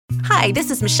Hi,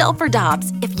 this is Michelle for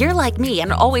Dobbs. If you're like me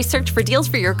and always search for deals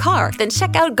for your car, then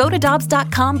check out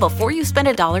gotodobbs.com before you spend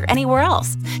 $1 anywhere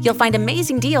else. You'll find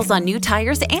amazing deals on new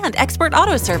tires and expert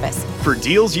auto service. For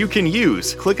deals you can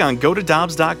use, click on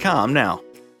gotodobbs.com now.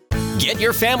 Get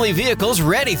your family vehicles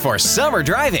ready for summer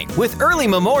driving with early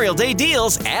Memorial Day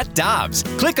deals at Dobbs.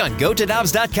 Click on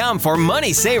gotodobbs.com for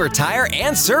money saver tire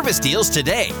and service deals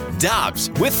today. Dobbs,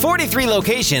 with 43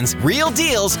 locations, real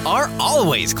deals are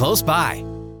always close by.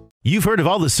 You've heard of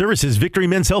all the services Victory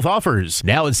Men's Health offers.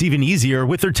 Now it's even easier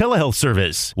with their telehealth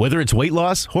service. Whether it's weight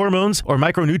loss, hormones, or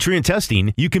micronutrient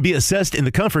testing, you can be assessed in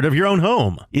the comfort of your own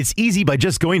home. It's easy by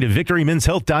just going to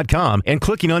victorymenshealth.com and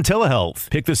clicking on telehealth.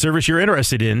 Pick the service you're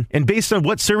interested in, and based on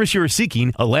what service you are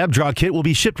seeking, a lab draw kit will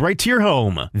be shipped right to your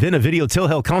home. Then a video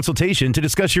telehealth consultation to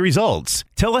discuss your results.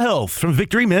 Telehealth from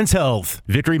Victory Men's Health.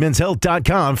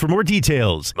 victorymenshealth.com for more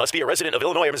details. Must be a resident of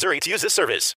Illinois or Missouri to use this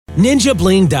service.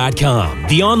 NinjaBling.com,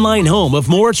 the online home of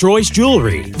Moritz Royce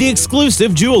Jewelry, the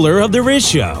exclusive jeweler of the Riz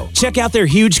Show. Check out their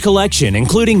huge collection,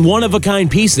 including one-of-a-kind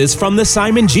pieces from the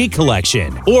Simon G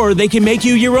collection. Or they can make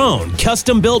you your own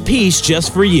custom-built piece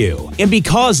just for you. And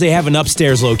because they have an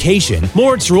upstairs location,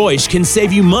 Moritz Royce can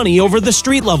save you money over the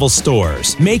street-level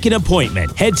stores. Make an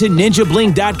appointment. Head to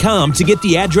NinjaBling.com to get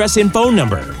the address and phone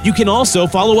number. You can also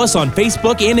follow us on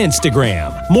Facebook and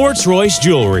Instagram. Moritz Royce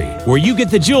Jewelry, where you get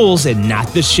the jewels and not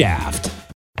the shaft.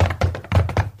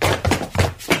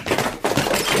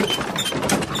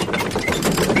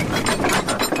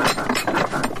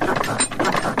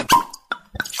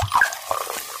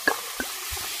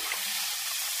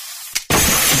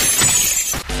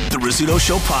 Rizzuto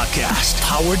Show podcast,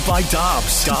 powered by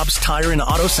Dobbs. Dobbs Tire and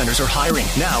Auto Centers are hiring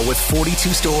now with 42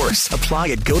 stores. Apply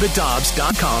at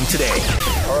gotodobbs.com today.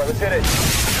 All right, let's hit it.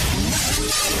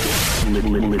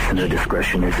 Listener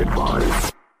discretion is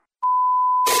advised.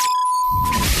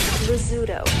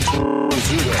 Rizzuto.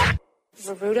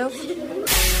 Rizzuto.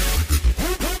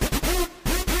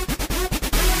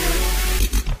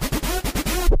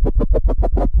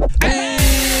 Hey,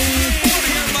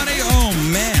 everybody! Oh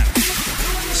man.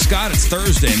 Scott, it's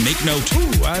Thursday. Make note.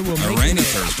 Ooh, I will make a rainy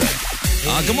Thursday.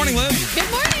 Good morning, Liv. Good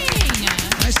morning.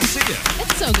 Nice to see you.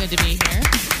 It's so good to be here.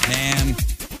 Man,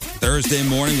 Thursday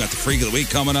morning, we got the Freak of the Week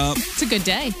coming up. It's a good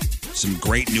day. Some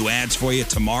great new ads for you.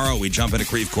 Tomorrow, we jump into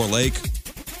Creve Coeur Lake.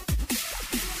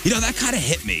 You know, that kind of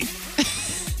hit me.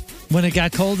 When it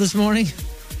got cold this morning?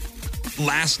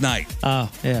 Last night. Oh,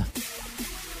 yeah.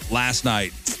 Last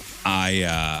night,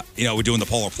 we're doing the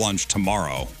polar plunge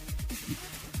tomorrow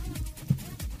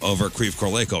over at Creve Coeur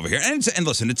Lake over here. And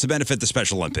listen, it's to benefit the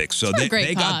Special Olympics. So it's a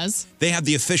great cause. They have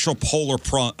the official polar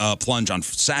plunge on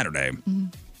Saturday. Mm-hmm.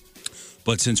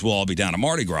 But since we'll all be down at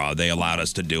Mardi Gras, they allowed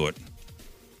us to do it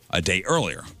a day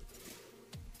earlier.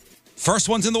 First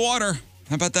one's in the water.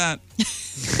 How about that?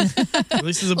 At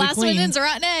least it'll be Last clean. one in's a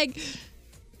rotten egg.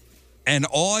 And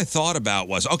all I thought about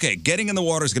was, okay, getting in the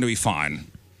water is going to be fine.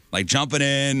 Like jumping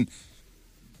in,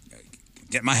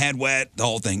 get my head wet, the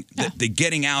whole thing. Yeah. The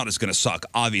getting out is going to suck,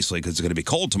 obviously, because it's going to be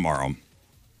cold tomorrow.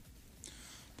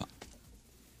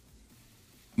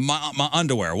 My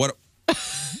underwear, what?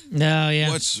 No, yeah.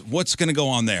 What's going to go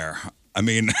on there? I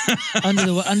mean, under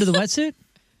the wetsuit?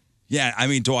 Yeah, I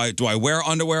mean, do I wear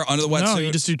underwear under the wetsuit? No,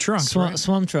 you just do trunks, right?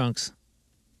 Swim trunks.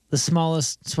 The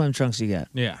smallest swim trunks you get.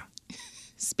 Yeah.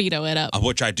 Speedo it up.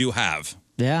 Which I do have.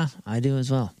 Yeah, I do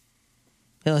as well.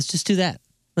 Yeah, let's just do that.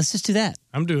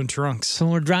 I'm doing trunks. So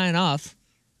when we're drying off,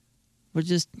 we're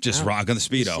just rocking the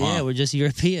Speedo, huh? Yeah, we're just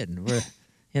European. We're,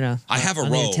 I have a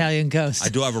on robe. The Italian coast. I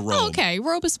do have a robe. Oh, okay,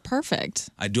 robe is perfect.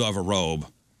 I do have a robe.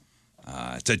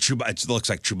 It looks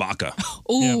like Chewbacca.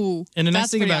 Ooh, yeah. And the nice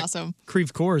that's thing pretty about awesome.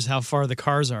 Creve Coeur is how far the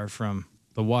cars are from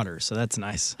the water, so that's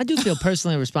nice. I do feel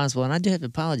personally responsible, and I do have to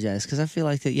apologize because I feel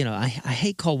like that. I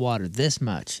hate cold water this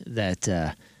much that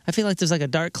I feel like there's like a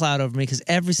dark cloud over me because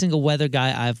every single weather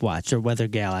guy I've watched or weather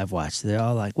gal I've watched, they're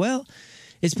all like, "Well,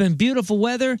 it's been beautiful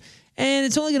weather, and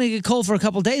it's only going to get cold for a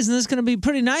couple of days, and then it's going to be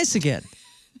pretty nice again."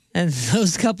 And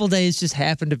those couple of days just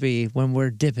happen to be when we're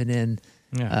dipping in.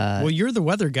 Yeah. Well, you're the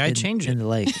weather guy. Change it in the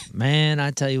lake, man.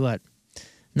 I tell you what,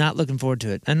 not looking forward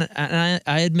to it. And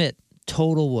I admit,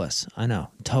 total wuss. I know,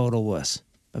 total wuss.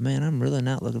 But man, I'm really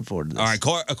not looking forward to this. All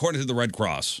right, according to the Red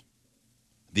Cross,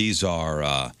 these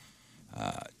are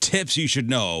tips you should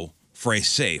know for a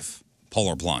safe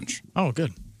polar plunge. Oh,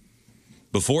 good.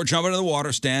 Before jumping into the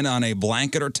water, stand on a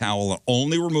blanket or towel and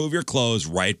only remove your clothes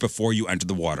right before you enter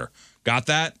the water. Got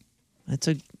that? That's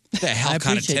a the hell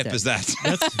kind of tip is that?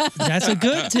 That's a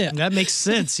good tip. That makes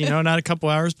sense. Not a couple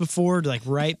hours before, like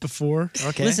right before.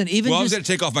 Okay. Listen, I was going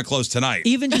to take off my clothes tonight.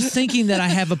 Even just thinking that I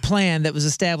have a plan that was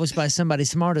established by somebody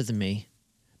smarter than me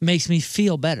makes me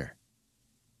feel better.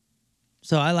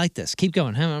 So I like this. Keep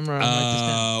going. I'm gonna write this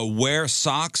down. Wear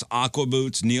socks, aqua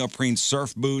boots, neoprene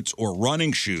surf boots, or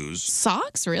running shoes.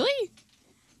 Socks, really?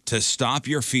 To stop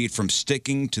your feet from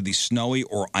sticking to the snowy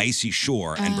or icy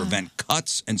shore and prevent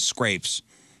cuts and scrapes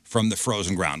from the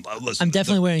frozen ground. Listen, I'm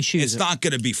definitely wearing shoes. It's not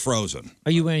going to be frozen.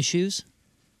 Are you wearing shoes?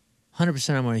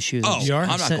 100% I'm wearing shoes. Oh, I'm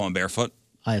not going barefoot.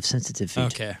 I have sensitive feet.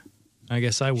 Okay. I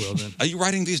guess I will then. Are you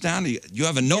writing these down? You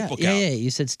have a notebook yeah, out. Yeah, you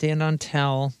said stand on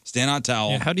towel. Stand on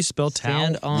towel. Yeah, how do you spell towel?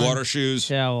 Stand on water shoes.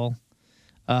 Towel.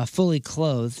 Fully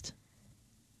clothed.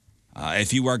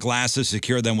 If you wear glasses,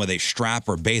 secure them with a strap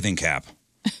or bathing cap.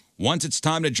 Once it's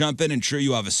time to jump in, ensure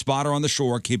you have a spotter on the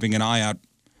shore, keeping an eye out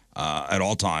at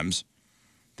all times.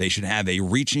 They should have a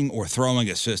reaching or throwing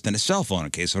assist and a cell phone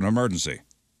in case of an emergency.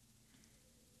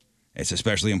 It's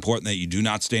especially important that you do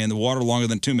not stay in the water longer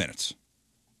than 2 minutes.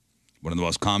 One of the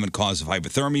most common causes of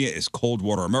hypothermia is cold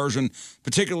water immersion,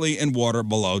 particularly in water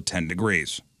below 10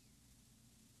 degrees.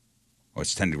 Or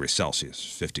it's 10 degrees Celsius,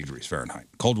 50 degrees Fahrenheit.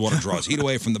 Cold water draws heat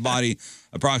away from the body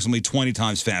approximately 20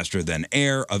 times faster than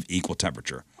air of equal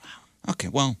temperature. Wow. Okay,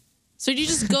 well. So do you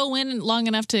just go in long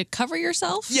enough to cover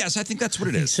yourself? Yes, I think that's what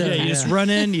it is. So, you just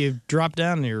run in, you drop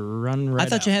down, and you run right I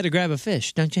thought out. you had to grab a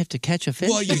fish. Don't you have to catch a fish?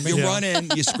 Well, you run in,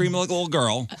 you scream like a little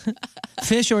girl.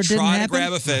 Fish or it didn't Try to happen?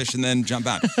 grab a fish and then jump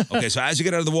out. Okay, so as you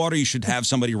get out of the water, you should have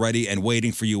somebody ready and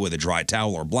waiting for you with a dry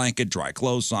towel or blanket, dry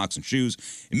clothes, socks, and shoes.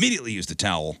 Immediately use the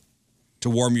towel to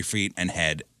warm your feet and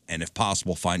head, and if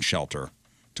possible, find shelter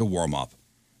to warm up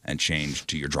and change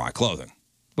to your dry clothing.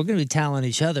 We're going to be toweling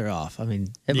each other off. I mean,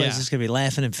 everybody's Yeah. just going to be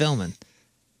laughing and filming.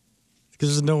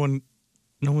 Because no one's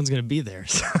going to be there.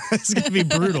 So it's going to be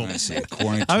brutal. I see.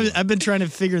 According to I've been trying to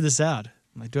figure this out.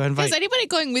 I'm like, do I invite? Is anybody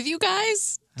going with you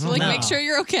guys to don't know. make sure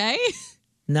you're okay?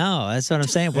 No, that's what I'm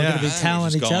saying. We're Yeah. going to be We're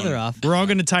toweling just each going. other off. We're all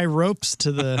going to tie ropes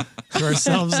to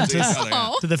ourselves and To each other,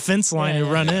 yeah. to the fence line and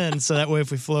Yeah. run in, so that way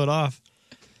if we float off.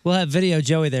 We'll have video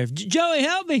Joey there. Joey,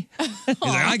 help me. He's like,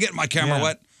 I get my camera Yeah.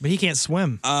 wet. But he can't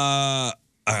swim.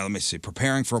 All right, let me see.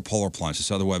 Preparing for a polar plunge. This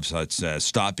other website says,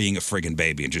 stop being a friggin'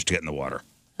 baby and just get in the water.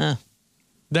 That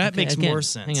Okay, makes again, more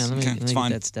sense. Hang on, let me, Okay, let it's me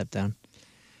fine. get that step down.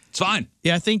 It's fine.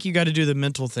 Yeah, I think you got to do the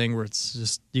mental thing where it's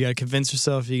just you got to convince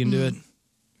yourself you can do it.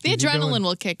 The Keep going. adrenaline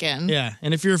will kick in. Yeah,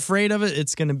 and if you're afraid of it,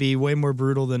 it's going to be way more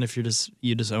brutal than if you just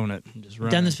own it and just run.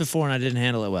 Done it. this before and I didn't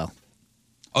handle it well.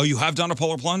 Oh, you have done a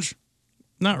polar plunge?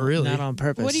 Not really. Not on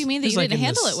purpose. What do you mean It that was you like didn't in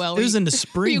handle the- it well? it was in the Were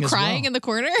spring you as crying well. in the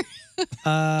corner?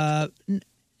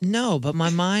 No, but my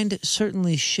mind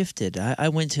certainly shifted. I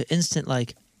went to instant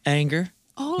like anger,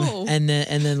 Oh, and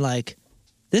then like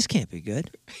this can't be good.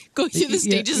 go through the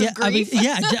stages of grief.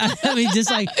 I mean,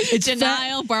 just like it's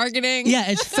Denial, bargaining. yeah,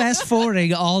 it's fast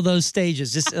forwarding all those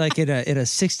stages, just like in a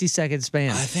 60-second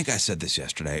span. I think I said this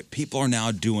yesterday. People are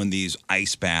now doing these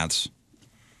ice baths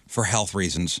for health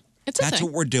reasons. It's a That's thing.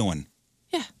 what we're doing.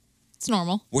 Yeah, it's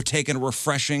normal. We're taking a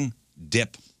refreshing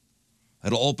dip.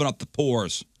 It'll open up the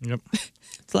pores. Yep.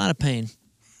 It's a lot of pain.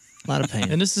 A lot of pain.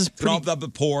 And this is It'll open up the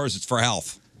pores. It's for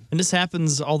health. And this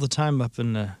happens all the time up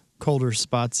in colder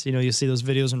spots. You know, you see those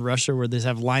videos in Russia where they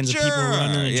have lines of people Sure,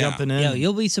 running and yeah. jumping in. Yo,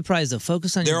 you'll be surprised though.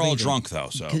 Focus on They're your all breathing. drunk, though,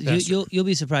 so. 'Cause you'll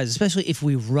be surprised, especially if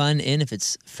we run in, if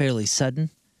it's fairly sudden.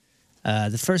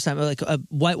 The first time, like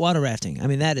whitewater rafting. I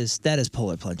mean, that is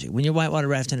polar plunging. When you're whitewater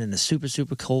rafting in a super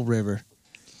cold river,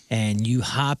 and you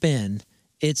hop in,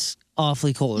 it's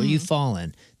awfully cold. Or you fall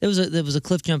in. There was a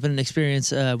cliff jumping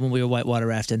experience when we were whitewater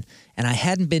rafting, and I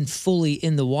hadn't been fully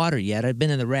in the water yet. I'd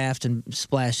been in the raft and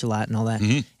splashed a lot and all that.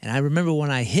 And I remember when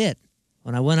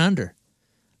I went under.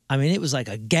 I mean, it was like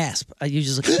a gasp. You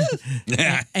just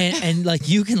like, and like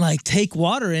you can like take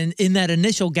water in that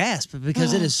initial gasp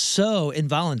because it is so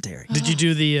involuntary. Did you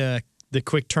do the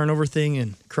quick turnover thing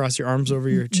and cross your arms over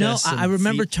your No, chest? I and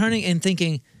remember feet? turning and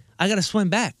thinking, I got to swim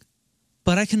back,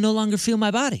 but I can no longer feel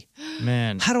my body.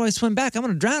 Man, How do I swim back? I'm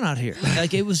going to drown out here.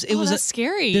 Like it was That's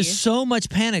scary. There's so much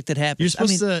panic that happens. you're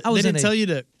supposed I to. was They in didn't tell you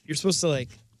to. You're supposed to like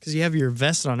because you have your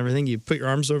vest on and everything. You put your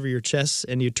arms over your chest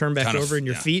and you turn back Kind of, over in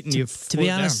your yeah. feet and you. To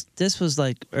be honest, this was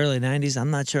like early 90s.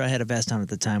 I'm not sure I had a vest on at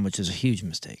the time, which is a huge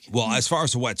mistake. Well, as far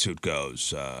as the wetsuit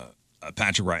goes,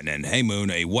 Patrick writing in, hey, Moon,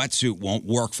 a wetsuit won't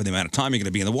work for the amount of time you're going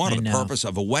to be in the water. I The know. purpose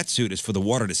of a wetsuit is for the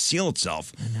water to seal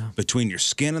itself between your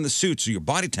skin and the suit so your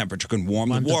body temperature can warm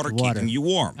the Warms up water, the water. keeping you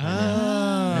warm.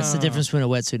 That's the difference between a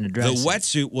wetsuit and a dry The suit.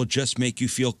 wetsuit will just make you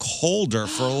feel colder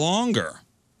for longer.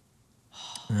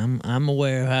 I'm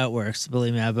aware of how it works.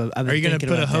 Believe me, I've been Are you going to thinking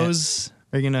put a about that. hose?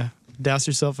 Are you going to douse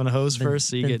yourself in a hose first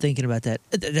so you been get? thinking about that.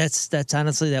 That's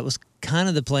honestly that was kind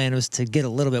of the plan, was to get a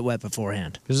little bit wet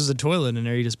beforehand. Because there's a toilet in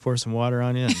there. You just pour some water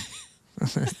on you.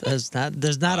 There's not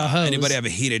a hose. Anybody have a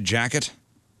heated jacket?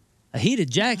 A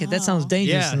heated jacket? That sounds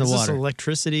dangerous in the it's just water.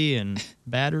 electricity and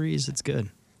batteries. It's good.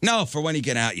 No, for when you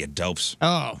get out, you dopes.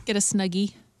 Oh. Get a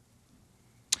Snuggie.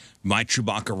 My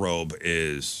Chewbacca robe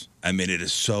is, I mean, it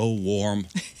is so warm.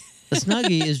 The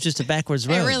Snuggie is just a backwards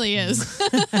robe. It really is.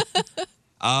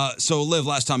 So, Liv,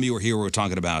 last time you were here, we were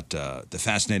talking about the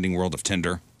fascinating world of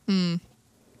Tinder,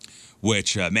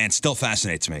 which, man, still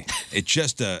fascinates me. It's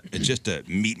just a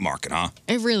meat market, huh?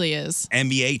 It really is.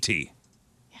 M-E-A-T.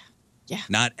 Yeah.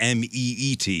 Not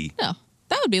M-E-E-T. No,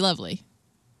 that would be lovely.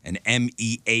 An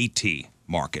M-E-A-T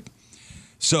market.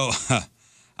 So,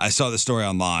 I saw the story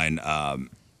online.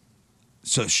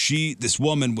 So this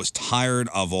woman was tired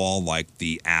of all like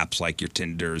the apps, like your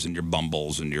Tinders and your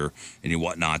Bumbles and your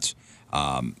whatnots.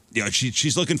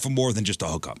 She's looking for more than just a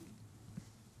hookup.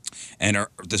 And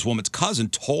this woman's cousin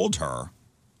told her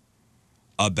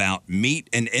about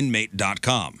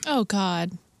meetanninmate.com. Oh,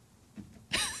 God.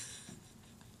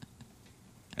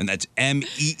 And that's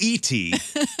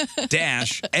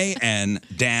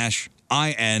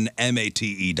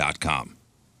MEET-AN-INMATE.com.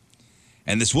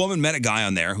 And this woman met a guy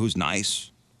on there who's nice,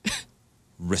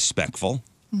 respectful,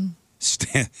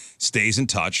 stays in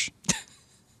touch,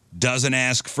 doesn't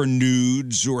ask for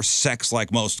nudes or sex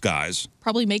like most guys.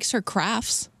 Probably makes her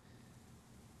crafts.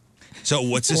 So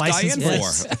what's this guy in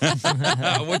License for?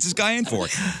 What's this guy in for?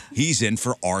 He's in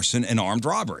for arson and armed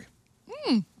robbery.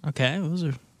 Okay, those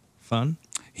are fun.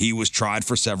 He was tried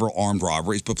for several armed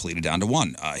robberies, but pleaded down to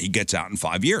one. He gets out in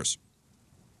 5 years.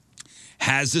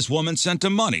 Has this woman sent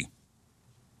him money?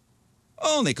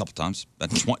 Only a couple times,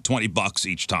 about $20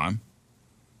 each time.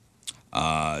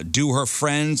 Do her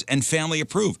friends and family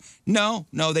approve? No,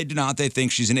 they do not. They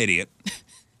think she's an idiot.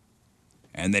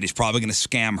 And that he's probably going to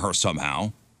scam her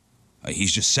somehow.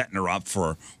 He's just setting her up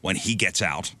for when he gets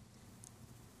out.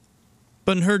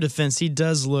 But in her defense, he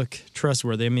does look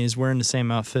trustworthy. I mean, he's wearing the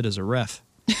same outfit as a ref.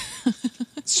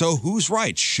 So who's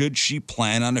right? Should she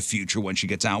plan on a future when she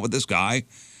gets out with this guy?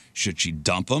 Should she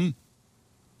dump him?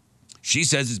 She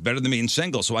says it's better than being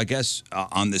single. So I guess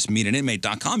on this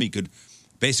meetanninmate.com, you could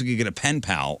basically get a pen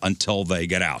pal until they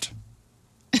get out.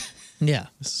 Yeah.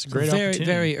 This is a great very,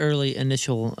 opportunity. very early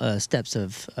initial steps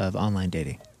of online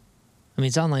dating. I mean,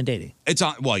 it's online dating. It's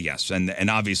on. Well, yes, and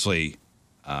obviously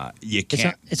you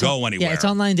can't go anywhere. Yeah, it's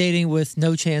online dating with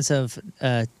no chance of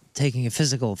taking a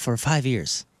physical for 5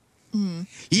 years.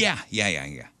 Yeah.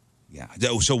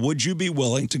 So would you be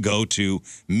willing to go to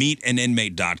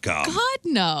meetanninmate.com? God,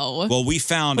 no. Well, we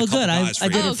found a couple good. guys for I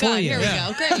you. did Oh, it for God, you. here we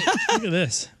go. Great. Look at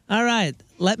this. All right.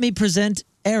 Let me present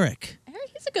Eric.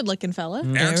 He's a good-looking fella.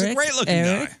 Eric's a great-looking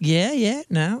guy. Yeah.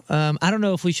 Now, I don't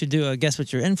know if we should do a guess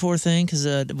what you're in for thing because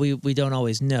we don't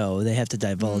always know. They have to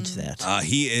divulge that.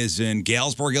 He is in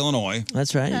Galesburg, Illinois.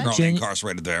 That's right. Currently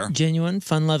incarcerated there. Genuine,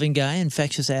 fun-loving guy,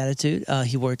 infectious attitude.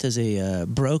 He worked as a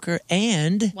broker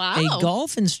and a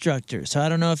golf instructor. So I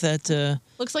don't know if that...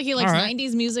 Looks like he likes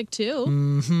 90s music,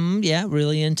 too. Yeah,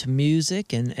 really into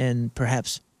music and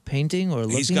perhaps painting or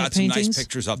looking He's got at some paintings. nice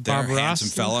pictures up there. Bob Handsome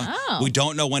Ross. fella. Oh. We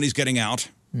don't know when he's getting out.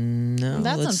 No,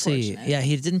 That's let's see. unfortunate. Yeah,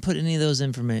 he didn't put any of those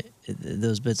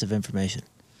bits of information.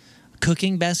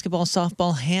 Cooking, basketball,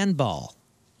 softball, handball.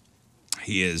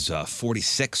 He is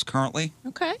 46 currently.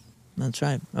 Okay. That's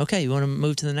right. Okay, you want to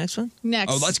move to the next one?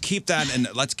 Next. Oh, let's keep that guy on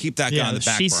the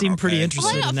back she burner, seemed pretty okay?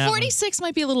 interested in that 46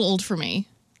 might be a little old for me.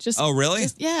 Oh, really?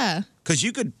 Yeah. Because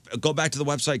you could go back to the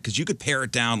website because you could pare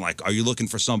it down. Like, are you looking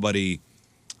for somebody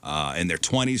in their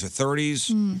 20s or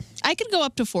 30s? I could go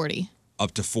up to 40.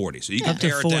 Up to 40. So you can Up to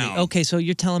pare 40. it down. Okay, so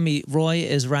you're telling me Roy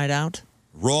is right out?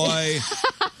 Roy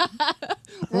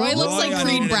looks like I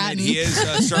Creed needed Bratton. He is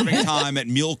serving time at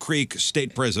Mule Creek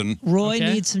State Prison. Roy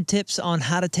needs some tips on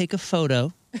how to take a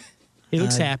photo. He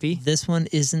looks happy. This one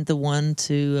isn't the one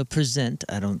to present,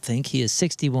 I don't think. He is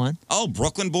 61. Oh,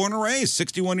 Brooklyn born and raised,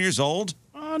 61 years old.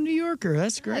 Oh, New Yorker.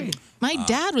 That's great. My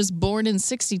dad was born in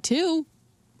 62.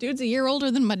 Dude's a year older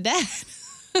than my dad.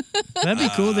 That'd be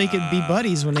cool. They could be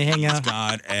buddies when they hang out.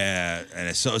 Got an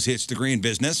associate's degree in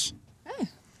business.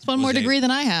 It's one more degree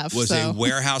than I have. Was so. a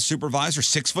warehouse supervisor,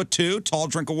 6'2", tall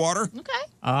drink of water. Okay.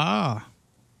 Ah.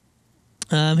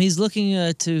 He's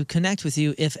looking to connect with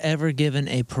you if ever given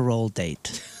a parole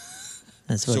date.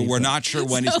 That's what So he we're put. not sure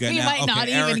when he's So getting he out. might Okay, not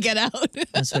Eric, even get out.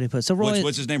 That's what he put. So Roy,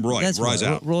 what's his name? Roy. That's Roy's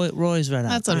right. out. Roy's right out.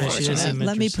 That's All right, unfortunate. so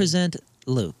let me present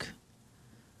Luke.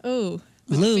 Ooh.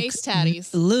 Luke, Face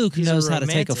tatties. Luke He's knows a how to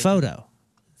take a romantic. photo.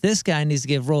 This guy needs to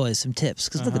give Roy some tips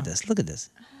because look at this. Look at this.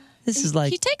 This is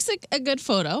like He takes a good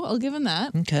photo. I'll give him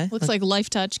that. Okay. Looks like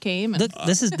Life Touch came. And look.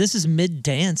 This is mid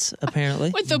dance apparently.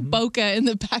 with the bokeh in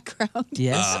the background.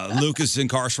 Yes. Luke is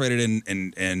incarcerated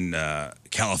in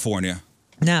California.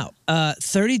 Now,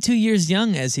 32 years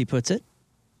young, as he puts it.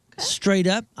 Straight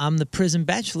up, I'm the prison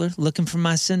bachelor looking for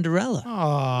my Cinderella.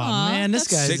 Oh, man, this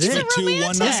guy's it.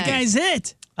 6'2", This guy's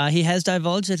it. He has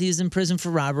divulged that he's in prison for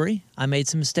robbery. I made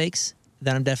some mistakes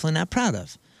that I'm definitely not proud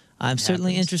of. I'm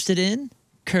certainly interested in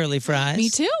curly fries. Me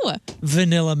too.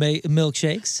 Vanilla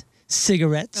milkshakes,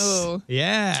 cigarettes. Oh.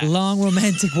 Yeah. Long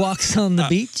romantic walks on the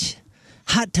beach.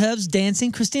 Hot tubs,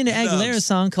 dancing. Christina Aguilera's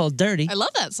song called Dirty. I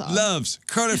love that song. Loves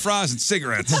curly fries and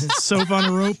cigarettes. Soap on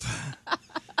a rope.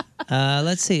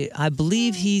 Let's see. I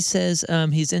believe he says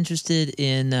he's interested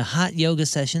in hot yoga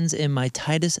sessions in my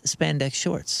tightest spandex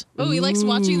shorts. Oh, he likes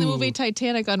watching the movie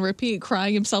Titanic on repeat,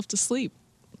 crying himself to sleep.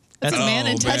 That's a man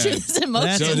in touch with his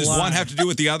emotions. So does one have to do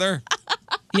with the other?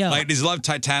 Yeah. Like, does he love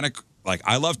Titanic? Like,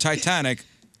 I love Titanic,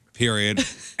 period,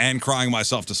 and crying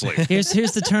myself to sleep. Here's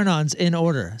the turn-ons in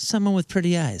order. Someone with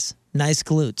pretty eyes. Nice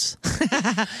glutes.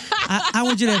 I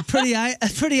want you to have pretty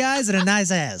eyes and a nice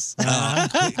ass.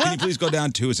 Can you please go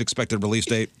down to his expected release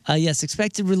date? Yes,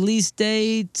 expected release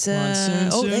date.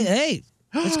 soon. Hey,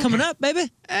 it's coming up,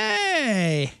 baby.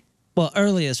 Hey. Well,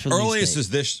 earliest release Earliest date.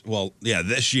 is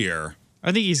this year.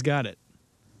 I think he's got it.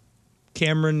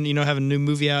 Cameron, having a new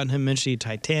movie out and him mentioning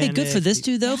Titanic. Hey, good for this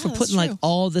dude though, for putting like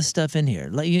all this stuff in here.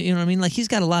 Like you know what I mean? Like he's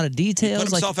got a lot of details. He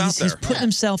put himself out he's there. putting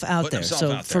himself out there.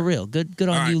 So for real, good on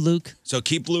All you, right. Luke. So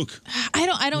keep Luke.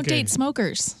 I don't date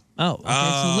smokers. Oh, okay.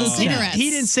 So Luke's Cigarettes. He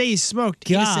didn't say he smoked.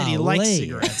 He just said he likes Golly.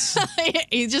 cigarettes.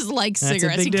 He just likes That's a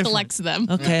cigarettes. big He difference. collects them.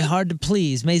 Okay, hard to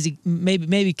please.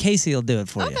 Maybe Casey will do it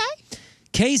for you. Okay.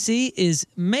 Casey is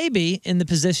maybe in the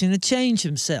position to change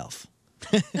himself.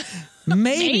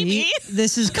 Maybe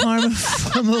this is karma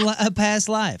from a past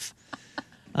life.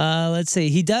 Let's see.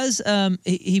 He does.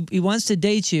 He wants to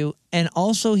date you, and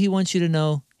also he wants you to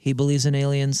know he believes in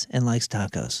aliens and likes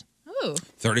tacos. Oh.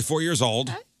 34 years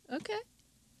old. Okay.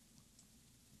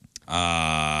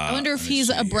 I wonder if he's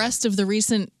abreast of the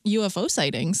recent UFO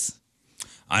sightings.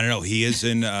 I don't know. He is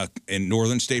in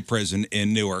Northern State Prison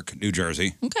in Newark, New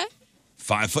Jersey. Okay.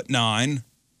 5'9".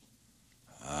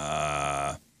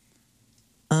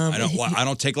 I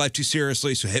don't take life too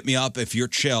seriously, so hit me up if you're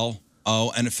chill.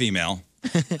 Oh, and a female. By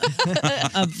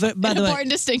the way, Important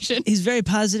distinction. he's very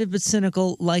positive but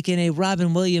cynical, like in a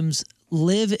Robin Williams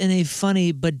live in a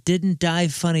funny but didn't die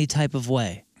funny type of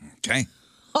way. Okay.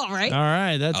 All right. All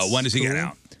right. That's When does he get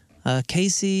cool. out?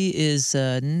 Casey is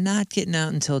not getting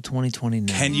out until 2029.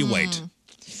 Can you wait?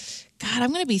 God, I'm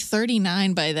going to be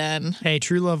 39 by then. Hey,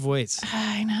 true love waits.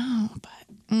 I know, but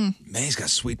Man, he's got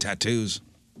sweet tattoos.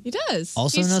 he does.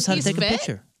 Also knows how to take a fit,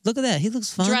 picture. Look at that. He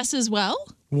looks fun. Dresses well.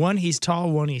 One, he's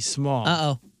tall. One, he's small.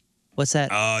 Uh-oh. What's that?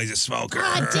 Oh, he's a smoker.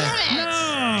 God damn it.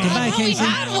 Goodbye, I only Casey.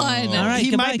 had one. All right, he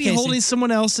goodbye, might be Casey. holding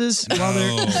someone else's while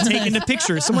they're taking a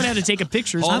picture. Someone had to take a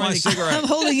picture. Hold Somebody- my cigarette. I'm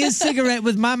holding his cigarette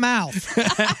with my mouth.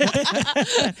 I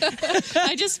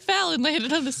just fell and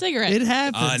landed on the cigarette. It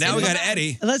happens. Now we got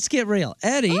Eddie. Let's get real.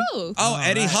 Eddie, Oh,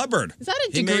 Eddie Hubbard. is that a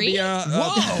He may degree? be,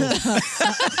 whoa.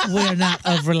 we are not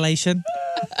of relation.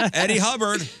 Eddie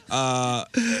Hubbard. In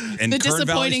The Kern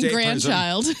Valley disappointing State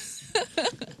grandchild.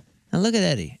 Now look at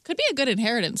Eddie. Could be a good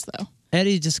inheritance, though.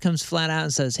 Eddie just comes flat out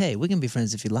and says, hey, we can be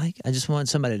friends if you like. I just want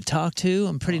somebody to talk to.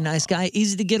 I'm a pretty nice guy,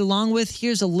 easy to get along with.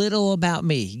 Here's a little about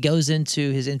me. He goes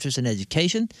into his interest in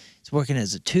education. He's working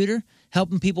as a tutor,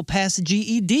 helping people pass the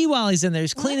GED while he's in there.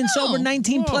 He's clean and sober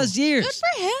 19 plus years. Good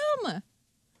for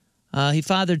him. He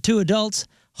fathered 2 adults.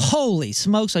 Holy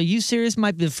smokes, are you serious?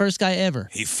 Might be the first guy ever.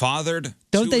 He fathered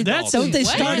Don't two they adults. don't they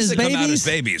start as They come out as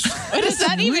babies? babies. What does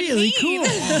that even really mean?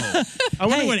 cool. I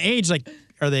wonder what age. Like,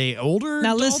 are they older?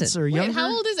 Now adults listen. or Wait, younger?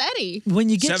 how old is Eddie? When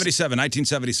you get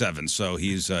 1977, so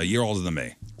he's a year older than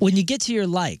me. when you get to your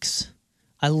likes,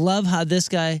 I love how this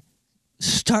guy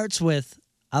starts with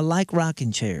I like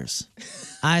rocking chairs,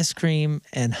 ice cream,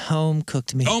 and home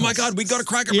cooked meals. Oh my God, we go to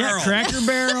Cracker Yeah, Barrel. Cracker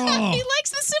Barrel. He likes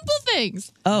the simple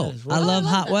things. Oh, I love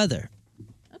hot weather.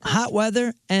 Hot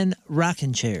weather and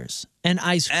rocking chairs and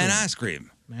ice cream. And ice cream.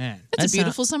 Man. It's a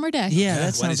beautiful summer day. Yeah, that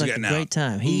When sounds is he like a getting great out?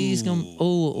 time. He's going to,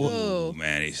 Oh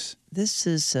man, he's this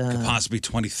is, could possibly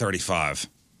 2035.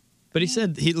 But he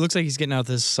said he looks like he's getting out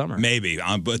this summer. Maybe,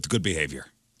 but good behavior.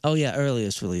 oh yeah,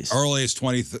 earliest release. Earliest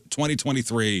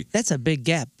 2023. That's a big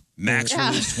gap. Max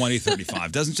release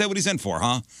 2035. Doesn't say what he's in for,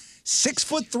 huh?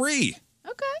 6'3".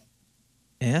 Okay.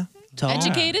 Yeah. Tall.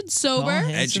 Educated, sober. Tall,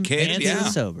 handsome, Educated, and yeah.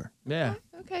 sober. Yeah.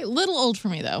 Okay. Little old for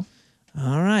me, though.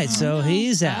 All right, so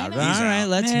he's out. All He's right, out.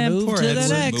 let's Man, move poor to the Edward.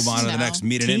 next. Move on to the No. next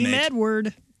meet an Team inmate.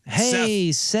 Edward.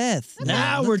 Hey, Seth.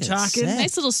 Now look we're at talking. Seth.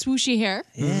 Nice little swooshy hair.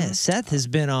 Yeah, Seth has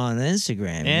been on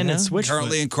Instagram. And you it's know? Switchfoot.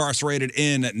 Currently incarcerated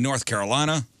in North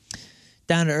Carolina.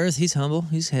 Down to earth. He's humble.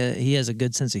 He has a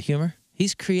good sense of humor.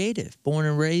 He's creative. Born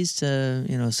and raised, somewhere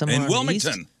In on the east.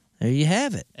 Wilmington. There you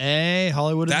have it. Hey,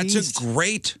 Hollywood. That's a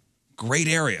great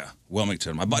area,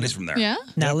 Wilmington. My buddy's from there. Yeah.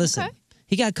 Now listen. Okay.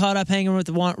 He got caught up hanging with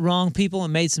the wrong people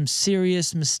and made some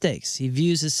serious mistakes. He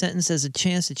views his sentence as a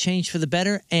chance to change for the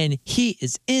better, and he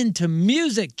is into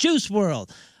music. Juice WRLD,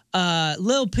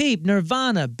 Lil Peep,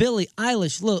 Nirvana, Billie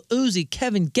Eilish, Lil Uzi,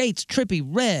 Kevin Gates, Trippie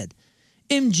Redd,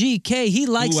 MGK. He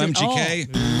likes it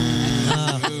MGK. all.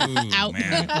 Out.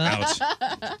 Man, ouch.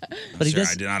 But he Sure,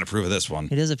 does. I did not approve of this one.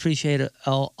 He does appreciate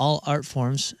all art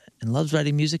forms and loves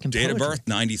writing music and Date poetry. of birth,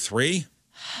 93.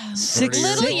 6'6".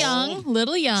 Little young.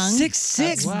 Little young.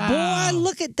 6'6". Wow. Boy,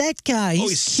 look at that guy.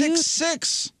 He's cute.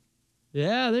 6'6".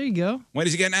 Yeah, there you go. When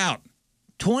is he getting out?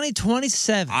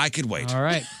 2027. I could wait. All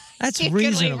right. That's You could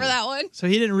reasonable. wait for that one. So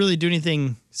he didn't really do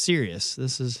anything serious.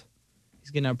 He's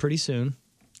getting out pretty soon.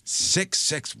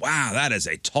 6'6". Wow, that is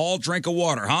a tall drink of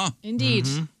water, huh? Indeed.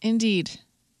 Indeed.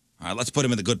 All right, let's put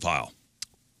him in the good pile.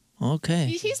 Okay.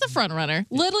 He's the front runner.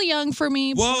 Little young for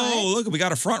me. Whoa, look, we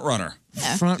got a front runner.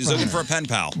 Front He's looking runner. for a pen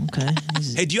pal. Okay.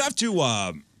 Hey, do you have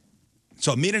to,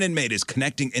 so Meet an Inmate is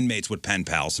connecting inmates with pen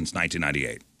pals since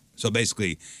 1998. So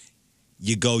basically,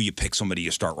 you go, you pick somebody, you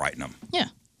start writing them. Yeah.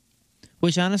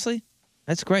 Which honestly,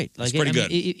 that's great. Like, It's pretty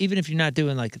good. Even if you're not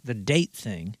doing like the date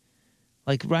thing,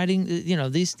 like writing,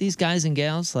 these guys and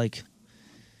gals, like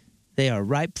they are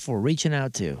ripe for reaching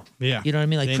out to. Yeah. You know what I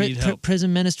mean? Like They need help.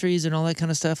 prison ministries and all that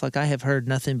kind of stuff. Like I have heard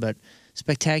nothing but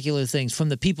spectacular things from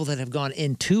the people that have gone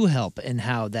in to help and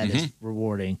how that is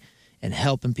rewarding and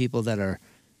helping people that are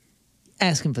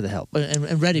asking for the help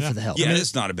and ready for the help. Yeah,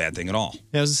 it's not a bad thing at all.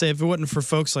 Yeah, I was going to say, if it wasn't for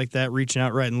folks like that reaching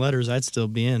out, writing letters, I'd still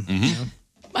be in. You know?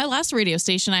 My last radio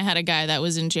station, I had a guy that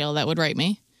was in jail that would write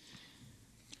me.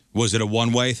 Was it a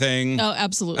one-way thing? Oh,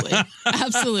 absolutely.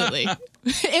 Absolutely.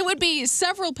 It would be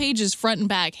several pages front and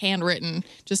back, handwritten,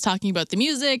 just talking about the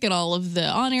music and all of the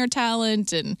on-air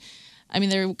talent. And I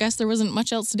mean, I guess there wasn't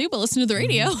much else to do but listen to the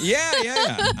radio.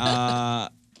 Yeah.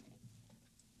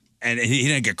 And he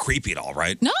didn't get creepy at all,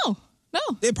 right? No.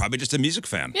 They're probably just a music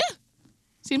fan. Yeah.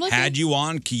 Seemed like Had you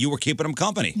on, you were keeping him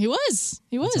company. He was.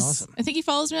 awesome. I think he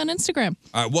follows me on Instagram.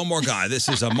 All right, one more guy. This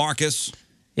is Marcus.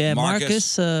 Yeah,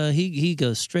 Marcus, he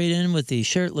goes straight in with the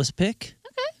shirtless pick.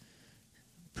 Okay.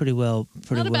 Pretty well.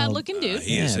 Not a bad looking dude.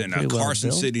 He is in pretty well Carson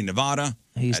built. City, Nevada,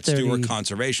 He's at Stewart 30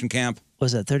 Conservation Camp.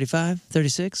 Was that 35,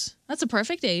 36? That's a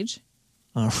perfect age.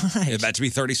 All right. Yeah, about to be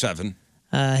 37.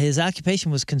 His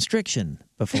occupation was constriction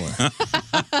before. They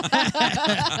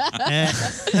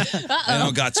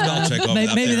don't got spell check over up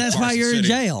Maybe there that's why Carson you're in City.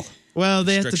 jail. Well,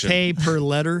 they have to Restriction. pay per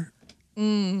letter.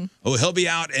 Oh, he'll be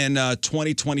out in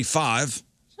 2025.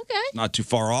 Okay. Not too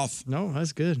far off. No,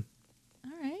 that's good.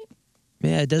 All right.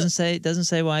 Yeah, it doesn't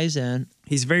say why he's in.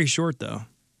 He's very short, though.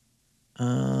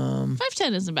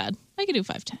 5'10" isn't bad. I could do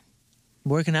 5'10".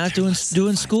 Working out, doing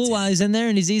school while he's in there,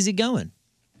 and he's easy going.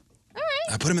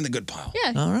 I put him in the good pile.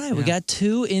 Yeah. All right, we got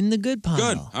two in the good pile.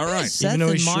 Good. All right. Seth Even though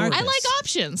and he's short. Marcus. I like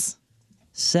options.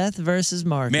 Seth versus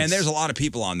Marcus. Man, there's a lot of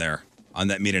people on there on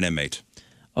that Meet an Inmate.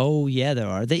 Oh yeah, there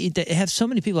are. They have so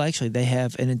many people. Actually, they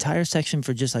have an entire section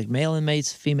for just like male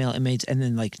inmates, female inmates, and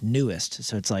then like newest.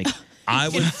 So it's like, I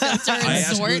and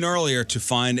asked sort. Moon earlier to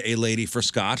find a lady for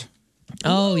Scott,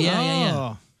 oh yeah.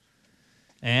 Oh.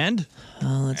 And?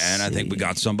 Let's and I think we see.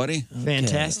 got somebody.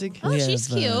 Fantastic. Oh, We she's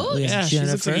have, cute. we have Yeah, she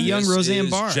looks like a Jennifer. young This Roseanne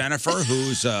is Barr. Jennifer,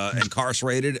 who's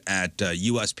incarcerated at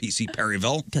USPC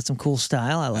Perryville. Got some cool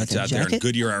style. I like That's that out there in jacket.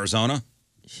 Goodyear, Arizona.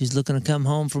 She's looking to come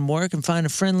home from work and find a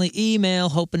friendly email,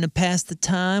 hoping to pass the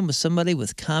time with somebody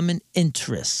with common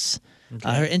interests.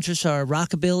 Her interests are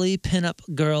rockabilly, pinup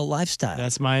girl lifestyle,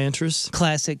 That's my interest.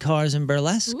 classic cars and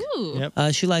burlesque. Ooh.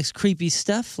 Yep. She likes creepy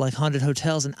stuff like haunted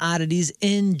hotels and oddities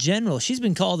in general. She's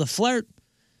been called a flirt.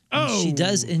 and Oh, she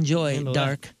does enjoy handle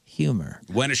dark humor.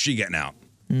 When is she getting out?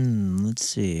 Let's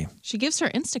see. She gives her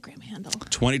Instagram handle.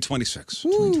 2026.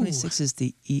 2026 is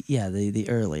the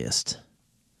earliest.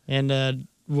 And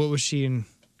what was she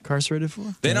incarcerated for?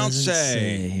 They don't Doesn't say.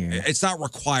 say here. It's not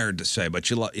required to say, but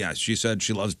she said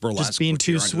she loves burlesque. Just being which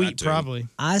you're too into sweet, that too. probably.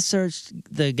 I searched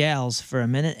the gals for a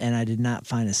minute, and I did not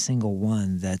find a single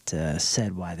one that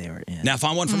said why they were in. Now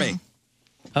find one for me.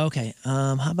 Okay.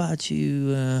 How about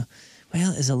you?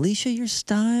 Well, is Alicia your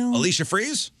style? Alicia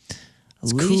Freeze.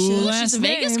 Alicia. cool. She's a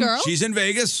Vegas girl. She's in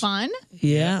Vegas. Fun.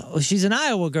 Yeah. Well, she's an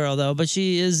Iowa girl though, but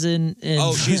she is in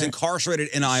Oh, she's incarcerated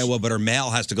in Iowa, but her mail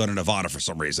has to go to Nevada for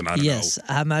some reason. I don't yes, know.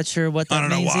 I'm not sure what I that don't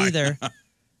know means why.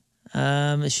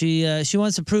 either. She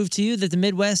wants to prove to you that the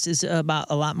Midwest is about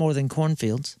a lot more than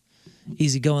cornfields.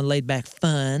 Easygoing, laid back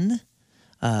fun.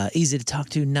 easy to talk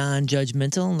to,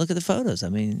 non-judgmental, and look at the photos. I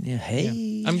mean,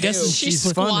 hey. I'm guessing she's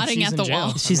fun if squatting she's at in the jail.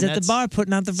 wall. She's at the bar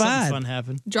putting out the vibe. Something fun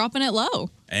happened. Dropping it low.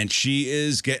 And she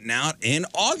is getting out in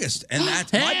August. And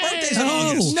that's my birthday's in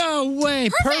August. No way.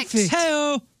 Perfect.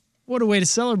 Hey, What a way to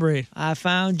celebrate. I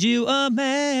found you a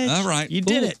match. All right. You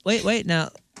did it. Wait. Now,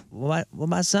 what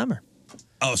about Summer?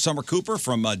 Oh, Summer Cooper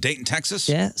from Dayton, Texas?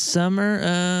 Yeah,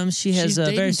 Summer. She has She's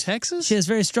dating very Texas? She has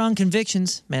very strong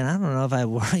convictions. Man, I don't know if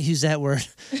I use that word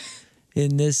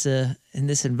in this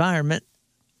environment,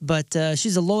 but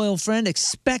she's a loyal friend.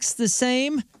 Expects the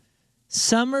same.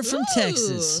 Summer from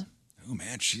Texas. Oh,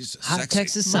 man, she's Hot sexy.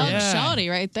 Texas Love summer. shawty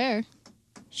right there.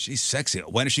 She's sexy.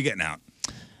 When is she getting out?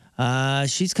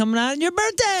 She's coming out on your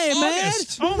birthday,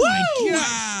 August. man. Oh, my God.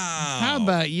 Wow. How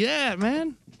about that,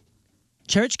 man?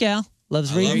 Church gal.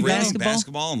 Loves I love reading reading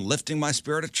basketball. and lifting my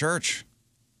spirit at church.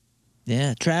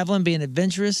 Yeah, traveling, being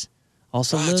adventurous.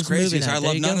 Also Wow, lives that's crazy. moving out. I There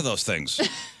love you none go. of those things.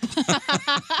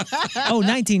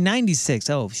 1996.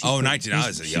 Oh, she's 19. I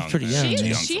was she's young. pretty young. She's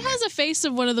man. young. She has a face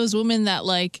of one of those women that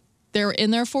like they're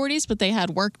in their 40s, but they had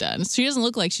work done. She doesn't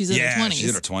look like she's in her 20s. She's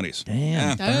in her 20s.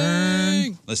 Damn.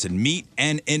 Dang. Listen,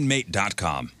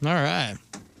 meetanninmate.com. All right.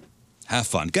 Have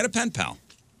fun. Get a pen pal.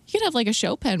 You could have like a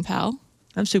show pen pal.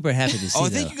 I'm super happy to see I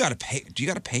think though. you got to pay. Do you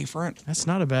got to pay for it? That's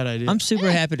not a bad idea. I'm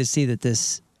super happy to see that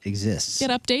this exists. Get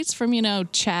updates from,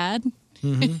 Chad.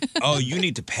 Oh, you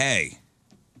need to pay.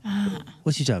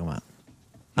 What you talking about?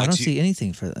 I What don't you- see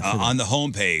anything for that. On the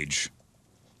homepage.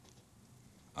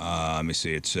 Let me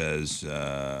see. It says, we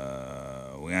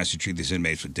ask you to treat these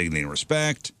inmates with dignity and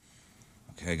respect.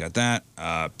 Okay, got that.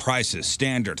 Prices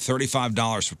standard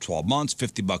 $35 for 12 months,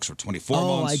 $50 for 24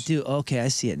 Oh, months. I do. Okay, I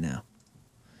see it now.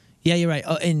 Yeah, you're right.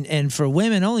 Oh, and for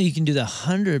women only, you can do the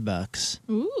 $100.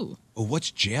 Ooh. Oh, what's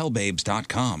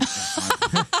jailbabes.com?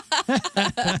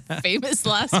 Famous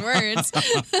last words.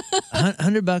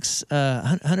 $100.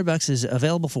 $100 is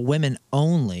available for women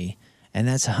only, and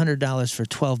that's $100 for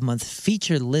 12-month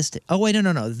feature listing. Oh wait,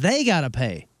 no. They gotta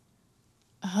pay.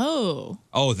 Oh.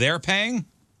 Oh, they're paying?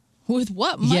 With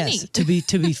what money? Yes, to be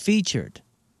featured.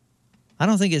 I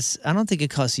don't think it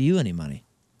costs you any money.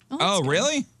 Oh,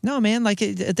 really? No, man. Like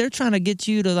they're trying to get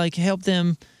you to like help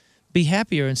them be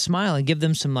happier and smile and give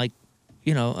them some like,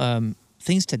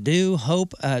 things to do,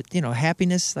 hope,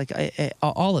 happiness, like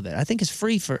all of it. I think it's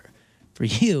free for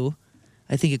you.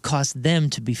 I think it costs them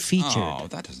to be featured. Oh,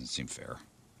 that doesn't seem fair.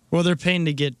 Well, they're paying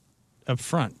to get up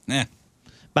front. Yeah.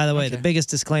 By the way, the biggest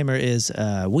disclaimer is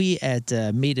we at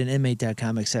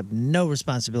meetanninmate.com accept no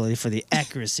responsibility for the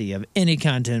accuracy of any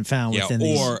content found within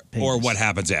these pages. Or what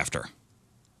happens after.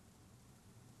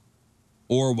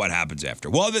 Or what happens after.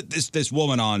 Well, this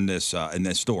woman on this in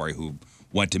this story who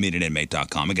went to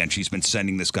meetanninmate.com. Again, she's been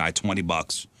sending this guy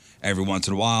 $20 every once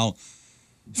in a while.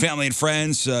 Family and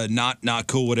friends not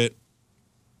cool with it.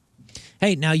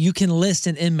 Hey, now you can list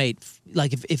an inmate.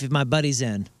 Like if my buddy's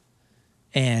in,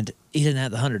 and he didn't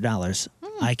have the $100,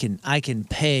 I can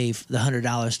pay the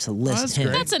 $100 to list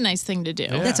him. That's a nice thing to do.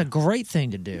 That's a great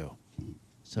thing to do.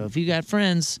 So if you got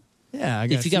friends, Yeah,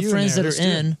 if you got friends that are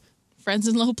in, Friends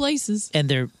in low places. and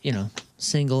they're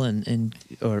single and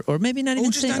or maybe not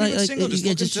even just single, not even single,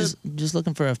 just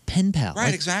looking for a pen pal.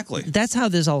 Right, exactly. That's how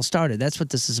this all started. That's what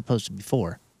this is supposed to be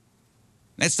for.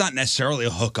 It's not necessarily a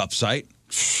hookup site.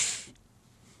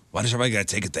 Why does everybody got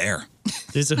to take it there?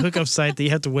 There's a hookup site that you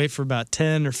have to wait for about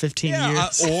 10 or 15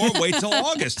 years. Or wait till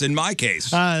August, in my case.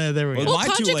 There we go. Well, my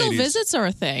two conjugal ladies. visits are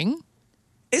a thing.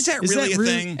 Is that Is really that a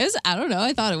really- thing? I don't know.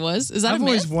 I thought it was. Is that I've a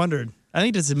always myth? wondered. I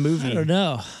think it's a movie. I don't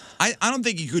know. I don't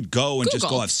think you could go and just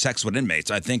Google. go have sex with inmates.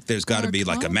 I think there's got to Or be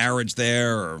like a conjugal. marriage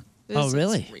there. Or Oh, This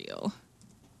really? is real.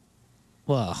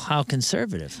 Well, how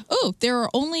conservative? Oh, there are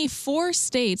only 4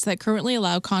 states that currently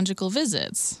allow conjugal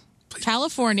visits: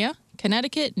 California,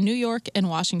 Connecticut, New York, and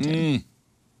Washington.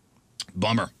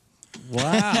 bummer.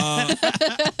 Wow.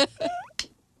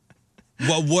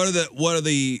 Well, what are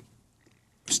the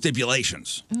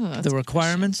stipulations? The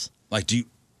requirements? Like, do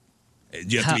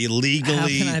you have to be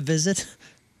legally? How can I visit?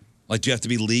 Like, do you have to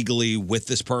be legally with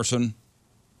this person?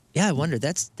 Yeah, I wonder.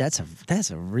 That's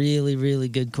a really, really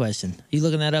good question. You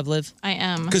looking that up, Liv? I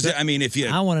am. Because I mean, if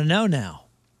I want to know now.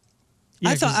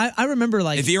 Yeah, I remember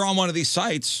like if you're on one of these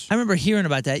sites, I remember hearing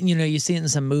about that. You see it in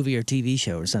some movie or TV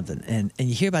show or something, and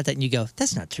you hear about that and you go,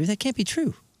 "That's not true. That can't be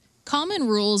true." Common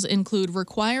rules include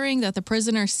requiring that the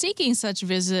prisoner seeking such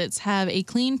visits have a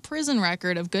clean prison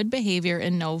record of good behavior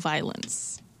and no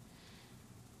violence.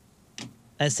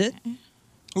 That's it.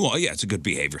 well, yeah, it's a good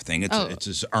behavior thing. It's Oh. it's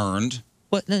just earned.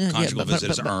 What? No, conjugal visit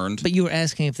is earned. But you were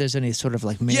asking if there's any sort of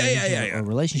like marriage or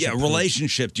relationship. Yeah,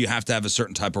 relationship. Do you have to have a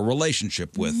certain type of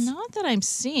relationship with? Not that I'm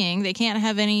seeing. They can't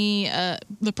have any.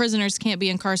 The prisoners can't be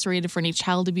incarcerated for any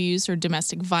child abuse or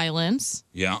domestic violence.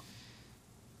 Yeah.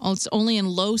 Oh, it's only in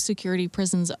low security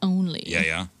prisons only.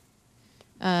 Yeah.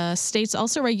 States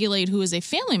also regulate who is a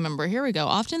family member. Here we go.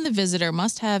 Often the visitor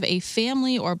must have a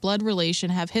family or blood relation,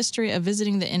 have history of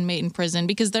visiting the inmate in prison,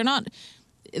 because they're not.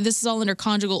 This is all under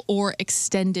conjugal or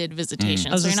extended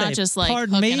visitation. So you're not just like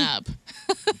hooking up.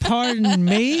 Pardon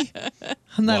me?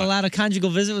 I'm not allowed a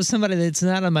conjugal visit with somebody that's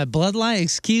not on my bloodline.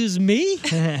 Excuse me?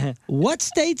 What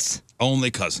states?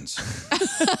 Only cousins.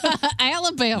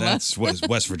 Alabama. That's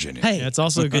West Virginia. Hey, it's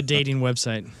also a good dating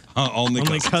website.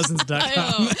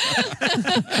 Onlycousins.com.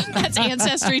 That's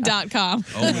Ancestry.com.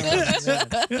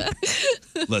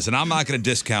 Listen, I'm not going to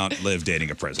discount Liv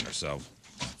dating a prisoner, so.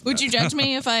 Would you judge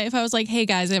me if I was like, hey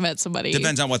guys, I met somebody?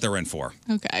 Depends on what they're in for.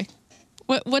 Okay.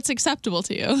 What's acceptable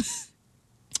to you?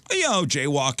 You know,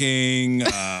 jaywalking,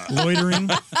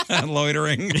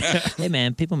 loitering. Hey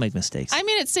man, people make mistakes. I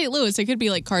mean, it's St. Louis. It could be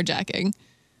like carjacking.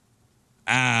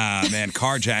 Man,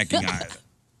 carjacking,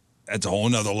 that's a whole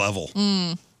nother level.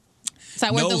 Is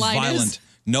that where the line is?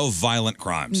 No violent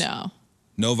crimes.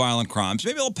 No violent crimes.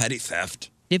 Maybe a little petty theft.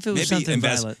 If it was something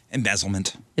violent,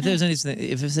 embezzlement. If there was anything,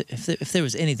 if there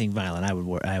was anything violent, I would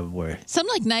worry. Some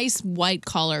like nice white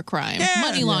collar crime,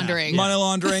 money laundering,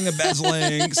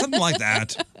 embezzling, something like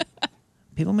that.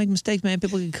 People make mistakes, man.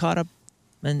 People get caught up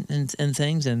in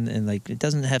things, and like it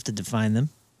doesn't have to define them.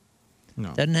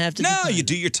 No, doesn't have to. No, you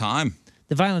do your time.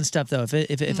 The violent stuff, though.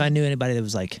 If I knew anybody that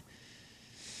was like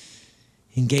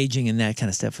engaging in that kind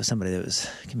of stuff with somebody that was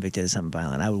convicted of something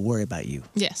violent, I would worry about you.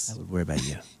 Yes, I would worry about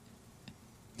you.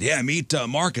 Yeah, meet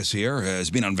Marcus here. Has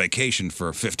been on vacation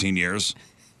for 15 years.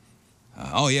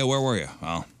 Where were you?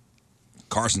 Well,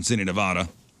 Carson City, Nevada.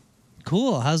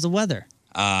 Cool. How's the weather?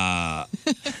 I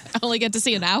only get to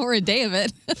see an hour a day of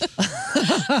it.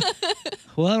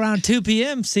 Well, around 2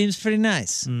 p.m. seems pretty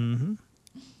nice. Mm-hmm.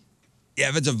 Yeah,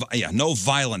 if it's no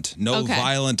violent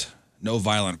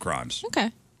crimes.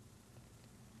 Okay.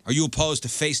 Are you opposed to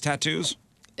face tattoos?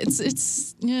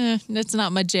 It's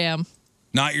not my jam.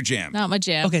 Not your jam. Not my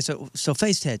jam. Okay, so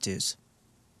face tattoos.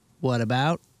 What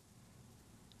about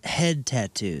head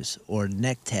tattoos or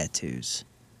neck tattoos?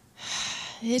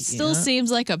 It still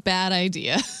seems like a bad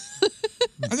idea.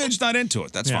 I'm just not into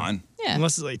it. That's fine. Yeah.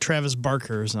 Unless it's like Travis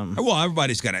Barker or something. Well,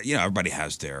 everybody's got everybody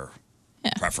has their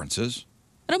preferences.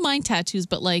 I don't mind tattoos,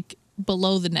 but like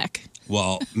below the neck.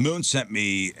 Well, Moon sent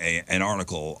me an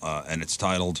article, and it's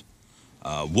titled,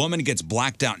 Woman Gets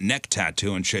Blacked Out Neck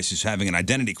Tattoo and she's having an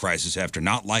identity crisis after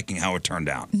not liking how it turned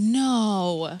out.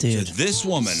 No. Dude, so this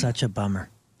woman... Such a bummer.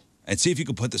 And see if you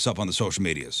can put this up on the social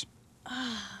medias.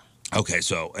 Okay,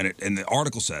 so, and the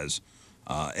article says,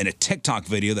 in a TikTok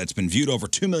video that's been viewed over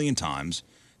 2 million times,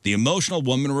 the emotional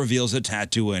woman reveals a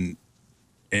tattoo in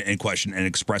question and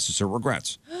expresses her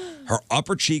regrets. Her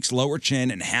upper cheeks, lower chin,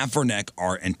 and half her neck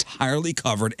are entirely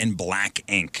covered in black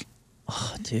ink.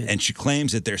 Oh, dude. And she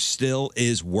claims that there still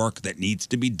is work that needs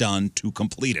to be done to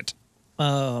complete it.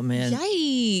 Oh, man.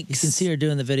 Yikes. You can see her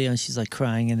doing the video, and she's like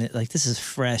crying, and this is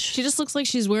fresh. She just looks like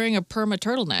she's wearing a perma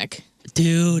turtleneck.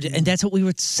 Dude, and that's what we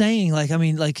were saying. Like, I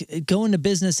mean, like, go into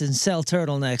business and sell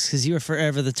turtlenecks because you're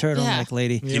forever the turtleneck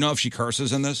lady. Do you know if she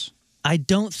curses in this? I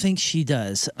don't think she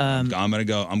does. I'm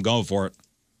going for it.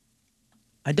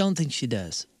 I don't think she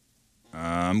does.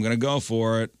 I'm going to go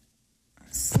for it.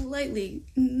 Slightly.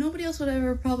 Nobody else would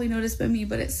ever probably notice but me,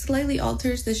 but it slightly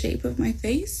alters the shape of my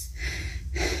face.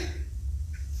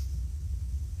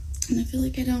 And I feel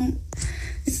like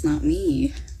it's not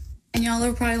me. And y'all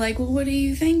are probably like, well, what do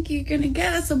you think you're going to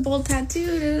get us a bold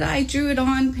tattoo? I drew it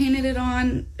on, painted it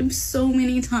on so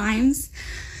many times.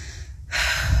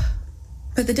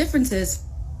 But the difference is,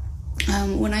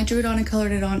 when I drew it on and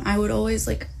colored it on, I would always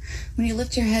like, when you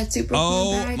lift your head super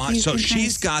far back. My! So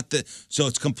she's got so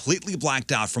it's completely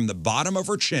blacked out from the bottom of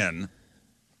her chin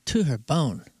to her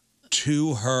bone.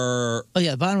 To her. Oh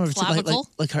yeah, the bottom of her chin,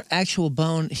 like her actual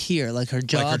bone here, like her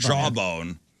jawbone. Like her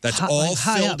jawbone. That's all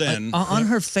filled in on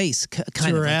her face, kind to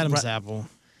of her Adam's apple.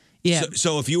 Yeah.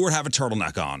 So if you were to have a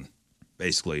turtleneck on,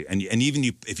 basically, and even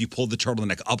if you pulled the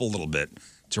turtleneck up a little bit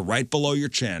to right below your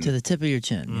chin. To the tip of your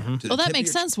chin. Mm-hmm. Well, that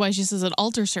makes sense why she says it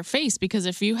alters her face, because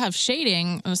if you have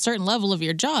shading on a certain level of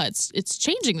your jaw, it's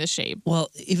changing the shape. Well,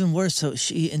 even worse, so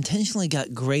she intentionally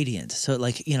got gradient. So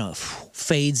it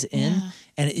fades in.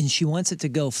 and she wants it to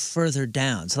go further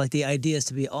down. So like the idea is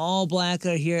to be all black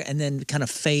out here and then kind of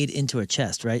fade into her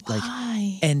chest, right? Like,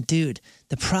 Why? and dude,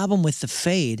 the problem with the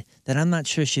fade that I'm not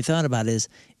sure she thought about is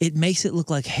it makes it look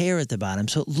like hair at the bottom,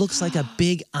 so it looks like a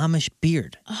big Amish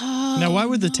beard. Now, why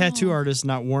would the tattoo artist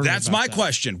not warn her That's about my that?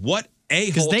 question. What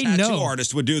a-hole they tattoo know.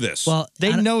 artist would do this? Well,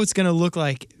 They know it's going to look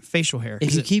like facial hair.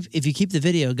 if you keep the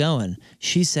video going,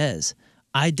 she says,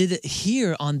 I did it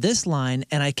here on this line,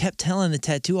 and I kept telling the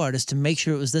tattoo artist to make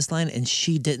sure it was this line, and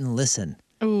she didn't listen.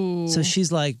 Ooh. So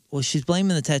she's like, well, she's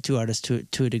blaming the tattoo artist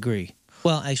to a degree.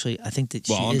 Well, actually, I think that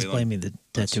she is blaming the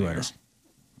tattoo artist.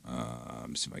 Let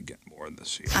me see if I can get more of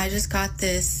this here. I just got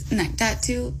this neck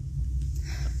tattoo.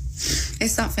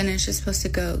 It's not finished. It's supposed to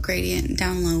go gradient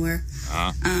down lower.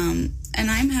 And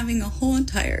I'm having a whole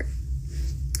entire...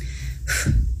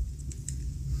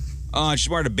 Oh, she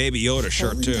wearing a Baby Yoda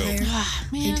shirt, too.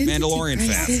 Man, Mandalorian fan.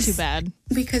 That's too bad.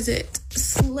 Because it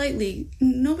slightly,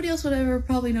 nobody else would ever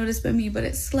probably notice but me, but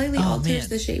it slightly alters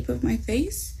the shape of my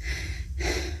face.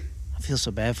 I feel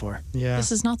so bad for her. Yeah.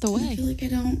 This is not the way. I feel like I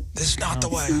don't... This is not the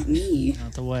way. It's not me.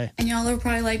 Not the way. And y'all are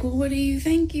probably like, well, what do you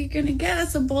think you're going to get?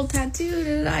 It's a bold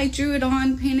tattoo. I drew it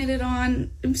on, painted it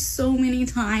on so many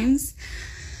times.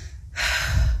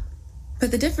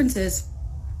 But the difference is,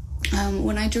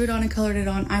 when I drew it on and colored it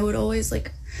on, I would always,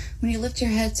 like, when you lift your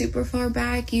head super far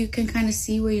back, you can kind of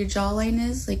see where your jawline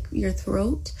is, like your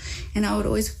throat. And I would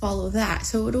always follow that.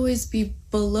 So it would always be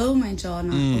below my jaw,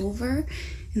 not over.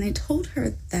 And I told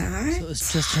her that. So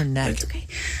it's just her neck. It's okay.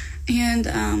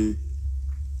 And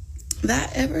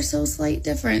that ever so slight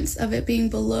difference of it being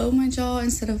below my jaw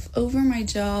instead of over my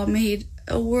jaw made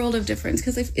a world of difference.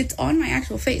 Because if it's on my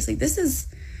actual face, like this is...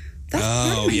 That's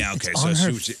part of my, yeah, okay. It's So on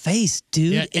her face,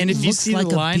 dude. Yeah, and it if you looks see like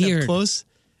the line a beard. up close,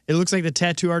 it looks like the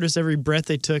tattoo artist, every breath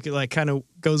they took, it like kind of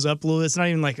goes up a little. It's not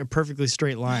even like a perfectly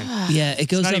straight line. Yeah, it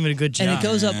goes It's not up, even a good job. and it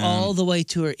goes up all the way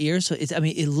to her ear. So it's, I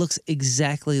mean, it looks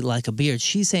exactly like a beard.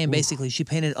 She's saying basically she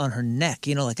painted it on her neck,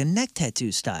 you know, like a neck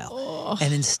tattoo style.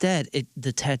 And instead,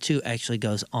 the tattoo actually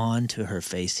goes onto her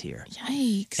face here.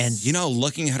 Yikes. And You know,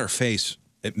 looking at her face,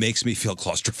 it makes me feel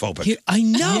claustrophobic. Here, I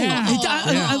know.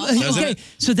 Yeah. Okay,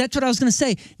 so that's what I was going to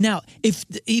say. Now, if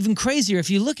even crazier, if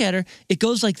you look at her, it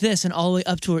goes like this and all the way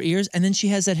up to her ears, and then she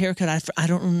has that haircut. I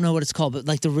don't know what it's called, but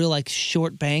like the real like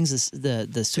short bangs. The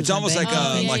It's almost like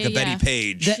a Betty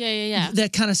Page. That,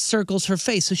 That kind of circles her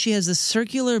face. So she has this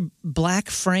circular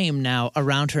black frame now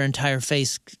around her entire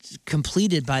face,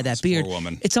 completed by that beard. poor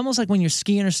woman. It's almost like when you're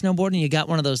skiing or snowboarding, you got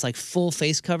one of those like full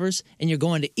face covers, and you're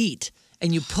going to eat.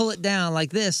 And you pull it down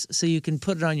like this so you can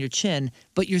put it on your chin,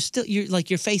 but you're like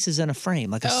your face is in a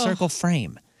frame, like a circle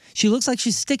frame. She looks like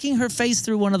she's sticking her face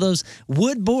through one of those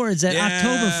wood boards at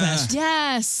Oktoberfest.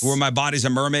 Yes. Where my body's a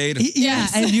mermaid. Yeah,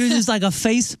 and you're just like a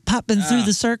face popping through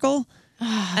the circle.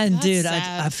 And that's dude,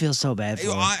 sad. I feel so bad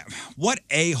for her. What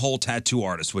a-hole tattoo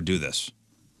artist would do this?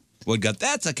 Would go,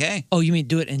 that's okay. Oh, you mean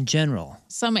do it in general?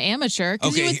 Some amateur.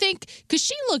 Because you Okay. would think, because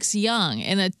she looks young,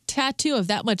 and a tattoo of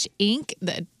that much ink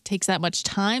that takes that much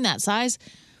time, that size,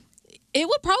 it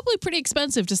would probably be pretty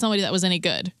expensive to somebody that was any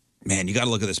good. Man, you got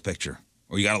to look at this picture.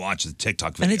 Or you got to watch the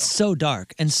TikTok video. And it's so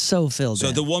dark and so filled So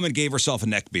in. the woman gave herself a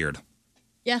neck beard.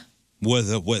 Yeah.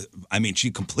 I mean,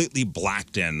 she completely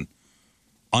blacked in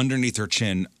underneath her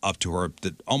chin up to her,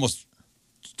 almost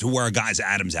to where a guy's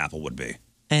Adam's apple would be.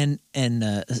 And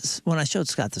when I showed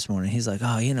Scott this morning, he's like,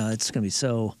 oh, you know, it's going to be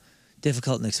so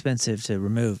difficult and expensive to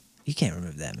remove. You can't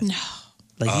remove that. No.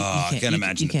 Like, I can't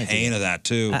imagine the pain of that,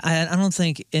 too. I don't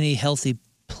think any healthy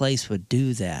place would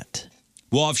do that.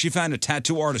 Well, if she found a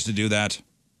tattoo artist to do that.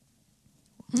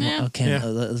 Yeah. Okay. Yeah.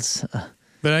 Let's,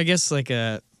 But I guess like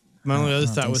my only other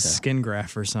don't thought think was so. skin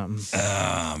graft or something.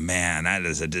 Oh, man, that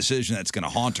is a decision that's going to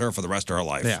haunt her for the rest of her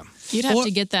life. Yeah. You'd have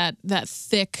to get that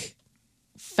thick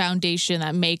foundation,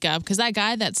 that makeup, because that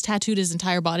guy that's tattooed his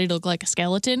entire body to look like a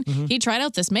skeleton, he tried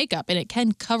out this makeup, and it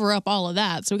can cover up all of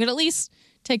that. So it could at least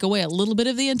take away a little bit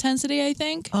of the intensity, I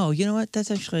think. Oh, you know what?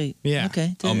 That's actually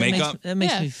okay. Oh, makeup? That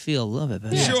makes Yeah. me feel a little bit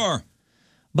better. Sure.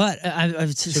 But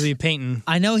I've She'll be painting.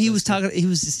 I know he was talking.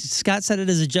 Scott said it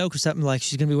as a joke or something like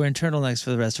she's going to be wearing turtlenecks for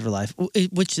the rest of her life,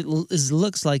 which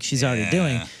looks like she's already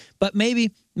doing. But maybe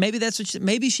that's what.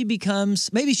 Maybe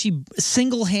she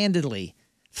single-handedly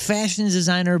fashion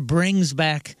designer brings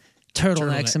back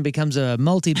turtlenecks and becomes a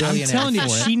multi-billionaire. I'm telling you, for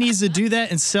it. she needs to do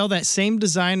that and sell that same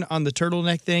design on the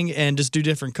turtleneck thing and just do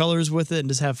different colors with it and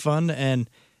just have fun and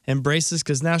embrace this,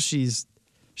 because now she's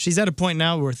at a point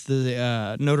now with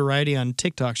the notoriety on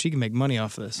TikTok. She can make money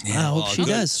off of this. I hope she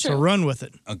does. So run with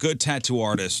it. A good tattoo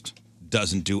artist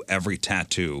doesn't do every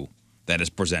tattoo that is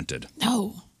presented.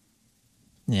 No.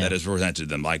 Yeah. That is presented to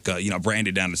them. Like,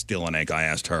 Brandy down at Steel and Ink, I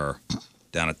asked her,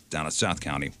 down at South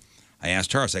County. I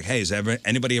asked her, I was like, hey, has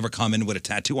anybody ever come in with a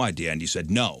tattoo idea? And you said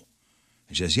no.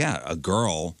 And she says, yeah, a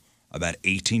girl about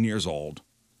 18 years old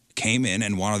came in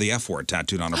and wanted the F word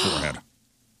tattooed on her forehead.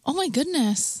 Oh, my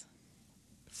goodness.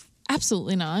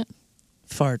 Absolutely not.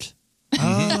 Fart.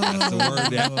 That's the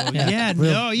word, Yeah,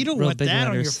 no, you don't want that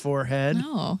on your forehead.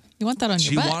 No, you want that on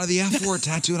your butt. She wanted the F word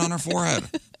tattooed on her forehead.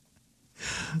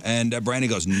 And Brandy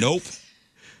goes, nope.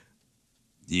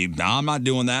 I'm not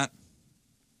doing that.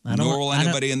 Nor will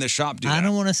anybody in this shop do that. I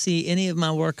don't want to see any of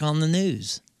my work on the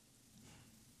news.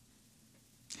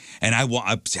 And I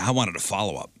wanted a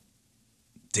follow-up.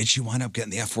 Did she wind up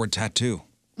getting the F word tattoo?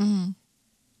 Mm-hmm.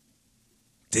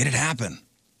 Did it happen?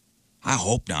 I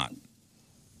hope not.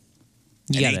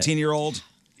 An 18-year-old?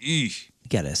 You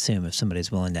got to assume if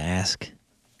somebody's willing to ask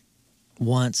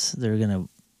once, they're going to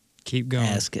keep going.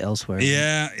 Ask elsewhere.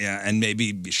 Yeah, and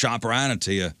maybe shop around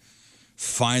until you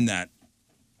find that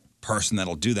person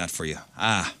that'll do that for you.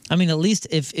 I mean, at least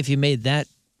if you made that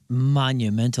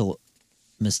monumental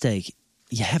mistake,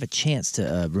 you have a chance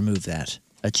to remove that.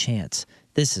 A chance.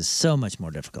 This is so much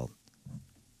more difficult.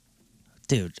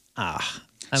 Dude, I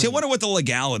wonder what the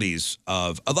legalities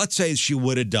of, let's say she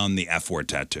would have done the F word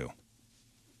tattoo.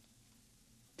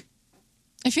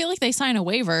 I feel like they sign a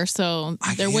waiver, so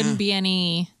there wouldn't be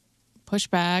any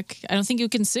pushback. I don't think you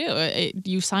can sue.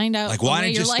 You signed out. Like, why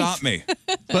didn't you stop me?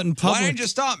 But in public, why didn't you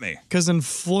stop me? Because in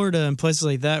Florida and places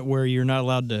like that where you're not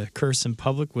allowed to curse in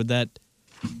public, would that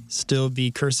still be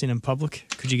cursing in public?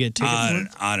 Could you get a ticket for it?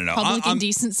 I don't know. Public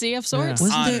indecency of sorts.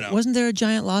 Wasn't there a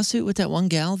giant lawsuit with that one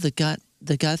gal that got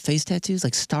face tattoos,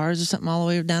 like stars or something all the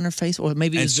way down her face? Or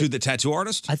maybe it was sued the tattoo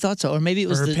artist? I thought so. Or maybe it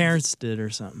was her parents did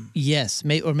or something. Yes.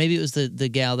 Or maybe it was the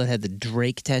gal that had the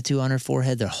Drake tattoo on her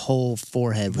forehead. Their whole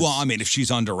forehead was... Well, I mean, if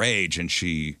she's underage and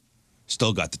she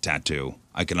still got the tattoo,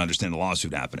 I can understand the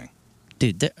lawsuit happening.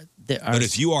 Dude, there are... But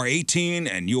if you are 18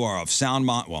 and you are of sound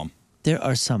mind, well... There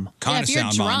are some... Kind of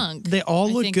sound mind. They all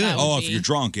look good. Oh, if you're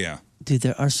drunk, yeah. Dude,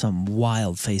 there are some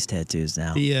wild face tattoos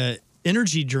now. The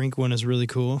energy drink one is really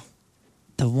cool.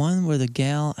 The one where the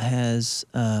gal has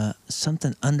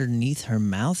something underneath her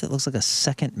mouth. It looks like a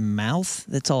second mouth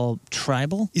that's all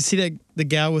tribal. You see that the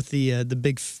gal with the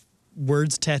big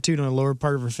words tattooed on the lower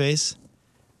part of her face?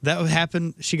 That would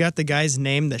happen. She got the guy's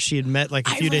name that she had met like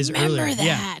a few days earlier. That.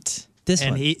 Yeah. This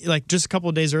and one. he like just a couple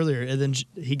of days earlier, and then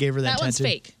he gave her that tattoo. That one's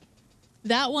fake.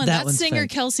 That's singer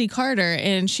fake. Kelsey Carter,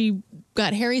 and she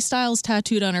got Harry Styles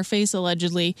tattooed on her face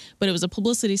allegedly, but it was a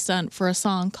publicity stunt for a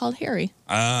song called Harry.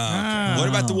 Okay. What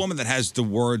about the woman that has the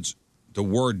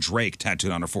word Drake tattooed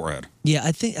on her forehead? Yeah,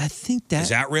 I think that is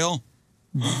that real?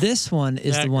 This one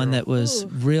is the one that was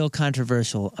real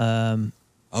controversial.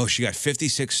 She got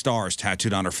 56 stars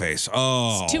tattooed on her face.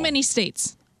 Oh, It's too many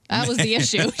states. That was the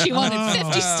issue. She wanted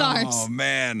 50 stars. Oh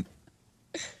man.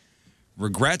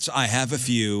 Regrets, I have a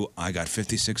few. I got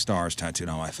 56 stars tattooed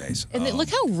on my face. And look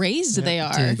how raised they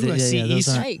are. Ooh, I see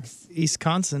Yikes.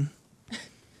 Eastconsin.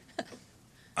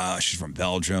 She's from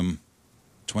Belgium,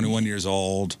 21 years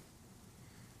old.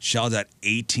 Shelled at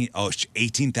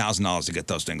 $18,000 to get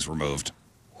those things removed.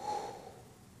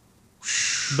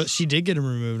 But she did get them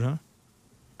removed, huh?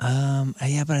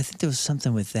 Yeah, but I think there was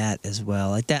something with that as well.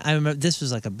 Like that, I remember this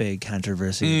was like a big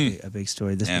controversy, a big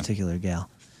story. This particular gal.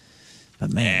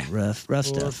 But man, rough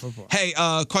stuff. Hey,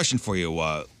 question for you,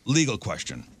 legal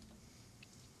question.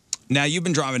 Now you've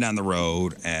been driving down the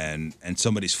road and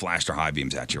somebody's flashed their high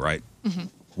beams at you, right? Mm-hmm.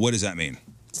 What does that mean?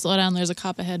 Slow down, there's a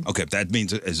cop ahead. Okay, that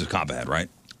means there's a cop ahead, right?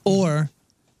 Or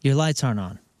your lights aren't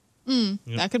on.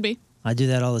 That could be. I do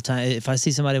that all the time. If I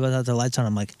see somebody without their lights on,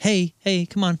 I'm like, hey,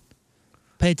 come on,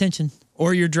 pay attention.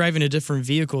 Or you're driving a different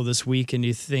vehicle this week and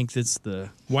you think that's the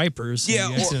wipers. Yeah,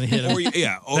 and you accidentally hit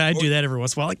them. I do that every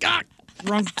once in a while. Like,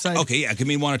 wrong side. Okay, yeah, it can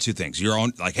mean one of two things. Your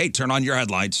own, like, hey, turn on your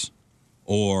headlights,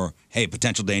 or hey,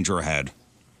 potential danger ahead.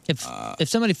 If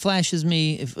somebody flashes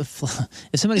me, if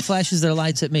somebody flashes their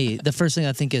lights at me, the first thing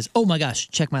I think is, oh my gosh,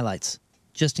 check my lights,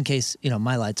 just in case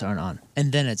my lights aren't on.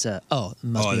 And then it's it must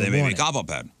be a they may be warning. a cop up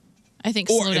head. I think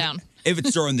Or slow down. If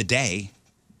it's during the day,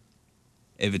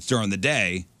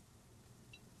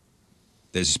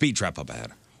 there's a speed trap up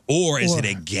ahead. Or is it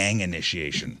a gang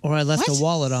initiation? Or I left a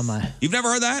wallet on my... You've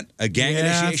never heard that? A gang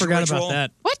initiation I forgot ritual? about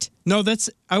that. What? No,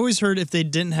 I always heard if they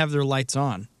didn't have their lights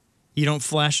on, you don't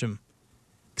flash them.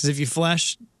 Because if you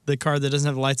flash the car that doesn't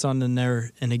have the lights on, then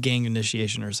they're in a gang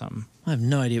initiation or something. I have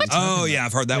no idea what you're talking about. Yeah,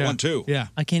 I've heard that one too. Yeah.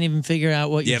 I can't even figure out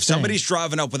what you're if saying. somebody's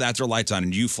driving up without their lights on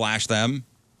and you flash them,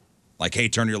 like, hey,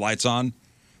 turn your lights on,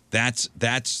 that's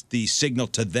the signal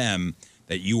to them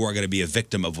that you are going to be a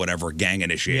victim of whatever gang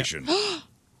initiation.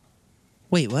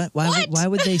 Wait, what? Why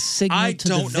would they signal I to the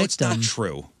don't know. It's victim? not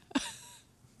true.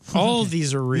 All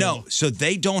these are real. No, so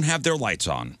they don't have their lights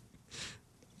on.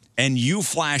 And you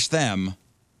flash them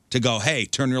to go, hey,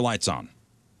 turn your lights on.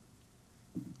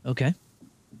 Okay.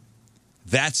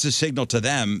 That's the signal to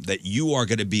them that you are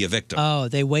going to be a victim. Oh,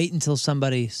 they wait until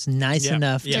somebody's nice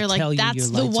enough to They're like, tell you "That's your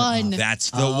the lights are one." off.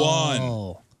 That's the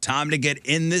one. Time to get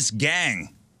in this gang.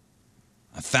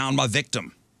 I found my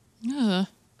victim. Ugh.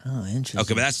 Oh, interesting.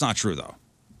 Okay, but that's not true, though.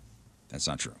 That's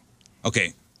not true.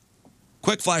 Okay,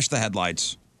 quick flash the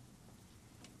headlights.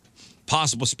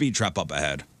 Possible speed trap up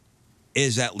ahead.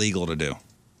 Is that legal to do?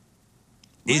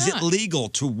 Is it legal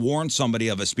to warn somebody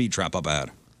of a speed trap up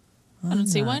ahead? I don't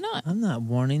see why not. I'm not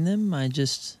warning them. I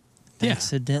just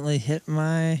accidentally hit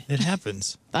my. It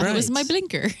happens. Thought it was my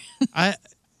blinker.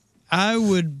 I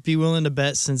would be willing to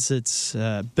bet, since it's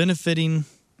benefiting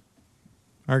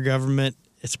our government,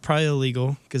 it's probably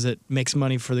illegal because it makes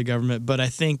money for the government. But I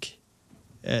think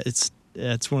it's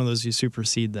one of those you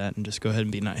supersede that and just go ahead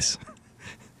and be nice.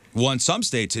 Well, in some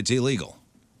states, it's illegal.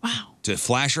 Wow. To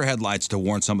flash your headlights to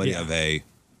warn somebody of a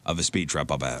speed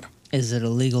trap up ahead. Is it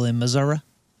illegal in Missouri?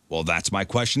 Well, that's my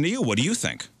question to you. What do you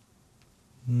think?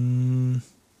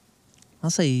 I'll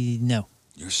say no.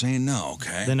 You're saying no,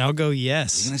 okay. Then I'll go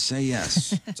yes. You're going to say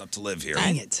yes. It's up to Liv here.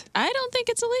 Dang it. I don't think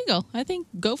it's illegal. I think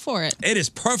go for it. It is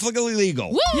perfectly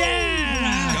legal. Woo!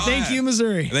 Yeah! Go Thank ahead. you,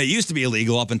 Missouri. It used to be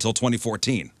illegal up until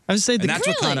 2014. I would say And that's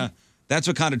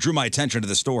what kind of drew my attention to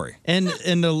the story. And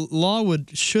the law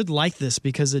should like this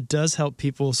because it does help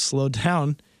people slow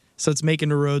down. So it's making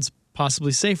the roads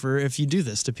possibly safer if you do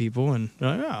this to people. And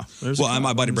there's Well, and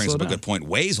my buddy brings up a good point.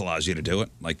 Waze allows you to do it.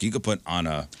 Like you could put on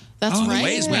a That's right.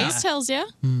 Waze map. Waze tells you.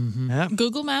 Mm-hmm.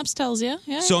 Google Maps tells you.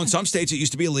 Yeah. So in some states, it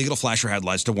used to be illegal to flash your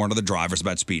headlights to warn other drivers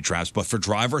about speed traps. But for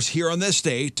drivers here in this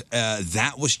state,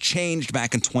 that was changed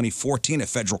back in 2014. A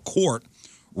federal court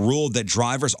ruled that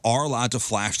drivers are allowed to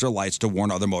flash their lights to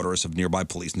warn other motorists of nearby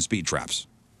police and speed traps.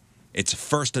 It's a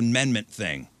First Amendment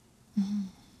thing. Mm-hmm.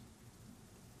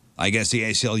 I guess the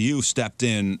ACLU stepped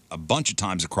in a bunch of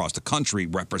times across the country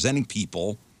representing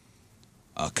people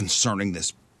concerning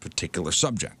this particular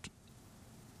subject.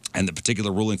 And the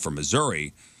particular ruling for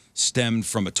Missouri stemmed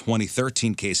from a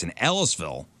 2013 case in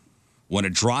Ellisville when a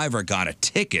driver got a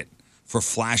ticket for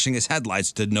flashing his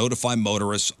headlights to notify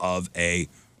motorists of a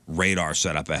radar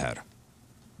set up ahead.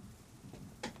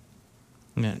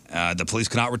 The police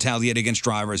cannot retaliate against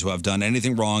drivers who have done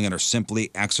anything wrong and are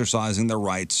simply exercising their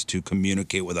rights to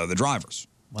communicate with other drivers.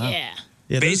 Wow. Yeah.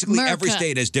 Basically, every America.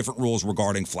 state has different rules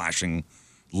regarding flashing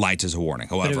lights as a warning.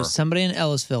 But it However, was somebody in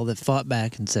Ellisville that fought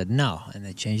back and said no, and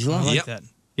they changed the law. I like that.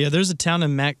 Yeah, there's a town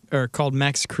in called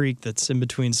Max Creek that's in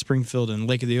between Springfield and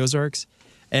Lake of the Ozarks.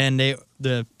 And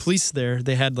the police there,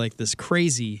 they had like this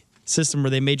crazy system where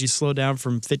they made you slow down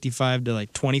from 55 to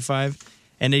like 25,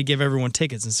 and they'd give everyone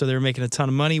tickets. And so they were making a ton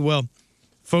of money. Well,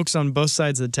 folks on both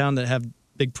sides of the town that have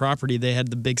big property, they had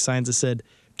the big signs that said,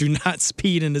 "Do not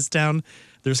speed in this town.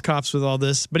 There's cops with all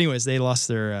this." But anyways, they lost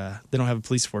their, they don't have a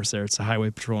police force there. It's a highway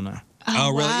patrol now.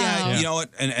 Oh, really? Yeah. Yeah. You know what?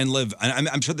 And Liv,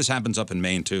 I'm sure this happens up in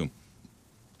Maine, too.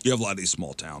 You have a lot of these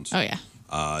small towns. Oh, yeah.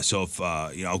 So if,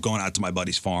 going out to my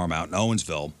buddy's farm out in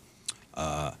Owensville,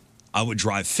 I would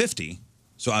drive 50.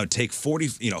 So I would take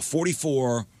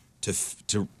 44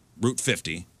 to Route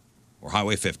 50 or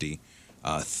Highway 50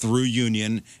 through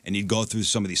Union, and you'd go through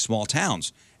some of these small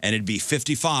towns. And it'd be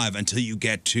 55 until you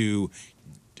get to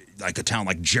like a town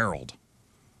like Gerald,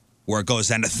 where it goes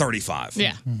down to 35.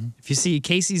 Yeah. If you see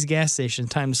Casey's gas station,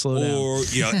 time to slow down. Or,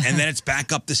 and then it's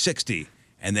back up to 60.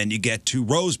 And then you get to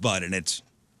Rosebud and it's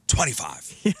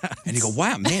 25. Yeah. And you go,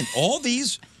 wow, man, all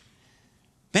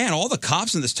the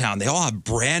cops in this town, they all have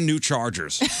brand new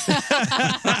Chargers.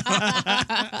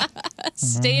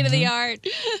 State of the art.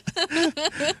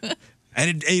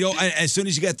 And as soon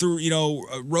as you get through,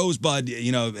 Rosebud,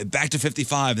 back to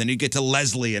 55, then you get to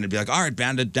Leslie and it'd be like, all right,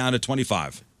 down to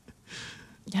 25.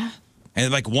 Yeah.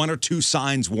 And like one or two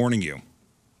signs warning you.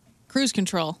 Cruise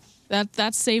control.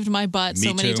 That saved my butt Me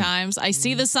so many too. times. I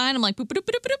see the sign, I'm like, boop, boop, boop,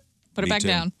 boop, boop, put it Me back too.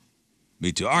 down.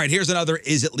 Me too. All right, here's another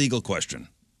is it legal question.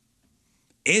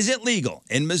 Is it legal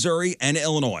in Missouri and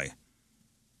Illinois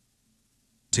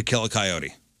to kill a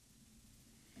coyote?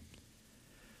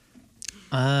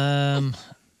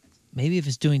 Maybe if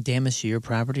it's doing damage to your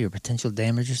property or potential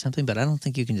damage or something, but I don't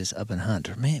think you can just up and hunt.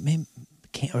 Or maybe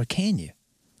can you?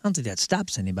 I don't think that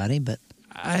stops anybody, but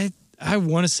I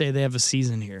want to say they have a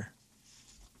season here.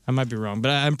 I might be wrong,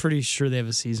 but I'm pretty sure they have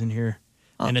a season here,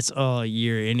 and it's all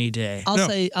year, any day.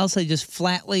 I'll say just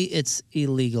flatly, it's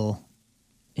illegal.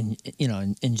 In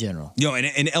general.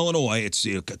 In Illinois, it's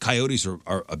coyotes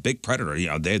are a big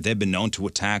predator. They've been known to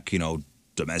attack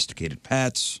domesticated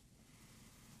pets.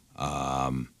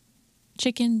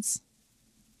 chickens.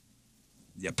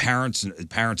 Yeah, parents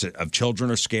of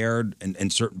children are scared in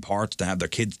certain parts to have their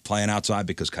kids playing outside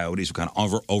because coyotes are kind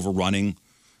of overrunning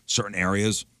certain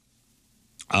areas.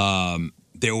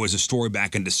 There was a story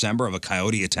back in December of a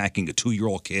coyote attacking a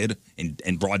 2-year-old kid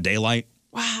in broad daylight.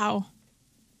 Wow.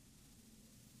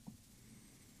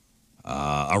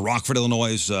 A Rockford,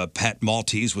 Illinois pet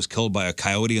Maltese was killed by a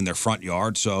coyote in their front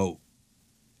yard. So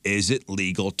is it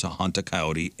legal to hunt a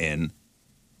coyote in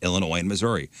Illinois and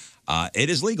Missouri? It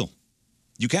is legal.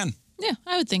 You can. Yeah,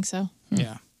 I would think so.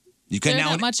 Yeah. You can They're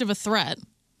now. not much of a threat.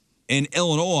 In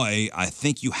Illinois, I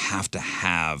think you have to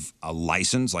have a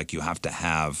license. Like you have to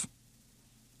have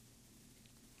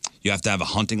a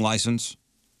hunting license.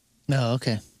 No,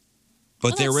 okay.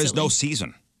 But Oh, there that's is no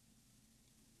season.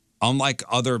 Unlike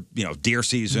other, deer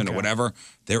season or whatever,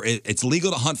 it's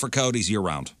legal to hunt for coyotes year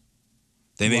round.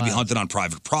 They may be hunted on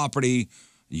private property.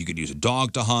 You could use a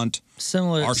dog to hunt.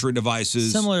 Similar archery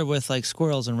devices. Similar with like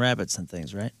squirrels and rabbits and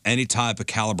things, right? Any type of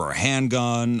caliber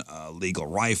handgun, legal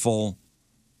rifle.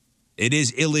 It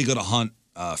is illegal to hunt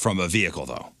from a vehicle,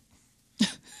 though.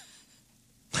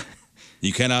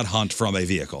 You cannot hunt from a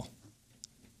vehicle.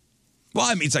 Well,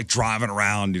 I mean, it's like driving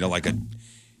around, like a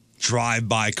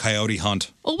drive-by coyote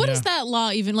hunt. Well, what is that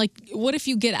law even like? What if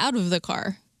you get out of the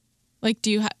car? Like,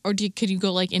 could you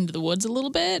go like into the woods a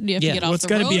little bit? Do you have to get off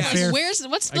the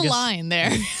road? What's the line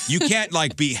there? You can't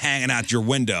like be hanging out your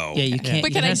window. Yeah, you can't.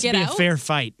 But can I get out? A fair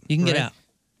fight. You can get out.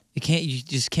 You can't. You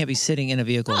just can't be sitting in a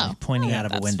vehicle pointing out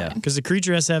of a window. Because the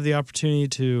creature has to have the opportunity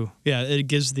to. Yeah, it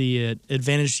gives the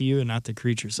advantage to you and not the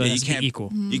creature. So it has to be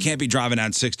equal. You can't be driving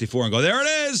down 64 and go, there it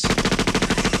is,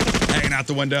 hanging out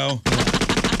the window.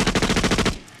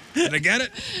 Did I get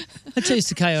it? I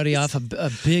chased a coyote off, a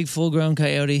big full-grown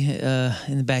coyote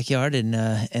in the backyard, and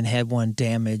had one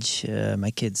damage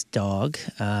my kid's dog.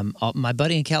 My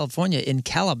buddy in California, in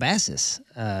Calabasas,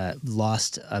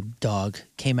 lost a dog.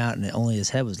 Came out and only his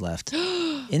head was left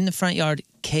in the front yard,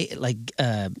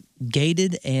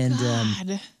 gated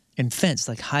and fenced,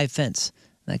 like high fence.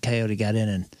 That coyote got in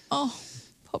and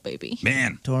poor baby,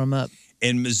 Man, tore him up.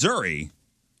 In Missouri,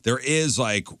 there is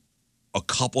like a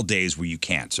couple days where you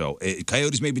can't. So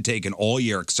coyotes may be taken all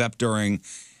year except during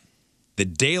the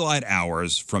daylight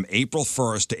hours from April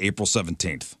 1st to April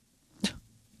 17th.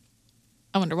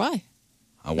 I wonder why.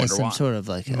 I wonder some why. sort of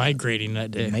like migrating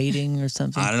that day, mating or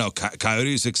something. I don't know.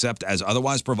 Coyotes, except as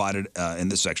otherwise provided in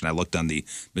this section. I looked on the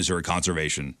Missouri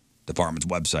Conservation Department's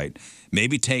website. May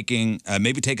be taken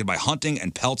by hunting,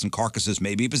 and pelts and carcasses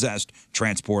may be possessed,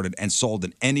 transported, and sold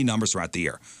in any numbers throughout the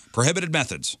year. Prohibited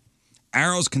methods: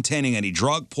 arrows containing any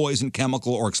drug, poison,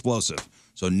 chemical, or explosive.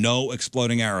 So no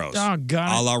exploding arrows. Oh,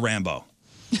 God. A la Rambo.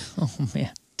 Oh,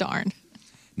 man. Darn.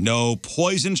 No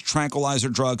poisons, tranquilizer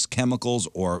drugs, chemicals,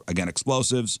 or, again,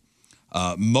 explosives.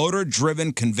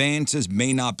 Motor-driven conveyances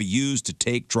may not be used to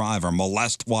take, drive, or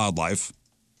molest wildlife.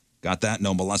 Got that?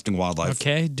 No molesting wildlife.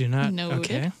 Okay, do not. Noted.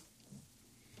 Okay.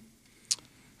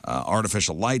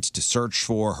 Artificial lights to search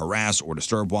for, harass, or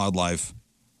disturb wildlife.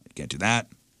 You can't do that.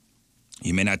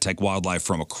 You may not take wildlife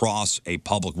from across a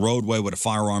public roadway with a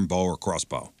firearm, bow, or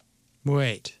crossbow.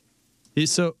 Wait.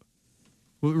 So,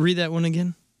 read that one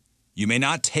again. You may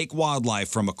not take wildlife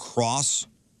from across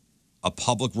a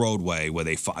public roadway with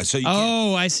a fire. So you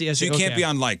can't, I see. So you can't be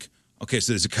on so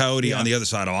there's a coyote on the other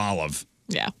side of Olive.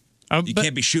 Yeah. You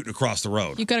can't be shooting across the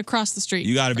road. You got to cross the street.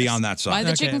 You got to be on that side. Why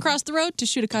the chicken cross the road? To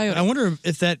shoot a coyote. I wonder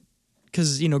if that,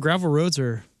 because, gravel roads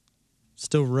are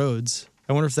still roads.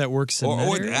 I wonder if that works in that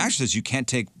Or area. it actually says you can't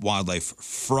take wildlife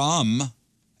from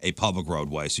a public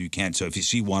roadway. So you can't. So if you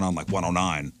see one on like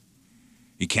 109,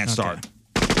 you can't start.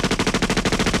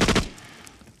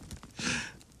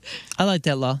 I like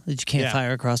that law that you can't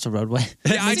fire across the roadway.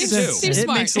 Yeah, I do too. It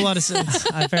makes a lot of sense.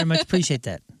 I very much appreciate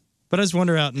that. But I just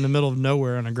wonder out in the middle of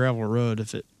nowhere on a gravel road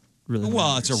if it really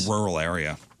Well, matters. it's a rural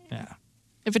area. Yeah.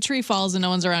 If a tree falls and no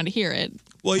one's around to hear it.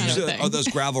 Well, kind of usually thing. are those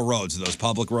gravel roads? Are those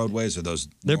public roadways? Or those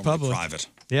They're normally public. private?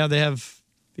 Yeah, they have,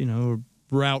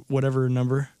 route whatever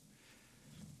number.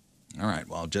 All right.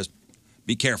 Well, just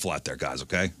be careful out there, guys.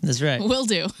 Okay. That's right. Will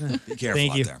do. Be careful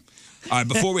Thank out you. there. All right.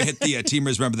 Before we hit the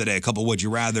Teamers Remember the Day, a couple Would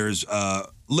You Rathers.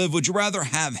 Liv, would you rather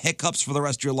have hiccups for the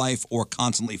rest of your life or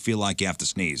constantly feel like you have to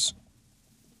sneeze?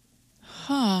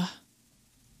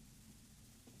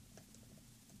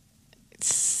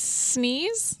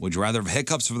 Sneeze? Would you rather have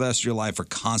hiccups for the rest of your life or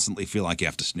constantly feel like you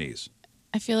have to sneeze?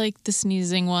 I feel like the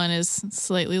sneezing one is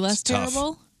slightly less It's tough.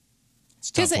 terrible. It's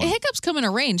a tough Because one. hiccups come in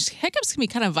a range. Hiccups can be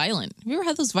kind of violent. Have you ever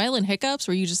had those violent hiccups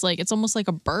where you just it's almost like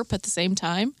a burp at the same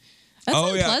time? That's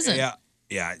unpleasant.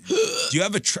 Yeah. Do you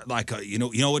have you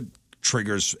know what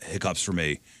triggers hiccups for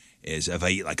me is if I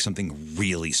eat like something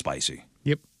really spicy.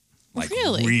 Like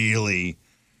Really? really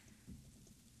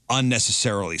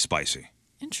unnecessarily spicy.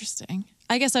 Interesting.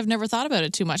 I guess I've never thought about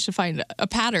it too much to find a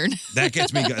pattern. That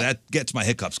gets me. That gets my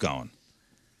hiccups going.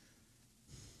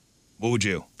 What would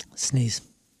you? Sneeze.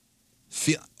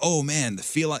 Oh man, the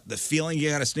feeling you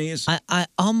gotta sneeze. I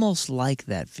almost like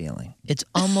that feeling. It's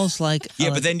almost like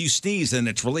But then you sneeze and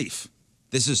it's relief.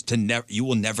 This is to never. You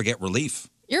will never get relief.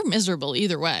 You're miserable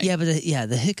either way. Yeah, but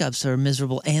the hiccups are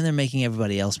miserable, and they're making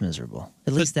everybody else miserable.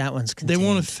 At least that one's contained. They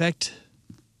won't affect.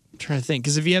 I'm trying to think,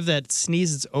 because if you have that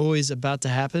sneeze, it's always about to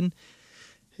happen.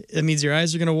 That means your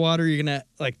eyes are gonna water. You're gonna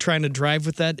like trying to drive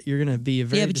with that. You're gonna be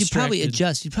very but you probably distracted.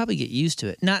 adjust. You probably get used to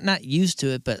it. Not used to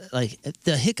it, but like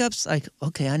the hiccups. Like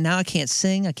okay, now I can't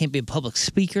sing. I can't be a public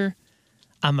speaker.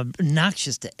 I'm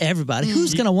obnoxious to everybody.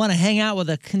 Who's gonna want to hang out with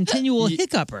a continual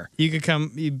hiccuper?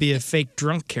 You'd be a fake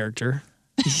drunk character.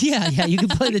 Yeah. You could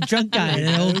play the drunk guy in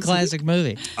an old classic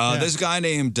movie. This guy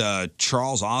named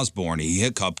Charles Osborne, he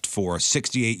hiccuped for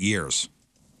 68 years.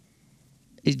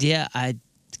 Yeah, I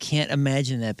can't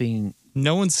imagine that being.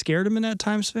 No one scared him in that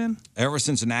time span? Ever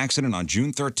since an accident on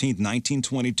June 13th,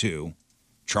 1922,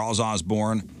 Charles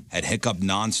Osborne had hiccuped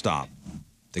nonstop.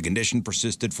 The condition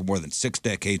persisted for more than 6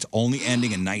 decades, only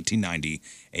ending in 1990,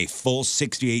 a full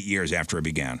 68 years after it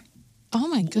began. Oh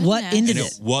my goodness. What ended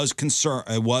it?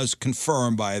 It was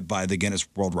confirmed by the Guinness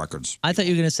World Records. I thought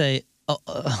you were going to say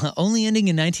only ending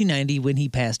in 1990 when he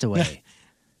passed away.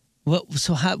 What?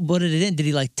 So how? What did it end? Did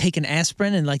he like take an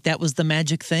aspirin and like that was the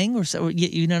magic thing, or so?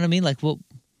 You know what I mean? Like what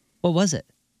was it?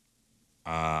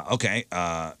 Okay.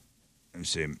 Let me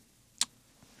see.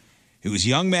 He was a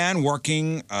young man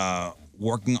working on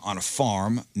a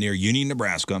farm near Union,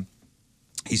 Nebraska.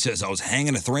 He says, I was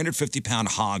hanging a 350-pound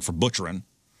hog for butchering.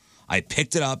 I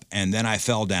picked it up, and then I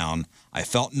fell down. I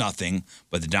felt nothing,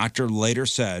 but the doctor later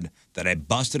said that I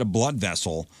busted a blood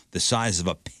vessel the size of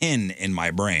a pin in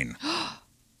my brain.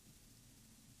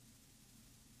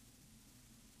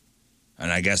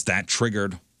 And I guess that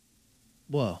triggered...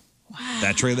 Whoa.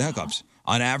 That triggered the hiccups.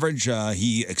 On average,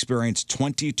 he experienced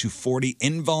 20 to 40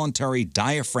 involuntary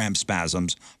diaphragm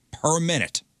spasms per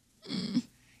minute.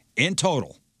 In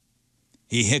total,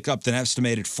 he hiccuped an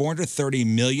estimated 430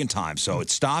 million times. So it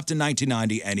stopped in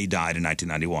 1990, and he died in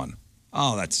 1991.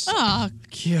 Oh, that's... Oh,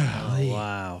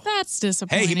 wow. That's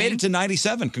disappointing. Hey, he made it to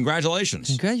 97. Congratulations.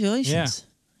 Congratulations.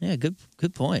 Yeah, good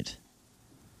point.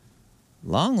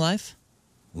 Long life.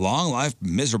 Long life,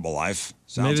 miserable life.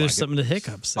 Sounds Maybe there's like something to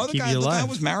hiccups that the keep you alive. The guy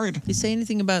was married. Did he say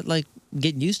anything about like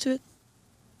getting used to it?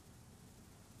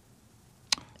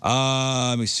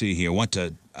 Let me see here. Went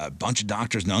to a bunch of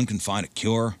doctors. None can find a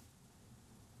cure.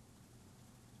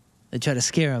 They try to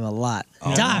scare him a lot.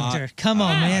 A Doctor, lot. come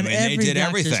on, man. I mean, Every they did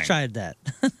doctor's everything. tried that.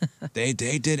 They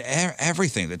did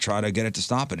everything to try to get it to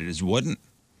stop it. It just wouldn't.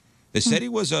 They said he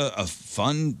was a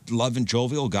fun, loving,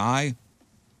 jovial guy.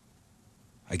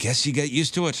 I guess you get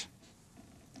used to it.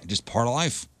 It's just part of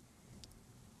life.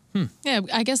 Yeah,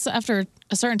 I guess after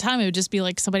a certain time, it would just be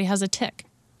like somebody has a tick.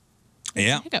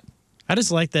 Yeah. Hiccup. I just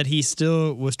like that he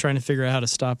still was trying to figure out how to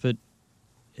stop it,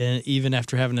 and even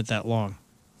after having it that long.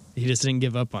 He just didn't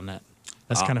give up on that.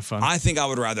 That's kind of fun. I think I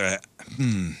would rather,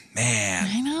 man,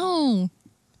 I know.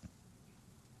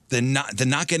 the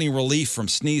not getting relief from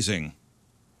sneezing.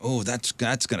 Oh, that's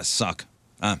gonna suck.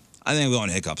 I think I'm going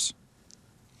hiccups.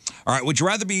 All right, would you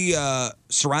rather be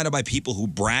surrounded by people who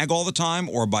brag all the time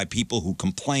or by people who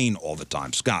complain all the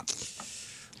time? Scott.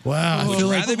 Wow. Would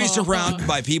you rather be surrounded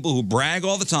by people who brag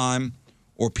all the time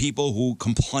or people who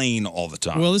complain all the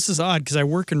time? Well, this is odd because I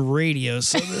work in radio,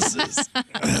 so this is...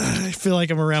 I feel like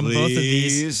I'm around both of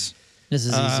these. This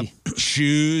is easy.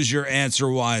 Choose your answer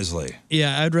wisely.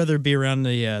 Yeah, I'd rather be around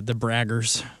the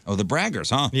braggers. Oh, the braggers,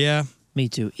 huh? Yeah. Me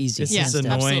too. Easy. It's Yes, just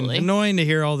annoying. absolutely. Annoying to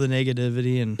hear all the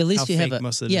negativity and At least how you fake have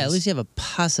most of it is. at least you have a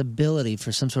possibility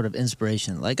for some sort of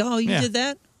inspiration. Like, oh, you Yeah. did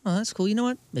that? Oh, that's cool. You know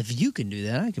what? If you can do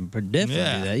that, I can definitely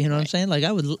Yeah. do that. You know what I'm saying? Like,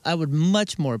 I would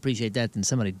much more appreciate that than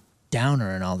somebody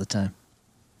downering all the time.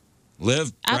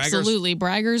 Liv, braggers? Absolutely.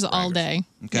 Braggers all day.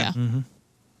 Okay. Yeah.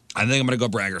 I think I'm going to go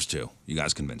braggers too. You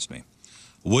guys convinced me.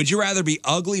 Would you rather be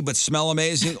ugly but smell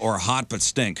amazing or hot but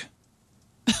stink?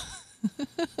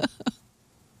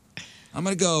 I'm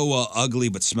going to go ugly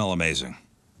but smell amazing.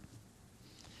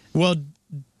 Well,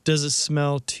 does it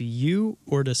smell to you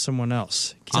or to someone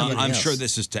else? I'm sure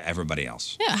this is to everybody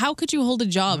else. Yeah. How could you hold a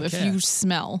job if Okay. you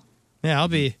smell? Yeah, I'll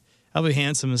be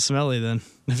handsome and smelly then.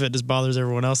 If it just bothers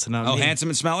everyone else and not Oh, me. handsome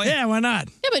and smelly? Yeah, why not?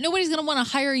 Yeah, but nobody's going to want to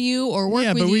hire you or work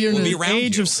Yeah, with but you. we're in We'll be an around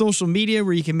age you. of social media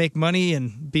where you can make money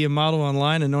and be a model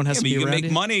online and no one has Yeah, to but be you can around make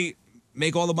you. money,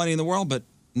 make all the money in the world, but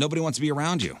nobody wants to be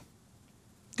around you.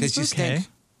 Because you Okay. stink.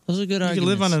 Those are good You arguments. can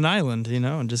live on an island,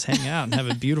 and just hang out and have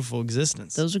a beautiful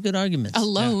existence. Those are good arguments.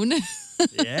 Alone.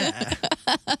 Yeah.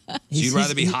 So you'd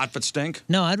rather be hot but stink?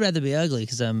 No, I'd rather be ugly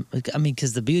because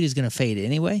because the beauty's gonna fade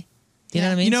anyway. You know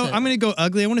what I mean? I'm gonna go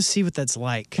ugly. I want to see what that's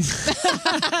like.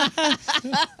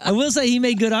 I will say he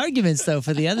made good arguments though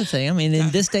for the other thing. I mean, in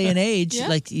this day and age,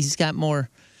 like he's got more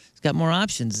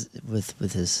options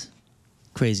with his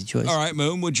crazy choice. All right,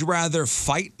 Moon, would you rather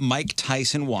fight Mike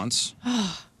Tyson once?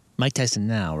 Mike Tyson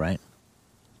now, right?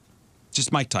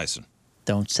 Just Mike Tyson.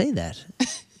 Don't say that.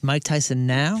 Mike Tyson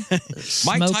now?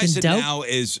 Mike Tyson dope? now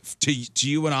is, to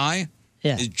you and I,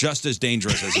 is just as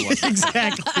dangerous as he was.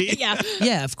 Exactly.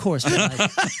 Yeah, of course.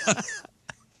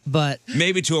 But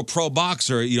maybe to a pro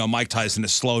boxer, Mike Tyson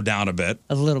is slowed down a bit.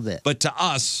 A little bit. But to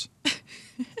us,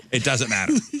 it doesn't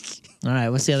matter. All right,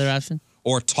 what's the other option?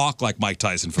 Or talk like Mike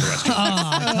Tyson for the rest of your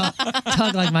life.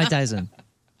 Talk like Mike Tyson.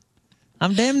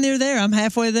 I'm damn near there. I'm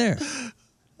halfway there.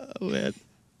 Oh, man.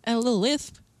 A little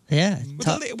lisp. Yeah.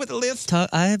 With a lift.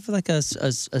 I have like a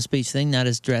speech thing, not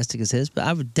as drastic as his, but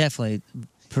I would definitely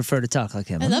prefer to talk like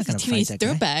him. I I'm love not the going to teenage fight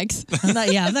that guy. dirtbags. I'm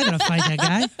not going to fight that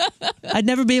guy. I'd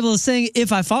never be able to sing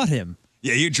if I fought him.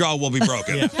 Yeah, your jaw will be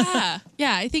broken.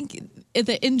 Yeah. I think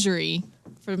the injury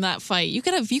from that fight, you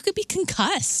could be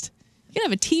concussed. You could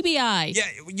have a TBI. Yeah,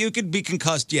 you could be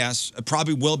concussed, yes. It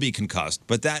probably will be concussed,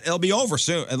 but it'll be over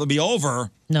soon. It'll be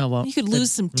over. No, well. You could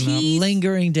lose some teeth.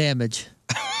 Lingering damage.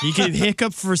 You could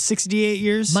hiccup for 68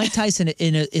 years. Mike Tyson,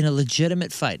 in a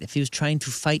legitimate fight, if he was trying to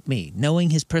fight me, knowing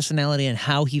his personality and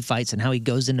how he fights and how he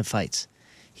goes into fights,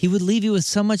 he would leave you with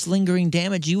so much lingering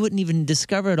damage you wouldn't even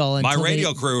discover it all until My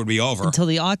radio career would be over. Until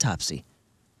the autopsy.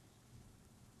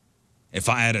 If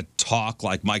I had to talk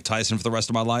like Mike Tyson for the rest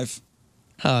of my life.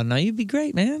 Oh, no, you'd be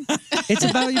great, man. It's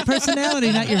about your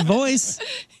personality, not your voice.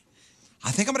 I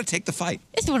think I'm going to take the fight.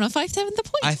 It's 105.7 The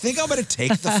Point. I think I'm going to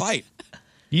take the fight.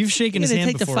 You've shaken his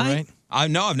hand before, right?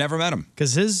 No, I've never met him.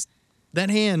 Because that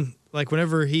hand, like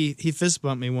whenever he fist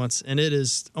bumped me once, and it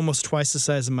is almost twice the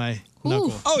size of my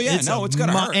knuckle. Oh, yeah, it's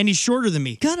gonna hurt. And he's shorter than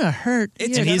me. Gonna hurt.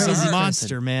 And he's a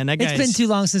monster, man. That guy's... It's been too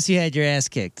long since you had your ass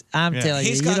kicked. I'm telling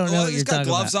you, you don't know what you're talking about. He's got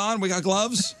gloves on. We got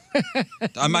gloves.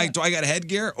 Do I got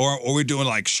headgear? Or are we doing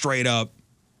like straight up,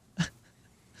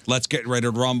 let's get ready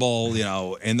to rumble,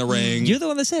 in the ring? You're the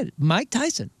one that said it. Mike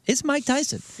Tyson. It's Mike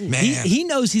Tyson. Man. He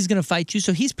knows he's going to fight you,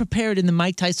 so he's prepared in the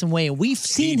Mike Tyson way, and we've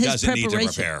seen his preparation. He doesn't need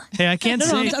to prepare. Hey, I can't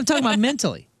say... I'm talking about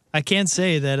mentally. I can't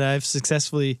say that I've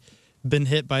successfully been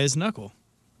hit by his knuckle.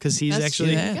 Because he's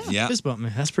actually fist bumped me.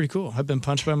 That's pretty cool. I've been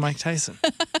punched by Mike Tyson.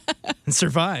 And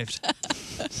survived.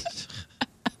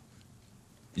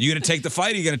 You going to take the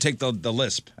fight or you going to take the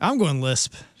lisp? I'm going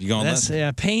lisp. You going lisp?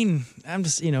 Yeah, pain. I'm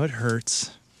just, it hurts.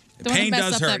 Pain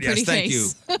does hurt. Yes, thank you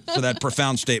for that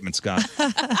profound statement, Scott.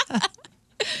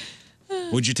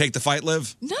 Would you take the fight,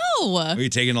 Liv? No. Or are you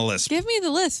taking a lisp? Give me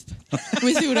the lisp.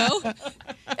 Rizzuto.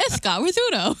 It's Scott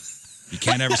Rizzuto. You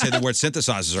can't ever say the word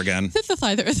synthesizers again.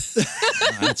 Synthesizers.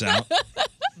 That's out.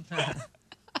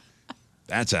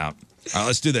 That's out. All right,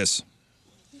 let's do this.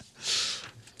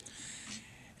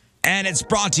 And it's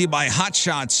brought to you by Hot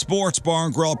Shots Sports Bar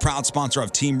and Grill, proud sponsor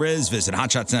of Team Riz. Visit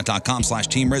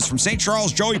hotshotsnet.com/Team Riz. From St.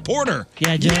 Charles, Joey Porter.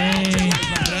 Yeah, Joey.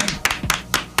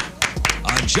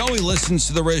 Joey listens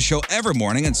to the Riz Show every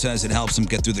morning and says it helps him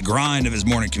get through the grind of his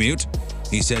morning commute.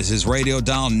 He says his radio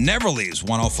dial never leaves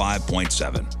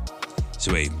 105.7.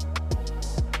 So he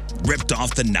ripped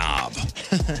off the knob.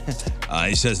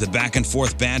 He says the back and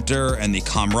forth banter and the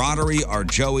camaraderie are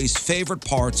Joey's favorite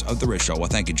parts of the Riz Show. Well,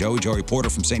 thank you, Joey. Joey Porter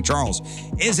from St. Charles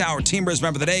is our Team Riz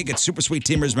Member of the Day. Get super sweet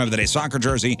Team Riz Member of the Day soccer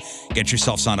jersey. Get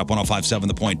yourself signed up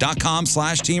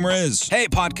 1057thepoint.com/Team Riz. Hey,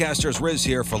 podcasters, Riz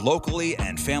here for locally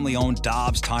and family-owned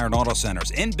Dobbs Tire and Auto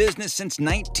Centers. In business since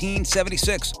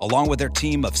 1976, along with their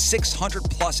team of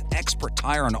 600-plus expert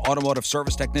tire and automotive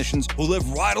service technicians who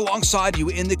live right alongside you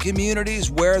in the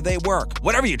communities where they work.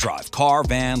 Whatever you drive, car,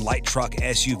 van, light truck,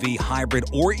 SUV, hybrid,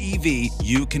 or EV,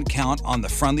 you can count on the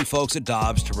friendly folks at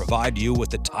Dobbs to provide you with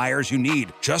the tires you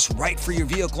need, just right for your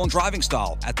vehicle and driving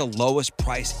style, at the lowest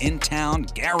price in town,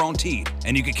 guaranteed.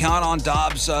 And you can count on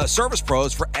Dobbs service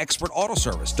pros for expert auto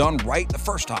service, done right the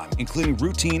first time, including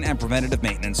routine and preventative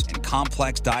maintenance and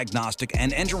complex diagnostic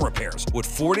and engine repairs. With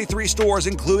 43 stores,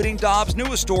 including Dobbs'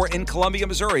 newest store in Columbia,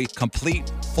 Missouri,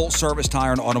 complete full-service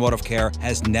tire and automotive care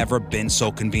has never been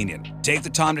so convenient. Take the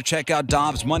time to check out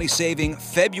Dobbs' money-saving saving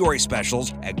February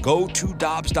specials at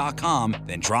GoToDobbs.com.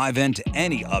 Then drive into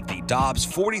any of the Dobbs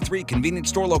 43 convenience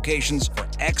store locations for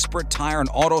expert tire and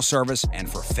auto service and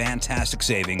for fantastic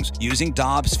savings using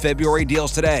Dobbs February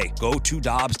deals today.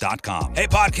 GoToDobbs.com. Hey,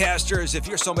 podcasters, if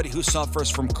you're somebody who suffers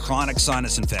from chronic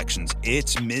sinus infections,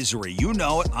 it's misery. You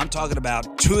know it. I'm talking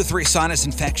about 2 or 3 sinus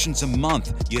infections a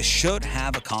month. You should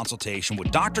have a consultation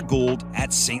with Dr. Gould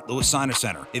at St. Louis Sinus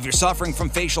Center. If you're suffering from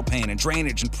facial pain and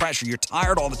drainage and pressure, you're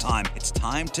tired all the time, it's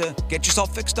time to get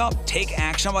yourself fixed up. Take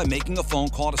action by making a phone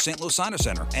call to St. Louis Sinus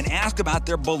Center and ask about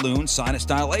their balloon sinus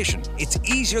dilation. It's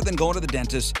easier than going to the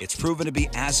dentist. It's proven to be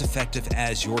as effective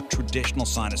as your traditional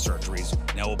sinus surgeries.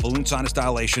 Now, with balloon sinus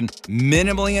dilation,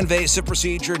 minimally invasive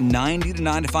procedure, 90 to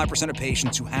 95% of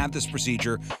patients who have this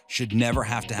procedure should never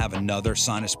have to have another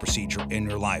sinus procedure in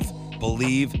your life.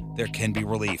 Believe there can be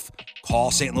relief.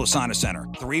 Call St. Louis Sinus Center,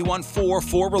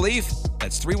 314-4-RELIEF.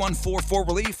 That's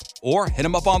 314-4-RELIEF. Or hit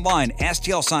them up online,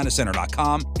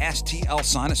 stlsinuscenter.com,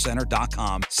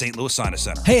 stlsinuscenter.com, St. Louis Sinus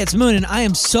Center. Hey, it's Moon, and I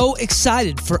am so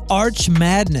excited for Arch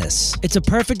Madness. It's a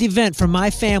perfect event for my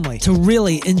family to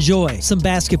really enjoy some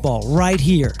basketball right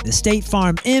here. The State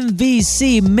Farm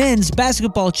MVC Men's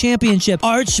Basketball Championship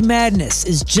Arch Madness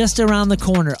is just around the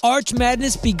corner. Arch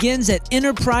Madness begins at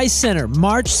Enterprise Center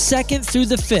March 2nd through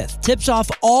the 5th. Tips off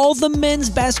all the men's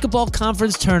basketball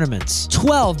conference tournaments.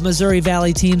 12 Missouri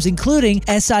Valley teams, including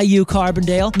SIU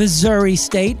Carbondale, Missouri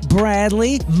State,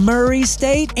 Bradley, Murray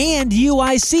State, and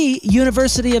UIC,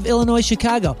 University of Illinois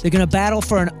Chicago. They're going to battle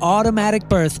for an automatic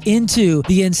berth into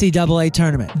the NCAA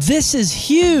tournament. This is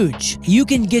huge. You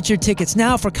can get your tickets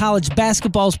now for college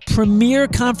basketball's premier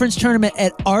conference tournament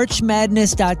at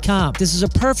archmadness.com. This is a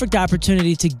perfect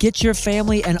opportunity to get your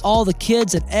family and all the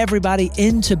kids and everybody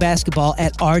into basketball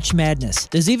at Arch Madness.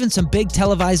 There's even some big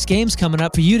televised games coming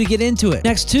up for you to get into it.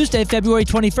 Next Tuesday, February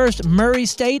 21st, Murray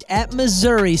State at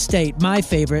Missouri State, my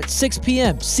favorite, 6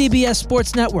 p.m., CBS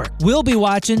Sports Network. We'll be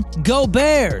watching Go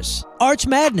Bears! Arch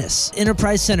Madness,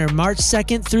 Enterprise Center, March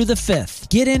 2nd through the 5th.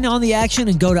 Get in on the action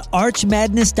and go to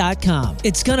archmadness.com.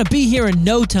 It's going to be here in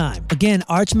no time. Again,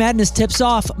 Arch Madness tips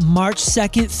off March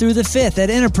 2nd through the 5th at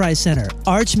Enterprise Center,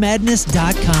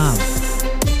 archmadness.com.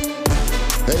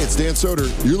 Hey, it's Dan Soder.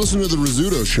 You're listening to The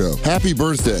Rizzuto Show. Happy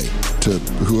birthday to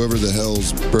whoever the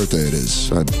hell's birthday it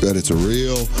is. I bet it's a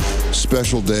real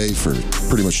special day for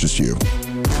pretty much just you.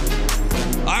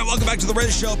 All right, welcome back to the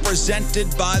Riz Show, presented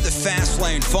by the Fast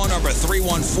Lane. Phone number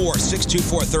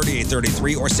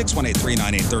 314-624-3833 or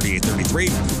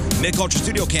 618-398-3833. Mid-Culture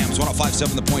Studio Cams,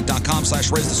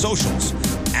 1057thepoint.com/Riz. The socials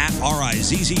at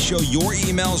RIZZ Show. Your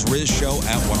emails,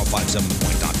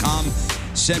 rizshow@1057thepoint.com.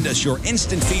 Send us your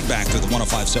instant feedback through the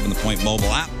 1057 The Point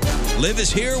mobile app. Liv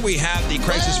is here. We have the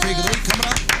Craigslist Freak of the Week coming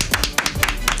up.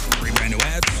 3 brand new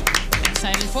ads.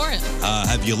 Excited for it.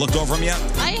 Have you looked over them yet?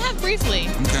 I have briefly.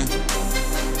 Okay.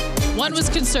 One was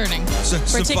concerning,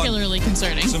 particularly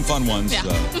concerning. Some fun ones this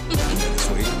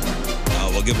week.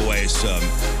 We'll give away some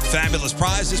fabulous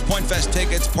prizes, Point Fest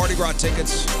tickets, Party Gras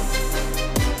tickets,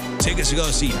 tickets to go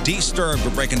see Disturbed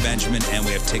with Breaking Benjamin, and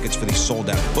we have tickets for the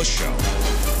sold-out Bush Show.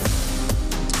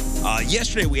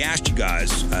 Yesterday, we asked you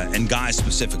guys, and guys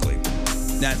specifically.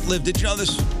 Now, Liv, did you know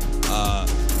this? A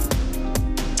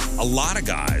lot of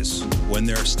guys, when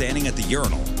they're standing at the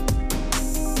urinal,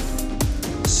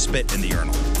 spit in the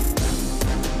urinal.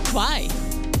 Why?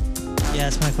 Yeah,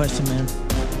 that's my question, man.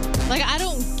 Like, I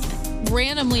don't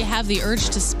randomly have the urge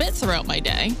to spit throughout my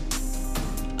day.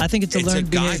 I think it's a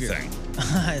learned behavior. It's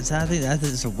a guy thing. I think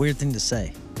that's a weird thing to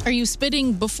say. Are you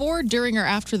spitting before, during, or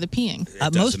after the peeing?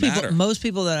 Most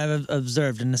people that I've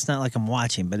observed, and it's not like I'm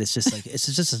watching, but it's just like it's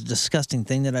just a disgusting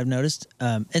thing that I've noticed.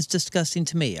 It's disgusting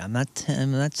to me. I'm not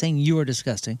saying you are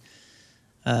disgusting.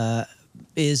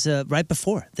 Is right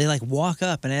before they like walk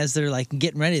up, and as they're like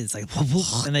getting ready, it's like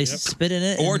whoop, and they spit in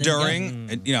it. Or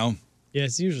during, you know. Yeah,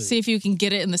 it's usually. See if you can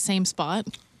get it in the same spot.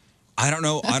 I don't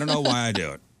know why I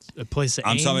do it. A place to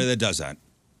I'm aim. somebody that does that.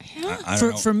 I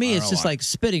don't know. For me, it's just why. like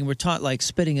spitting. We're taught like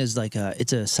spitting is like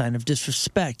it's a sign of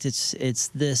disrespect. It's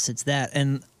this, it's that,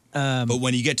 and. But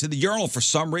when you get to the urinal, for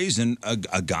some reason,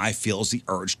 a guy feels the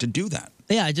urge to do that.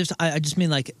 Yeah, I just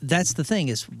mean like that's the thing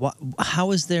is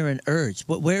how is there an urge?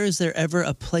 Where is there ever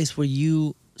a place where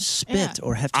you spit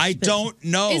or have to spit? I don't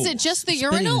know. Is it just the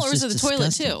Spitting urinal is or is it the just toilet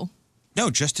disgusting. too?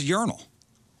 No, just the urinal.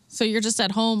 So you're just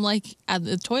at home, like at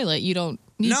the toilet. You don't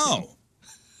need to.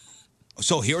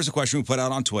 So here's a question we put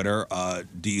out on Twitter.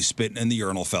 Do you spit in the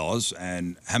urinal, fellas?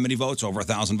 And how many votes? Over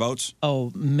 1,000 votes?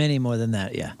 Oh, many more than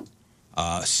that, yeah.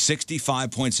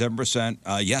 65.7%.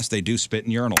 Yes, they do spit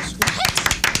in urinals. Isn't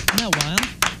that wild?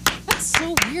 That's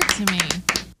so weird to me.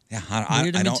 Yeah, I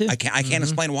don't. I can't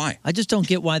explain why. I just don't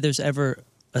get why there's ever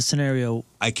a scenario.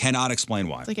 I cannot explain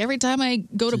why. It's like every time I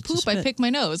go to poop, I pick my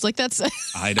nose. Like that's.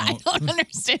 I don't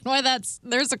understand why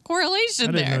there's a correlation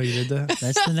I didn't there. know you did that.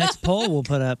 That's the next poll we'll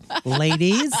put up,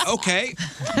 ladies. Okay.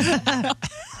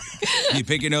 You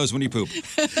pick your nose when you poop. Okay,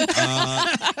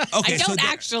 I don't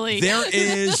actually. There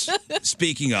is,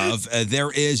 speaking of, there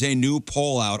is a new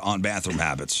poll out on bathroom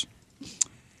habits.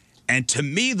 And to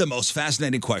me, the most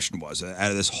fascinating question was, out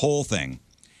of this whole thing,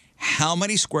 how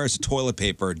many squares of toilet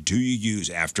paper do you use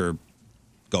after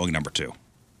going number 2?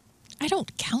 I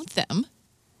don't count them.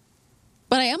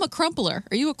 But I am a crumpler.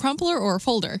 Are you a crumpler or a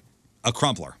folder? A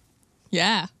crumpler.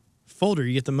 Yeah. Folder,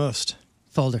 you get the most.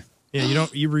 Folder. Yeah,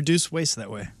 you reduce waste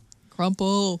that way.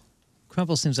 Crumple.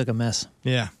 Crumple seems like a mess.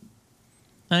 Yeah.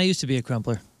 I used to be a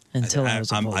crumpler until I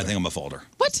was a folder. I think I'm a folder.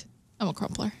 What? I'm a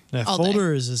crumpler. Yeah, All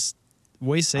folder day. is just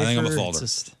way safer. I think I'm a It's folder.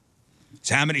 just-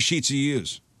 So how many sheets do you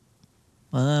use?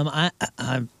 I'm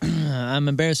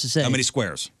embarrassed to say. How many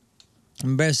squares?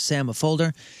 I'm embarrassed to say I'm a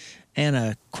folder and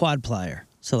a quad plier.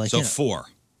 So like, So you know, 4.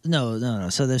 No.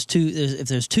 So there's two. If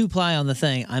there's 2 ply on the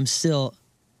thing, I'm still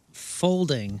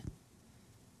folding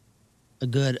a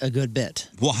good bit.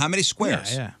 Well, how many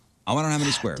squares? Yeah. I want to know how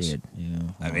many squares. Dude,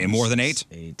 I mean, more than 8?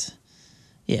 8.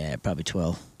 Yeah, probably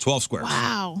 12. 12 squares.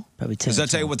 Wow. Probably 10. Because I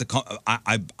tell you what,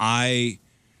 I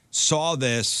saw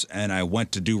this and I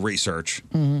went to do research,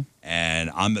 Mhm.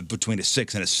 and I'm between a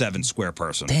 6 and a 7 square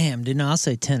person. Damn, dude. No, I'll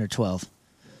say 10 or 12.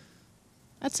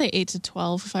 I'd say 8 to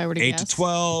 12 if I were to 8 guess. to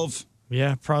 12.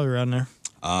 Yeah, probably around there.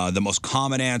 The most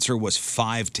common answer was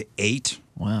 5 to 8.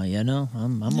 Wow. Yeah. No,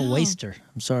 I'm a waster.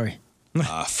 I'm sorry.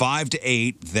 5 to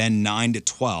 8, then 9 to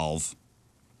 12.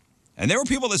 And there were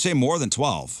people that say more than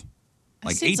 12.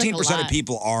 Like seems like a 18% of lot.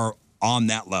 people are on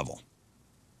that level.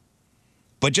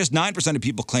 But just 9% of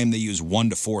people claim they use 1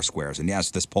 to 4 squares. And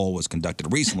yes, this poll was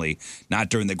conducted recently, not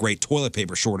during the great toilet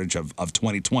paper shortage of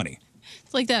 2020.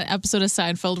 It's like that episode of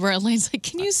Seinfeld where Elaine's like,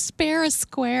 can you spare a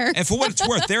square? And for what it's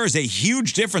worth, there is a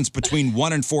huge difference between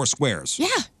 1 and 4 squares. Yeah.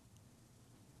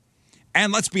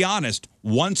 And let's be honest,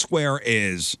 1 square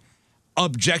is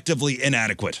objectively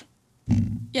inadequate.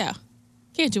 Yeah.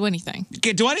 Can't do anything. You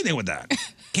can't do anything with that.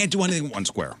 Can't do anything with 1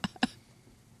 square.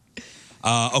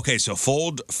 Okay, so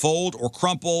fold or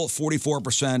crumple,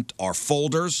 44% are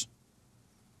folders,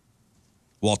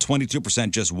 while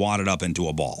 22% just wad it up into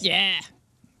a ball. Yeah.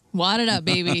 Wad it up,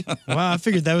 baby. Wow, I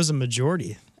figured that was a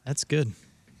majority. That's good.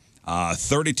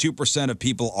 32% of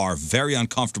people are very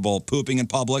uncomfortable pooping in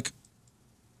public.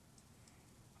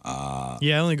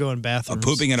 Yeah, I only go in bathrooms.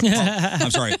 Pooping in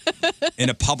in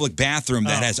a public bathroom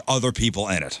that has other people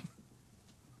in it.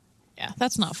 Yeah,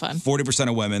 that's not fun. 40%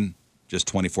 of women, just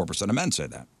 24% of men say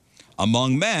that.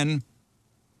 Among men,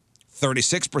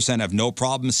 36% have no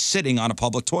problem sitting on a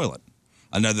public toilet.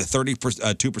 Another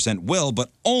 2% will,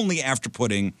 but only after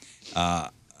putting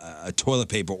a toilet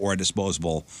paper or a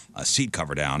disposable seat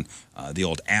cover down, the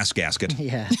old ass gasket.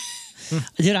 Yeah.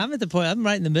 Dude, I'm at the point. I'm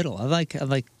right in the middle. I'm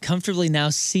like comfortably now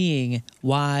seeing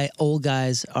why old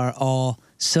guys are all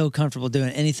so comfortable doing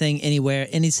anything, anywhere,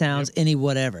 any sounds, any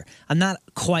whatever. I'm not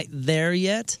quite there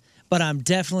yet, but I'm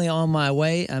definitely on my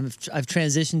way. I've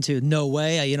transitioned to no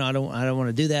way. I don't want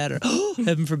to do that, or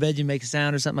heaven forbid you make a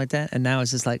sound or something like that. And now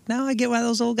it's just like, now I get why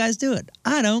those old guys do it.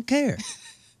 I don't care.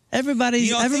 Everybody's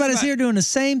here doing the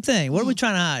same thing. What are we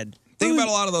trying to hide? Think about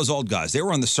a lot of those old guys. They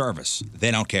were on the service.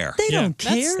 They don't care. They don't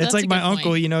care. It's like my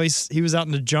uncle. You know, he was out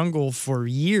in the jungle for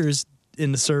years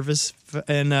in the service,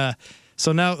 and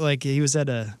so now like he was at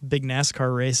a big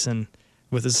NASCAR race and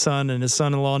with his son and his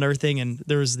son-in-law and everything, and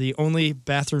there was the only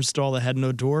bathroom stall that had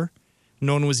no door.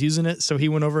 No one was using it, so he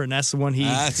went over and that's the one he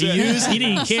used. He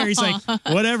didn't care. He's like,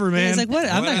 whatever, man. He's like, what?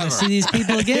 I'm not going to see these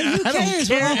people again. Who I don't cares?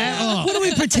 care at all. What are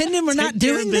we pretending we're not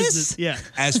doing this? Yeah.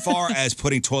 As far as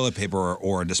putting toilet paper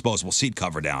or a disposable seat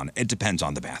cover down, it depends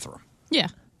on the bathroom. Yeah,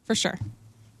 for sure.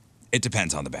 It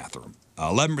depends on the bathroom.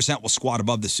 11% will squat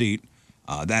above the seat.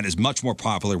 That is much more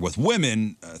popular with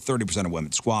women. 30% of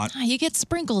women squat. You get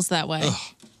sprinkles that way.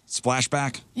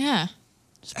 Splashback. Yeah.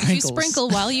 If you sprinkle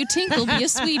while you tinkle, be a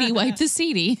sweetie, wipe the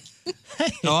seedy.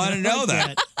 Oh, I didn't know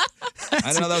that. I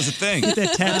didn't know that was a thing. Get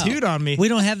that tattooed on me. We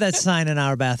don't have that sign in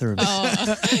our bathroom.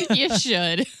 Oh, you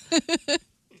should.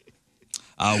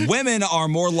 Women are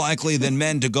more likely than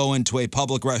men to go into a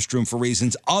public restroom for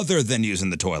reasons other than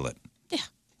using the toilet.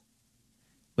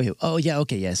 Wait, oh, yeah,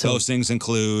 okay, yeah. So Those things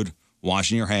include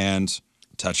washing your hands,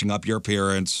 touching up your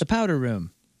appearance, the powder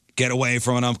room, get away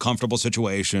from an uncomfortable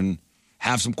situation,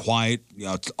 have some quiet,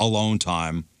 alone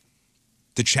time,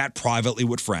 to chat privately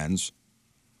with friends.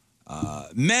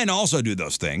 Men also do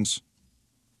those things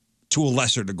to a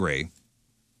lesser degree.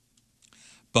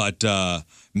 But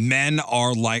men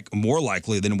are more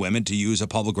likely than women to use a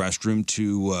public restroom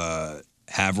to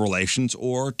have relations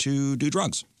or to do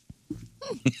drugs.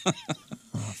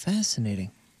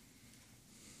 Fascinating.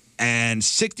 And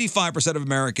 65% of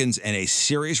Americans in a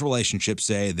serious relationship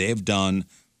say they've done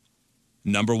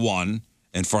number one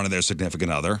in front of their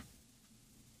significant other.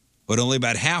 But only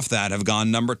about half that have gone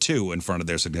number two in front of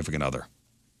their significant other.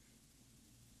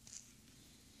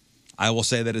 I will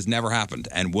say that has never happened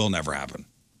and will never happen.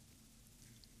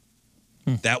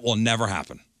 That will never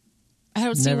happen. I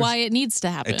don't see why it needs to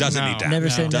happen. It doesn't need to happen. Never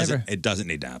say never. It doesn't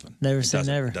need to happen. Never say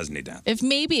never. It doesn't need to happen. If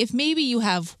maybe you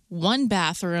have one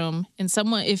bathroom and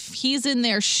if he's in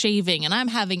there shaving and I'm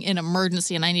having an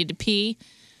emergency and I need to pee,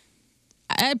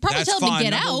 I'd probably tell him to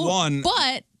get out.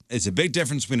 But it's a big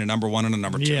difference between a number one and a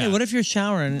number two. Yeah. What if you're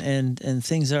showering and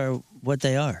things are what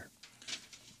they are?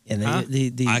 And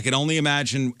I can only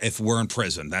imagine if we're in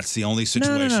prison. That's the only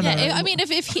situation. No. I mean,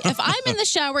 if I'm in the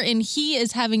shower and he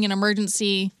is having an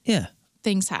emergency,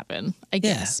 things happen, I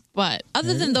guess. But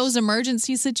other than those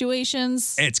emergency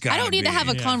situations, I don't need to have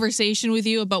a conversation with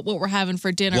you about what we're having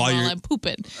for dinner while I'm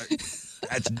pooping.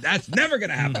 That's never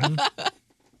going to happen.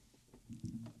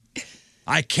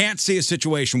 I can't see a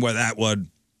situation where that would.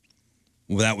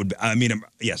 I mean,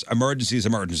 yes,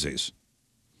 emergencies.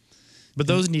 But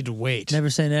those need to wait. Never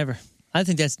say never. I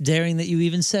think that's daring that you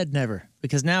even said never,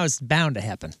 because now it's bound to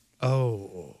happen.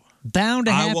 Oh. Bound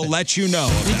to happen. I will let you know.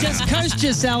 You just cursed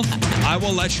yourself. I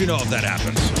will let you know if that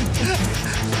happens.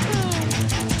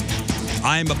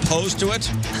 I am opposed to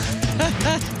it.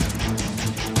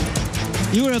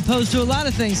 You were opposed to a lot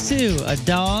of things, too. A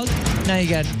dog. Now you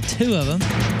got two of them.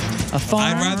 A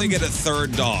farm. I'd rather get a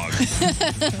third dog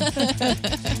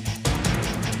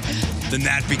than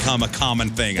that become a common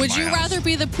thing in Would my you house. rather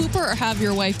be the pooper or have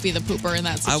your wife be the pooper in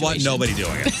that I situation? want nobody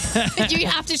doing it. You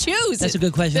have to choose. That's a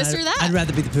good question. This or that. I'd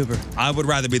rather be the pooper. I would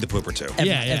rather be the pooper, too.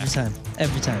 Every time.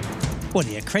 Every time. What,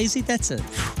 are you crazy? That's the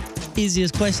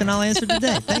easiest question I'll answer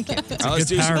today. Thank you. Let's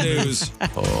do some news.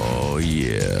 Oh,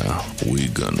 yeah. We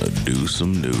gonna do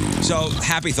some news. So,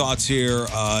 happy thoughts here.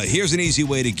 Here's an easy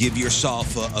way to give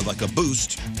yourself a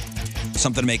boost,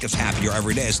 something to make us happier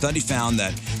every day. A study found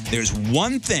that there's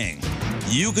one thing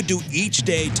you could do each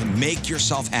day to make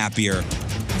yourself happier.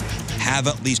 Have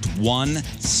at least one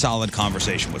solid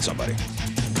conversation with somebody.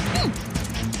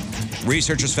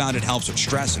 Researchers found it helps with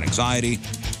stress and anxiety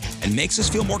and makes us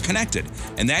feel more connected.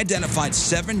 And they identified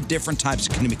 7 different types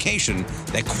of communication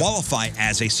that qualify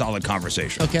as a solid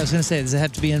conversation. Okay, I was going to say, does it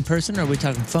have to be in person, or are we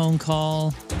talking phone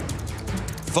call?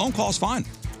 Phone call's fine.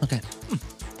 Okay.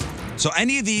 So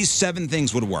any of these 7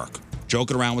 things would work.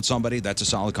 Joking around with somebody, that's a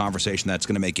solid conversation. That's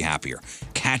going to make you happier.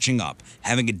 Catching up,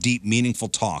 having a deep, meaningful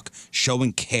talk,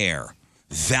 showing care,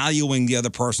 valuing the other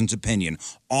person's opinion,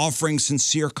 offering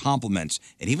sincere compliments,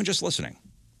 and even just listening.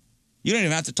 You don't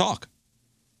even have to talk.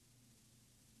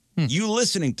 You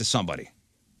listening to somebody,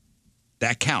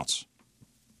 that counts.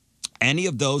 Any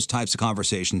of those types of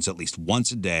conversations at least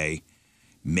once a day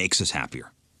makes us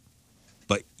happier.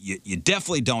 But you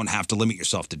definitely don't have to limit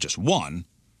yourself to just one.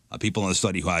 People in the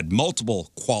study who had multiple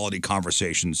quality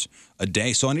conversations a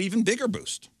day saw an even bigger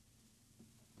boost.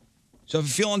 So if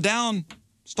you're feeling down,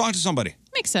 just talk to somebody.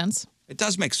 Makes sense. It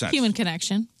does make sense. Human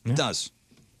connection. It does.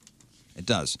 It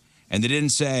does. And they didn't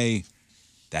say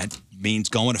that means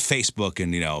going to Facebook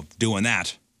and, doing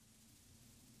that.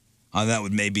 That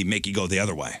would maybe make you go the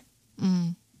other way.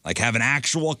 Like have an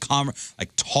actual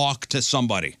talk to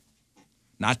somebody.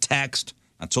 Not text,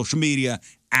 not social media.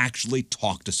 Actually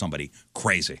talk to somebody.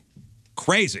 Crazy.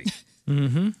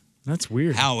 Mm-hmm. That's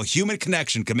weird. How a human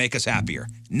connection can make us happier.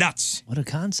 Nuts. What a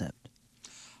concept.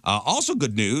 Also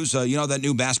good news, that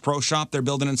new Bass Pro Shop they're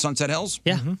building in Sunset Hills?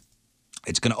 Yeah. Mm-hmm.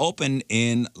 It's going to open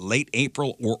in late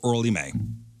April or early May.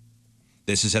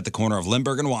 This is at the corner of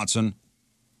Lindbergh and Watson.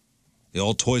 The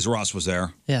old Toys R Us was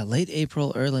there. Yeah, late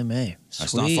April, early May.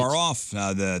 That's not far off.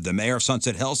 The mayor of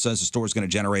Sunset Hills says the store is going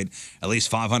to generate at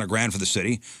least $500,000 for the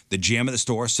city. The GM of the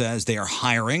store says they are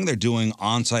hiring. They're doing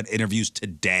on-site interviews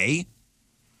today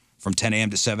from 10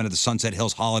 a.m. to 7 at the Sunset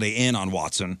Hills Holiday Inn on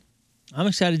Watson. I'm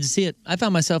excited to see it. I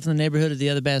found myself in the neighborhood of the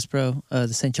other Bass Pro,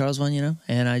 the St. Charles one,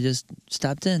 and I just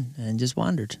stopped in and just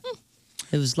wandered.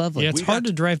 It was lovely. Yeah, it's hard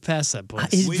to drive past that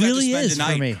place. It really is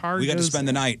for me. We got to spend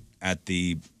the night at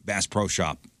the Bass Pro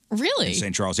Shop. Really? In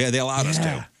St. Charles. Yeah, they allowed us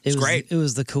to. It was great. It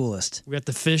was the coolest. We got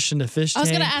the fish in the fish I was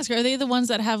tank. going to ask, are they the ones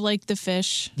that have the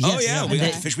fish? Oh, yeah. We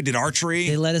got the fish. We did archery.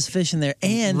 They let us fish in there.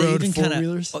 And they even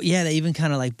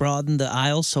kind of broadened the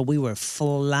aisles, so we were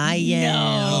flying.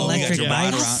 No. Electric Yeah.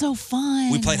 bikes. That's so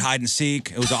fun. We played hide and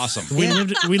seek. It was awesome.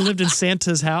 We lived in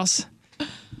Santa's house.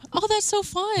 Oh, that's so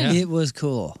fun. It was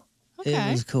cool. Okay.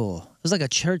 It was cool. It was like a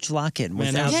church lock-in Man,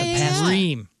 without that the was a password.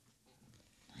 dream.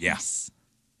 Yes.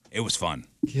 It was fun.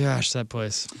 Gosh, that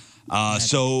place.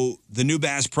 So the new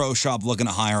Bass Pro Shop looking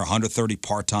to hire 130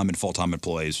 part-time and full-time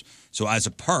employees. So as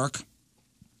a perk,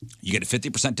 you get a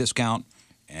 50% discount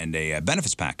and a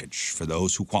benefits package for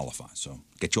those who qualify. So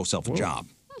get yourself a job.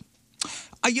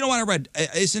 You know what I read?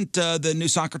 Isn't the new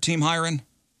soccer team hiring?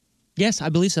 Yes, I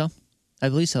believe so.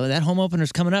 That home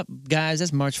opener's coming up, guys.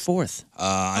 That's March 4th.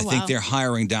 I think they're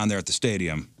hiring down there at the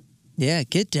stadium. Yeah,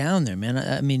 get down there, man.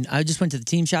 I mean, I just went to the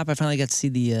team shop. I finally got to see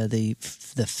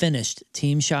the finished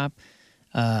team shop.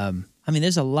 I mean,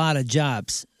 there's a lot of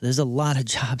jobs. There's a lot of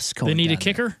jobs going. They need a down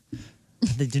kicker? there.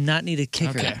 They do not need a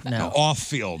kicker. Okay. No.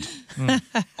 Off-field.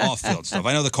 Off-field stuff.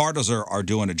 I know the Cardinals are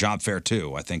doing a job fair,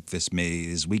 too. I think this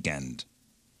weekend.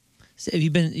 So have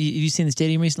you seen the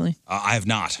stadium recently? I have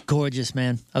not. Gorgeous,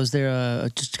 man. I was there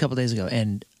just a couple days ago,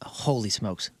 and holy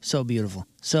smokes, so beautiful,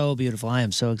 so beautiful. I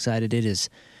am so excited. It is.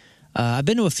 I've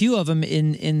been to a few of them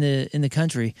in the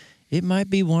country. It might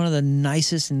be one of the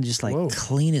nicest and just like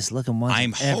cleanest looking ones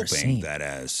I'm I've ever hoping seen. that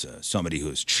as somebody who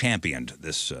has championed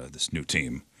this new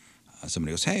team,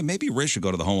 somebody goes, hey, maybe Riz should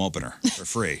go to the home opener for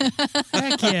free.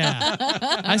 Heck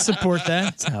yeah. I support that.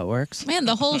 That's how it works. Man,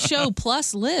 the whole show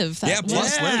plus Liv.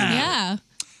 Plus Liv. Yeah.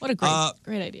 What a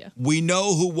great idea. We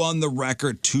know who won the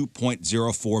record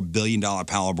 $2.04 billion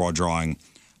Powerball drawing.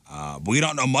 We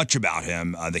don't know much about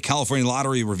him. The California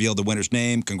Lottery revealed the winner's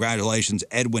name. Congratulations,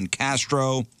 Edwin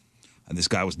Castro. And this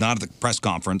guy was not at the press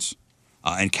conference.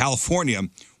 In California,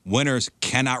 winners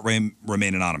cannot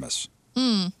remain anonymous.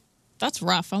 That's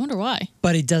rough. I wonder why.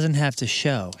 But he doesn't have to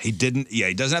show. He didn't. Yeah,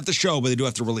 he doesn't have to show, but they do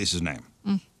have to release his name.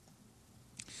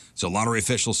 So lottery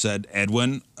officials said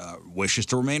Edwin wishes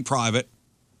to remain private.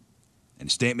 In a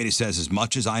statement, he says, as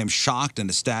much as I am shocked and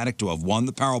ecstatic to have won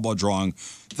the Powerball drawing,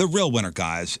 the real winner,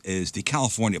 guys, is the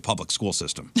California public school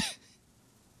system.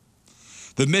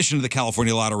 The mission of the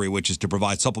California Lottery, which is to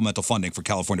provide supplemental funding for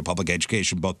California public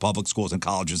education, both public schools and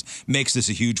colleges, makes this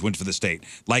a huge win for the state.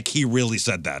 Like he really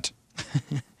said that.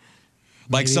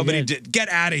 Like somebody did. Get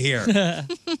out of here. Get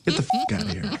the f*** out of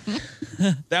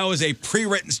here. That was a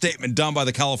pre-written statement done by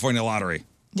the California Lottery.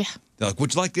 Yeah. They're like,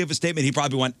 would you like to give a statement? He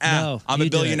probably went, No, I'm a you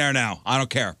do billionaire now. I don't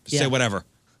care. Yeah. Say whatever.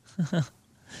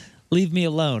 Leave me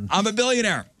alone. I'm a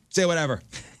billionaire. Say whatever.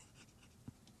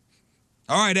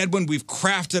 All right, Edwin, we've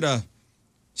crafted a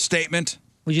statement.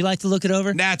 Would you like to look it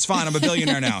over? Nah, it's fine. I'm a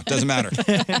billionaire now. Doesn't matter.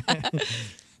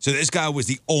 So this guy was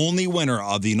the only winner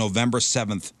of the November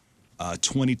 7th,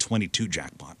 2022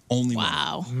 jackpot. Only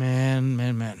Wow.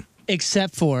 Man.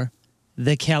 Except for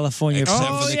the California Except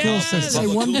public for the school California system.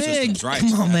 public won school big. systems, right.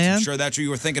 Come on, man. I'm sure that's what you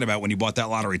were thinking about when you bought that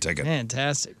lottery ticket.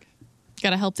 Fantastic.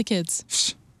 Gotta help the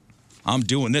kids. I'm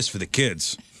doing this for the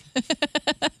kids.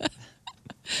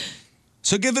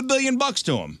 So give $1 billion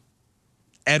to him,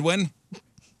 Edwin.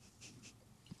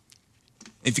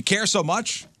 If you care so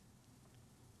much,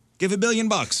 give $1 billion.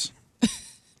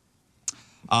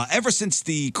 Ever since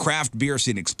the craft beer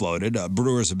scene exploded,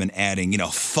 brewers have been adding,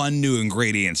 fun new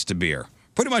ingredients to beer.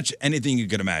 Pretty much anything you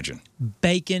could imagine.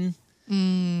 Bacon,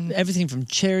 everything from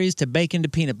cherries to bacon to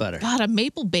peanut butter. God, a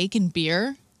maple bacon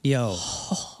beer. Yo.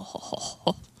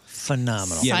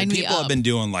 Phenomenal. Yeah, Sign me people have up. been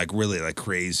doing really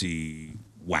crazy,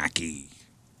 wacky,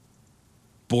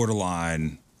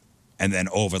 borderline, and then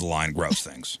over the line gross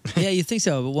things. Yeah, you think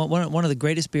so. But one of the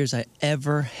greatest beers I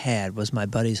ever had was my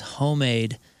buddy's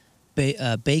homemade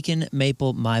bacon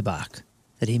maple Maibach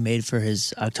that he made for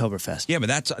his Oktoberfest. Yeah, but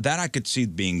that I could see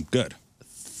being good.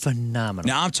 Phenomenal.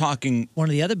 Now I'm talking. One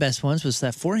of the other best ones was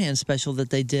that forehand special that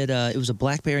they did. It was a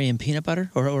blackberry and peanut butter,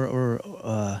 or it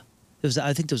was.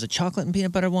 I think there was a chocolate and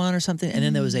peanut butter one or something, and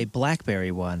then there was a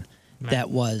blackberry one that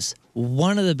was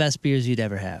one of the best beers you'd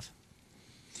ever have.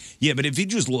 Yeah, but if you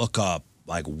just look up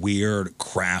like weird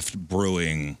craft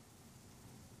brewing,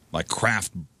 like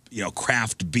craft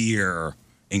beer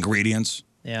ingredients.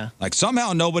 Yeah. Like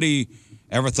somehow nobody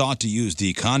ever thought to use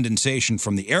the condensation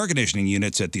from the air conditioning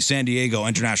units at the San Diego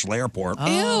International Airport.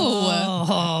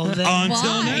 Oh,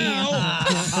 Until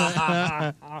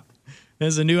now.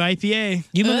 There's a new IPA.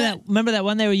 You remember that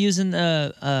one they were using?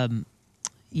 Women's.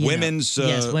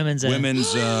 Women's.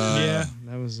 Yeah,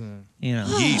 that was.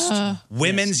 Yeast.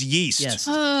 Women's yeast. Yes.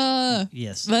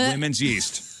 Yes. Women's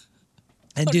yeast.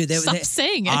 And dude, Stop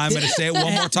saying it. I'm going to say it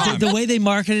one more time. The way they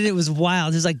marketed it was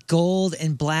wild. It was like gold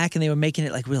and black, and they were making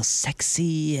it like real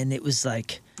sexy, and it was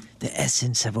like the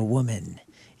essence of a woman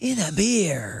in a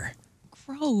beer.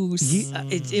 Gross.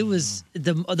 It was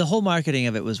the whole marketing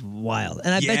of it was wild,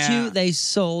 and I bet you they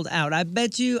sold out. I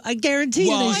guarantee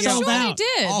you they sold out. They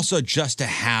did. Also, just to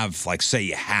have, say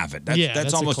you have it. That's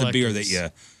that's almost a beer that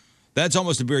collector's. That's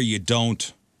almost a beer you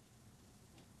don't.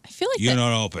 I feel like you the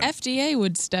don't open. FDA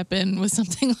would step in with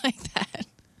something like that.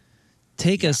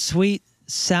 Take a sweet,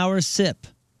 sour sip.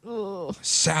 Ugh.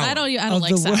 Sour. I don't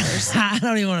like sours. I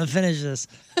don't even want to finish this.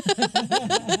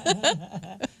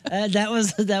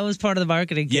 That was part of the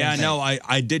marketing Yeah, campaign. no,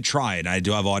 I did try it. I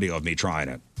do have audio of me trying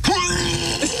it.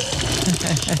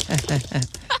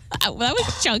 That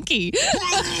was chunky.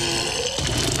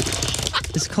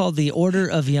 It's called the Order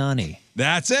of Yanni.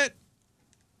 That's it.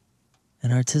 An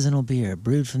artisanal beer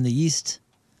brewed from the yeast.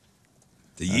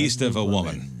 The yeast of a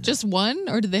woman. Just one,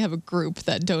 or did they have a group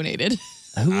that donated?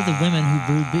 Who are the women who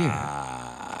brewed beer?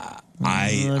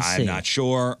 I'm not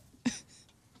sure.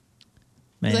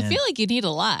 'Cause I feel like you need a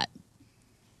lot.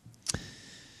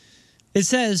 It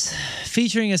says,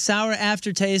 featuring a sour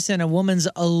aftertaste and a woman's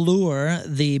allure,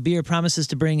 the beer promises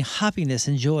to bring happiness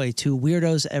and joy to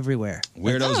weirdos everywhere.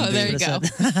 Weirdos. Oh, there you go.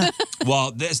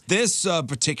 Well, this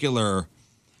particular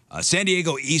San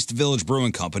Diego East Village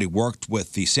Brewing Company worked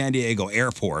with the San Diego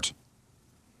Airport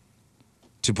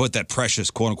to put that precious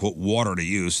quote-unquote water to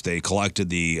use. They collected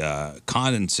the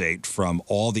condensate from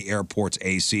all the airport's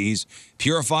ACs,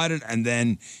 purified it, and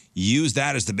then used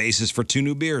that as the basis for 2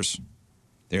 new beers.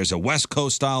 There's a West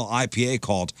Coast-style IPA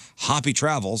called Hoppy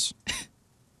Travels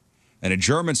and a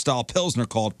German-style Pilsner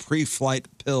called Pre-Flight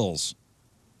Pils.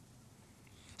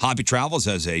 Hoppy Travels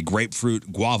has a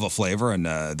grapefruit guava flavor, and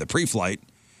the Pre-Flight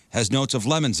has notes of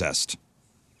lemon zest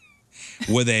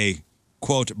with a,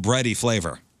 quote, bready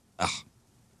flavor. Ugh.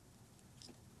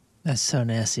 That's so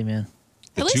nasty, man.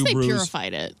 At least they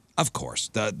purified it. Of course.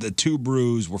 The 2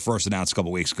 brews were first announced a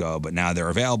couple weeks ago, but now they're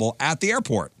available at the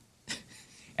airport.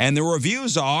 And the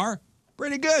reviews are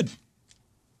pretty good.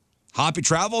 Hoppy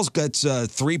Travels gets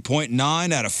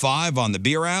 3.9 out of 5 on the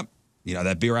beer app. You know,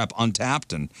 that beer app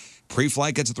Untapped, and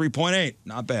Pre-Flight gets a 3.8.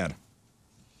 Not bad.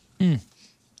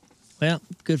 Well,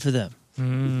 good for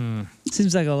them.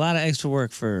 Seems like a lot of extra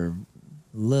work for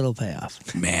little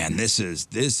payoff. Man, this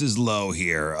is low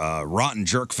here. Rotten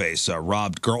Jerkface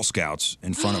robbed Girl Scouts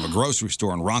in front of a grocery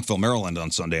store in Rockville, Maryland on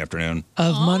Sunday afternoon.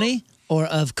 Of money or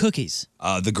of cookies?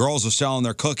 The girls are selling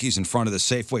their cookies in front of the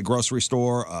Safeway grocery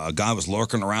store. A guy was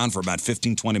lurking around for about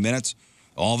 15, 20 minutes.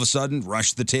 All of a sudden,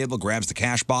 rushes to the table, grabs the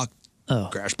cash box.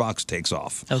 Cash box takes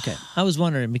off. Okay. I was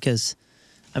wondering because,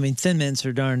 I mean, Thin Mints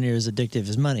are darn near as addictive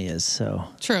as money is, so.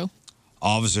 True.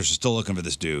 Officers are still looking for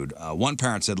this dude. One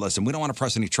parent said, listen, we don't want to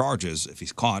press any charges. If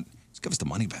he's caught, just give us the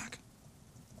money back.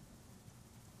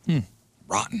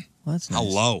 Rotten. Well, that's nice. How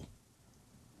low?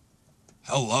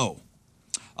 How low?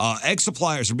 Egg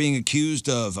suppliers are being accused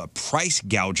of price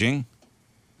gouging.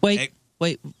 Wait,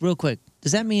 real quick.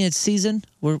 Does that mean it's season?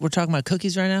 We're talking about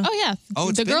cookies right now? Oh, yeah. Oh,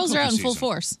 it's the been girls are out in cookie full season.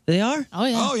 force. They are? Oh,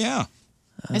 yeah. Oh, yeah.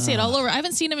 I see it all over. I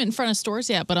haven't seen them in front of stores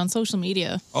yet, but on social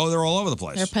media, Oh, they're all over the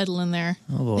place. they're peddling there.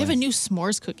 Oh, boy. They have a new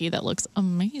s'mores cookie that looks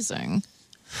amazing.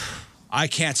 I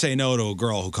can't say no to a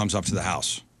girl who comes up to the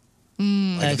house.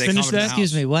 Like if they finish come to the that? house,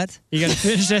 Excuse me, what? You got to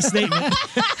finish that statement.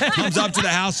 comes up to the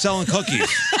house selling cookies.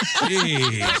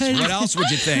 Jeez, what else would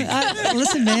you think?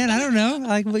 Listen, man, I don't know.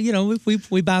 Like, well, you know,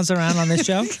 we bounce around on this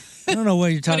show. I don't know what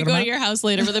you're I'm talking going to go about. to your house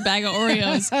later with a bag of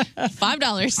Oreos.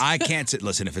 $5. I can't say,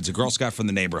 listen, if it's a Girl Scout from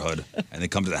the neighborhood and they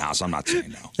come to the house, I'm not saying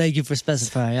no. Thank you for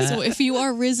specifying. So if you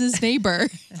are Riz's neighbor,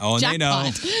 Oh, and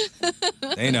jackpot.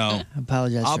 they know. They know. I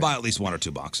apologize. I'll for, buy at least 1 or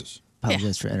 2 boxes.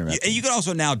 apologize for interrupting. And you can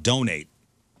also now donate.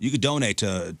 You could donate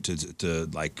to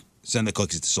like send the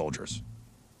cookies to soldiers.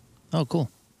 Oh, cool.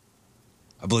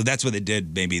 I believe that's what they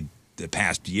did maybe the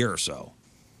past year or so.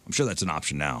 I'm sure that's an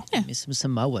option now. Give me some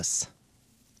Samoas.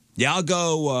 Yeah, I'll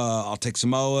go. I'll take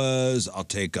Samoas. I'll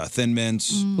take Thin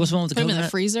Mints. What's the one with the Put them in the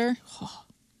coconut? freezer.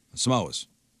 Samoas.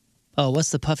 Oh, what's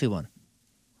the puffy one?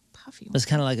 Puffy. It's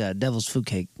kind of like a devil's food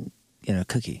cake,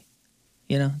 cookie.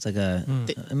 You know, it's like a. am I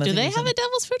Do thinking they of have a something?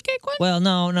 devil's food cake one? Well,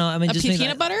 no. I mean, A just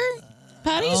peanut butter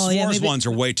patties? Oh, yeah, S'mores maybe- ones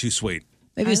are way too sweet.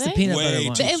 Maybe Are it's the they? peanut Way butter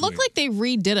one. too It looked like they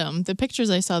redid them. The pictures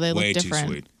I saw, they Way look too different.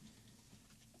 sweet.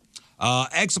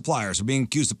 Egg suppliers are being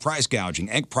accused of price gouging.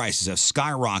 Egg prices have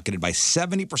skyrocketed by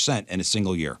 70% in a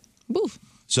single year. Boof.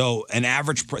 So the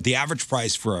average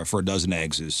price for a dozen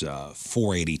eggs is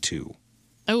 $4.82.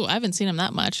 Oh, I haven't seen them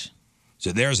that much.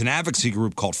 So there's an advocacy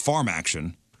group called Farm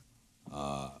Action.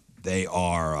 They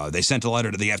sent a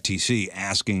letter to the FTC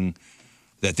asking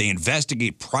that they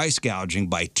investigate price gouging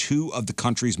by 2 of the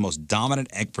country's most dominant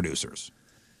egg producers.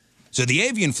 So the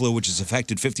avian flu, which has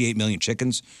affected 58 million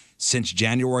chickens since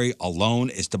January alone,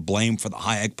 is to blame for the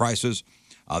high egg prices.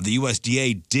 The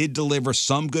USDA did deliver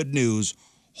some good news.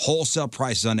 Wholesale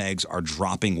prices on eggs are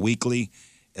dropping weekly.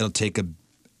 It'll take a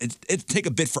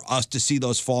bit for us to see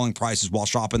those falling prices while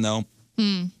shopping, though.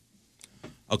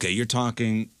 Okay, you're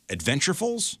talking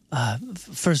Adventurefuls?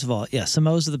 First of all, yeah,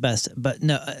 Samoas are the best. But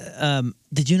no,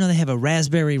 did you know they have a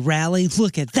raspberry rally?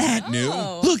 Look at that. New?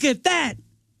 Look at that.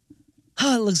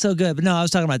 Oh, it looks so good. But no, I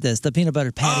was talking about this. The peanut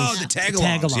butter patties. Oh, the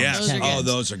tagalongs. Yes. Those are good. Oh,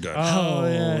 those are good.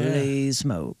 Holy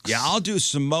smokes. Yeah, I'll do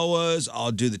Samoas.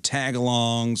 I'll do the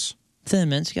tagalongs. Thin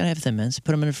mints. You got to have thin mints.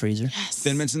 Put them in the freezer.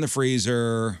 Thin mints in the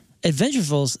freezer.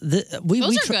 Adventurefuls. We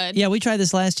Those are good. Yeah, we tried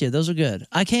this last year. Those are good.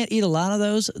 I can't eat a lot of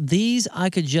those. These,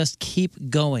 I could just keep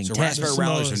going. So raspberry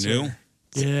rallies are new?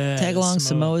 Yeah. Tagalong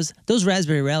Samoas. Those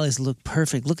raspberry rallies look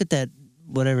perfect. Look at that,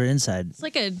 whatever inside. It's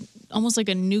like almost like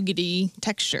a nougaty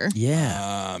texture.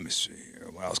 Yeah. Let me see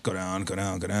here. What else? Go down.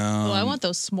 Oh, I want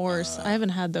those s'mores. I haven't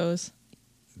had those.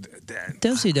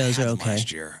 Do-si-dos are okay.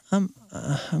 Last year. I'm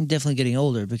definitely getting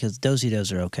older because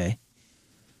do-si-dos are okay.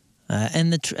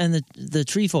 And the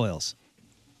trefoils,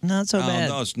 not so bad.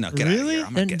 Those, no, get out of here.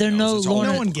 I'm not getting They're no those. It's all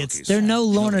Lorna. no one gets. They're no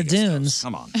Lorna Nobody gets Dunes. those.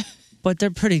 Come on. But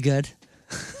they're pretty good.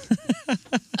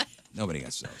 Nobody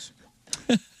gets those.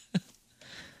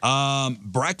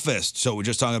 Breakfast. So we're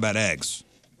just talking about eggs.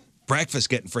 Breakfast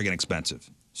getting friggin' expensive.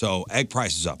 So egg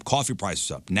prices up, coffee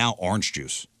prices up. Now orange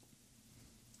juice.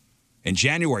 In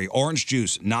January, orange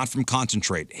juice, not from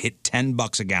concentrate, hit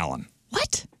 $10 a gallon.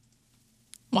 What?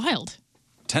 Wild.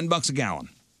 $10 a gallon.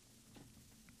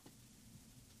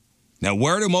 Now,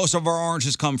 where do most of our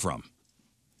oranges come from?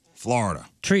 Florida.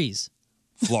 Trees.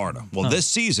 Florida. Well, this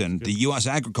season, the U.S.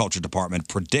 Agriculture Department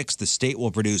predicts the state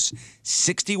will produce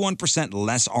 61%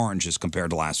 less oranges compared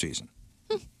to last season.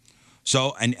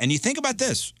 So, and you think about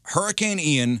this. Hurricane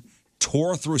Ian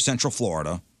tore through central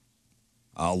Florida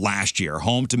last year,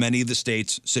 home to many of the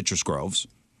state's citrus groves.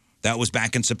 That was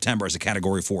back in September as a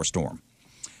Category 4 storm.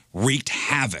 Wreaked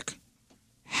havoc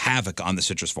on the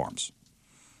citrus farms.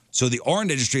 So the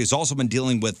orange industry has also been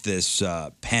dealing with this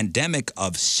pandemic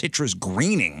of citrus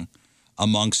greening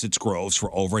amongst its groves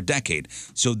for over a decade.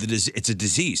 So it's a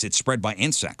disease. It's spread by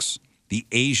insects, the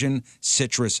Asian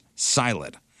citrus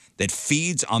psyllid, that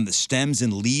feeds on the stems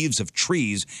and leaves of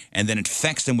trees and then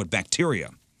infects them with bacteria.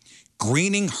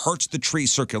 Greening hurts the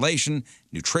tree's circulation,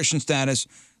 nutrition status,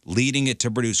 leading it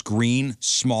to produce green,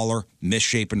 smaller,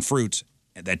 misshapen fruits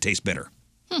that taste bitter.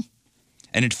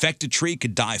 An infected tree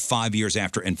could die 5 years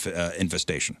after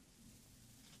infestation.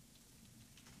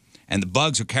 And the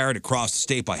bugs are carried across the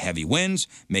state by heavy winds,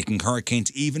 making hurricanes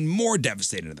even more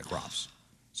devastating to the crops.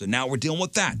 So now we're dealing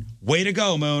with that. Way to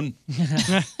go, Moon.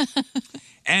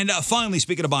 And finally,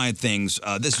 speaking of buying things,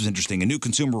 this was interesting. A new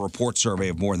Consumer Report survey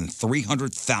of more than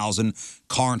 300,000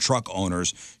 car and truck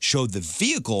owners showed the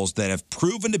vehicles that have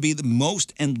proven to be the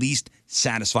most and least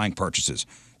satisfying purchases.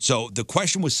 So the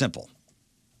question was simple.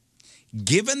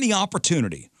 Given the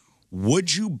opportunity,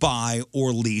 would you buy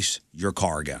or lease your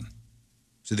car again?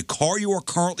 So the car you are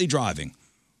currently driving,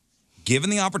 given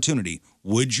the opportunity,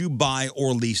 would you buy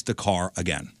or lease the car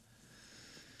again?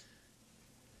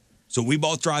 So we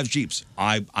both drive Jeeps.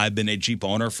 I've been a Jeep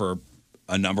owner for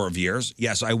a number of years.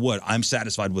 Yes, I would. I'm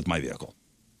satisfied with my vehicle.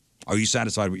 Are you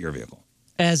satisfied with your vehicle?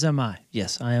 As am I.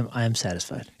 Yes, I am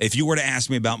satisfied. If you were to ask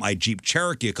me about my Jeep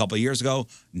Cherokee a couple of years ago,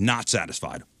 not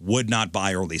satisfied. Would not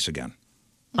buy or lease again.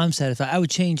 I'm satisfied. I would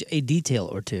change a detail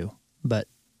or two, but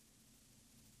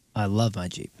I love my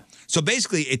Jeep. So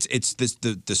basically, it's this,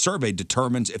 the survey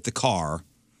determines if the car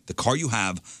you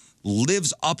have,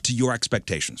 lives up to your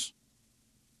expectations.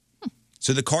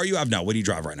 So the car you have now, what do you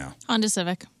drive right now? Honda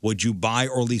Civic. Would you buy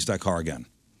or lease that car again?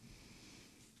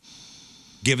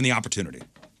 Given the opportunity.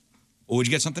 Or would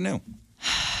you get something new?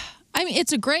 I mean,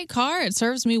 it's a great car. It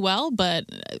serves me well, but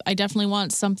I definitely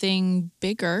want something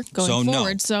bigger going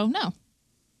forward. So, no.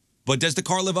 But does the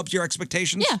car live up to your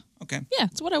expectations? Yeah. Okay. Yeah,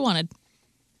 it's what I wanted.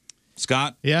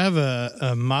 Scott? Yeah, I have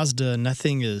a Mazda, and that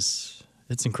thing it's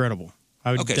incredible.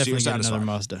 I would definitely get another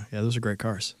Mazda. Yeah, those are great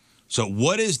cars. So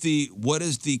what is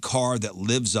the car that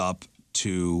lives up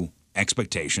to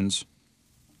expectations,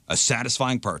 a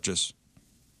satisfying purchase?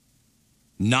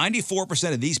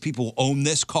 94% of these people who own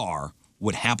this car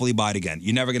would happily buy it again.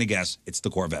 You're never going to guess. It's the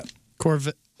Corvette.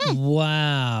 Corvette.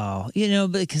 Wow. You know,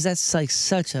 because that's like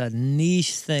such a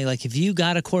niche thing. Like if you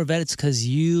got a Corvette, it's because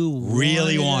you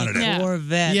really wanted a it.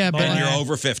 Corvette. Yeah, but and you're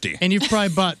over 50. And you've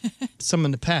probably bought some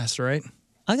in the past, right?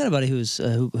 I got a buddy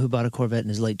who bought a Corvette in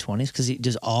his late 20s because he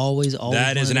just always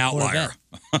That is an outlier.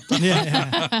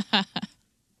 Yeah.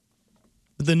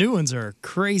 But the new ones are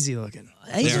crazy looking.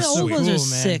 The old ones are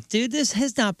sick, dude. There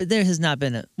has not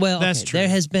been a That's true. There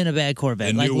has been a bad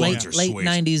Corvette. The like new ones are late sweet.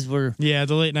 90s were the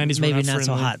late 90s were maybe not not so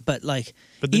friendly. hot, but like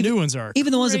But the new ones are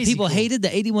even the ones that crazy people cool. hated,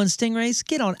 the 81 Stingrays.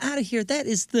 Get on out of here. That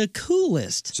is the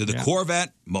coolest. So the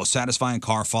Corvette, most satisfying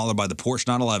car, followed by the Porsche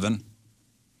 911.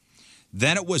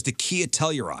 Then it was the Kia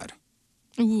Telluride.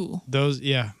 Ooh. Those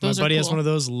my buddy has one of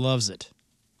those, loves it.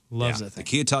 Loves that thing. The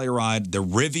Kia Telluride, the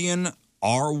Rivian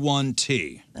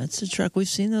R1T. That's the truck. We've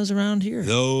seen those around here.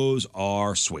 Those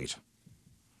are sweet.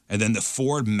 And then the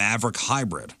Ford Maverick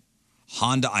Hybrid,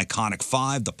 Honda Iconic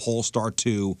 5, the Polestar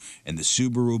 2, and the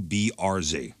Subaru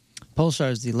BRZ. Polestar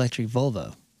is the electric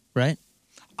Volvo, right?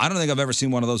 I don't think I've ever seen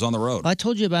one of those on the road. I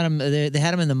told you about them. They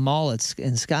had them in the mall in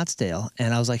Scottsdale,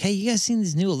 and I was like, "Hey, you guys seen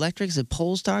these new electrics at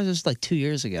Polestars?" It was like 2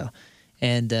 years ago,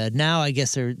 and now I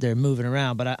guess they're moving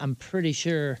around. But I'm pretty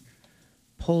sure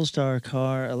Polestar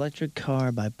car, electric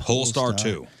car by Polestar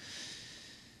 2.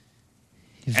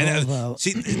 And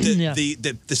see,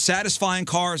 the satisfying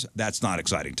cars, that's not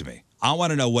exciting to me. I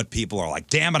want to know what people are like.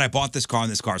 Damn it, I bought this car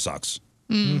and this car sucks.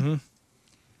 Mm-hmm.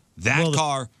 That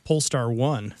car, Polestar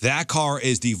 1. That car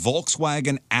is the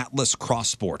Volkswagen Atlas Cross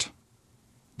Sport.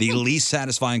 The least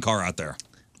satisfying car out there.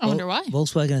 I wonder why.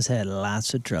 Volkswagen has had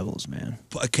lots of troubles, man.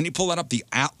 Can you pull that up? The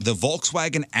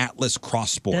Volkswagen Atlas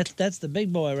Cross Sport. That's the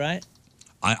big boy, right?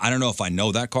 I don't know if I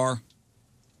know that car.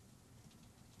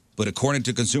 But according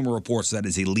to Consumer Reports, that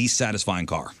is the least satisfying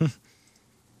car.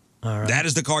 All right. That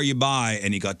is the car you buy,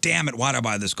 and you go, damn it, why did I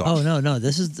buy this car? Oh, no.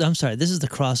 I'm sorry. This is the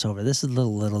crossover. This is the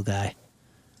little guy.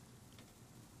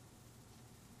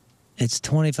 It's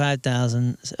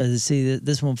 25,000. See,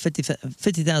 this one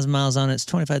 50,000 miles on it. It's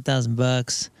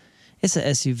 $25,000. It's an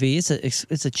SUV.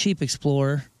 It's a cheap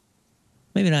Explorer.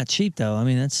 Maybe not cheap though. I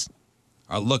mean, that's.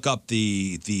 I'll look up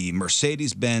the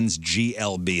Mercedes-Benz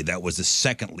GLB. That was the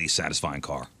second least satisfying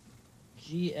car.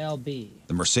 GLB.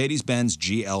 The Mercedes-Benz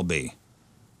GLB.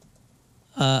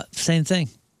 Same thing.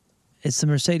 It's the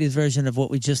Mercedes version of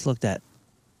what we just looked at.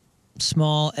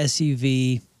 Small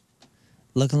SUV,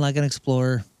 looking like an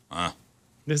Explorer.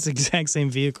 This exact same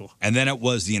vehicle. And then it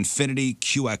was the Infiniti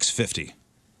QX50.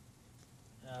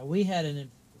 We had an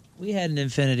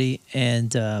Infiniti,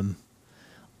 and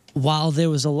while there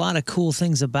was a lot of cool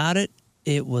things about it,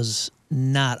 it was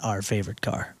not our favorite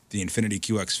car. The Infiniti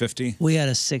QX50? We had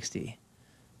a 60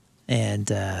 and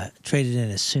traded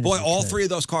in as soon as Boy, we all could. three of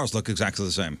those cars look exactly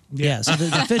the same. Yeah, so the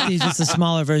 50 is just a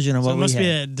smaller version of what we had. So it must be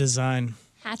a design.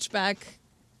 Hatchback.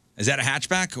 Is that a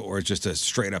hatchback or just a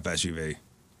straight-up SUV?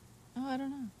 Oh, I don't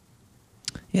know.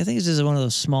 Yeah, I think it's just one of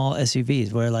those small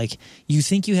SUVs where, like, you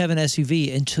think you have an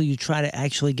SUV until you try to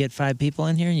actually get 5 people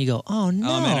in here, and you go, "Oh no!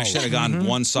 Oh man, I should have gone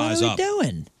one size what up." What are we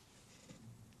doing?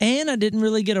 And I didn't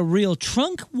really get a real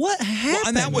trunk. What happened? Well,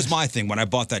 and that was my thing when I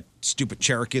bought that stupid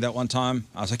Cherokee that one time.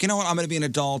 I was like, you know what? I'm going to be an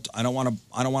adult. I don't want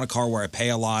a car where I pay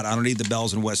a lot. I don't need the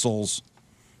bells and whistles.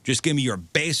 Just give me your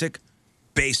basic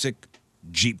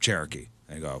Jeep Cherokee.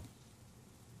 And I go,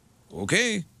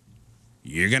 okay,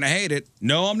 you're going to hate it.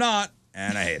 No, I'm not.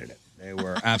 And I hated it. They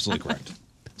were absolutely correct.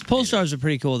 Polestars are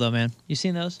pretty cool, though, man. You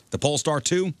seen those? The Polestar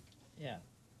 2? Yeah.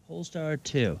 Polestar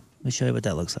 2. Let me show you what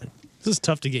that looks like. This is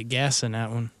tough to get gas in that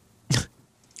one.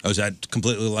 Oh, is that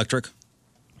completely electric?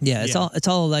 Yeah, it's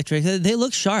all electric. They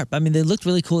look sharp. I mean, they look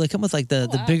really cool. They come with like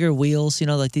the bigger wheels. You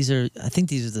know, like I think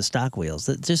these are the stock wheels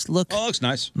that just look. Oh, looks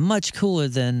nice. Much cooler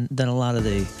than a lot of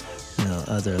the,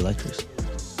 other electrics.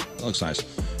 That looks nice.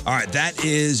 All right, that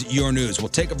is your news. We'll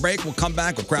take a break. We'll come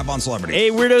back with Crap on Celebrity. Hey,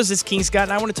 Weirdos, it's King Scott,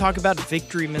 and I want to talk about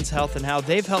Victory Men's Health and how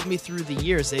they've helped me through the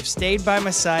years. They've stayed by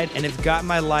my side and have got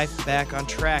my life back on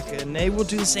track, and they will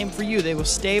do the same for you. They will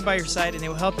stay by your side, and they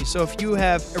will help you. So if you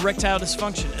have erectile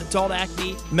dysfunction, adult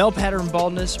acne, male pattern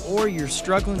baldness, or you're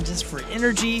struggling just for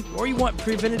energy, or you want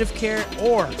preventative care,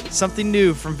 or something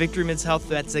new from Victory Men's Health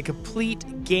that's a complete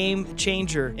game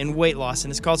changer in weight loss,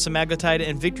 and it's called semaglutide,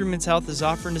 and Victory Men's Health is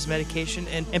offering this medication,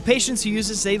 and patients who use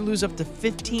this, they lose up to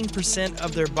 15%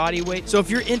 of their body weight. So if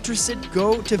you're interested,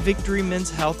 go to Victory Men's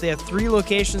Health. They have 3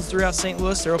 locations throughout St.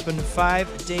 Louis. They're open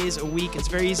 5 days a week. It's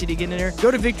very easy to get in there.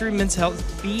 Go to Victory Men's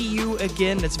Health. Be you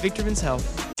again. That's Victory Men's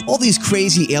Health. All these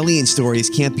crazy alien stories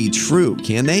can't be true,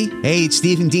 can they? Hey, it's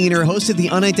Stephen Diener, host of the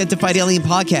Unidentified Alien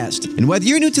Podcast. And whether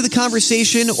you're new to the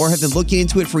conversation or have been looking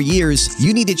into it for years,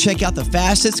 you need to check out the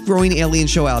fastest growing alien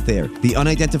show out there, the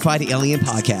Unidentified Alien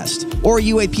Podcast, or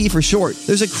UAP for short.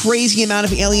 There's a crazy amount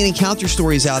of alien encounter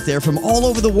stories out there from all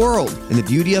over the world. And the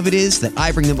beauty of it is that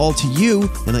I bring them all to you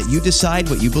and let you decide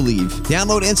what you believe.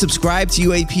 Download and subscribe to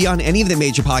UAP on any of the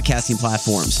major podcasting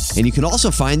platforms. And you can also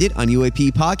find it on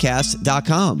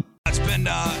UAPpodcast.com.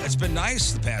 It's been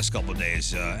nice the past couple of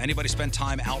days. Anybody spend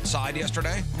time outside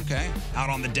yesterday? Okay. Out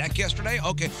on the deck yesterday?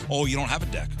 Okay. Oh, you don't have a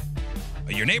deck.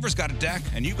 Your neighbor's got a deck,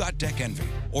 and you got deck envy.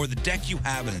 Or the deck you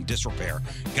have is in disrepair.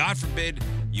 God forbid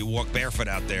you walk barefoot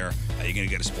out there, you're going to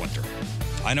get a splinter.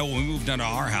 I know when we moved into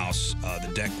our house,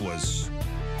 the deck was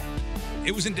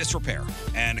in disrepair.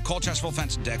 And at Colchesterville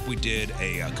Fence and Deck, we did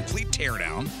a complete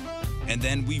teardown and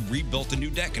then we rebuilt a new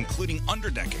deck, including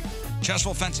underdecking.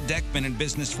 Chesterfield Fence and Deck, been in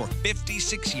business for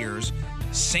 56 years.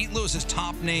 St. Louis's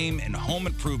top name in home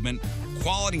improvement.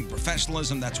 Quality and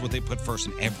professionalism, that's what they put first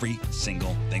in every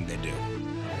single thing they do.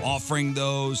 Offering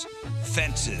those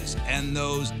fences and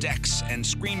those decks and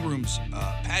screen rooms,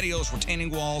 patios, retaining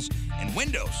walls, and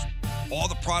windows. All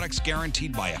the products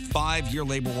guaranteed by a 5-year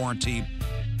labor warranty.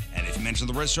 And if you mention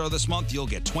the Riz Show this month, you'll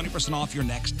get 20% off your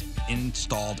next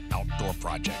installed outdoor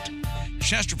project.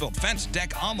 Chesterfield Fence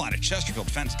Deck, online at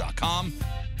chesterfieldfence.com.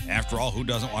 After all, who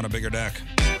doesn't want a bigger deck?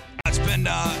 It's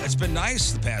been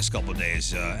nice the past couple of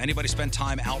days. Anybody spend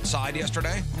time outside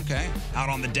yesterday? Okay. Out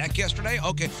on the deck yesterday?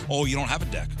 Okay. Oh, you don't have a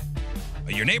deck.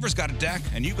 Your neighbor's got a deck,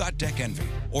 and you got deck envy.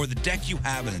 Or the deck you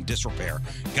have is in disrepair.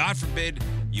 God forbid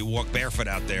you walk barefoot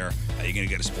out there, you're going to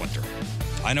get a splinter.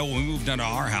 I know when we moved into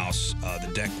our house,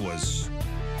 the deck was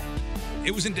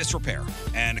in disrepair.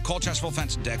 And at Chesterfield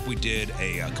Fence and Deck, we did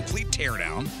a complete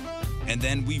teardown, and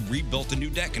then we rebuilt a new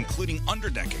deck, including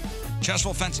underdecking.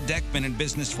 Chesterfield Fence and Deck, been in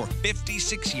business for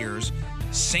 56 years.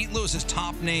 St. Louis's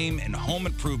top name in home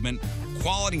improvement.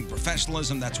 Quality and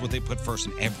professionalism, that's what they put first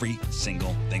in every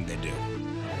single thing they do.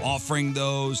 Offering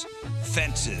those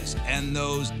fences and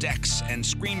those decks and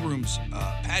screen rooms,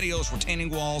 patios, retaining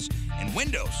walls, and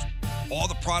windows. All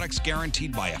the products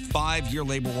guaranteed by a 5-year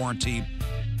labor warranty.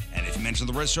 And if you mention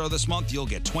the Riz Show this month, you'll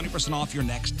get 20% off your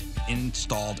next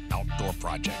installed outdoor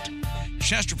project.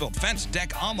 Chesterfield Fence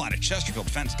Deck, online at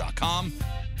chesterfieldfence.com.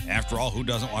 After all, who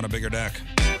doesn't want a bigger deck?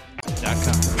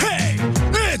 Hey,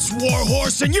 it's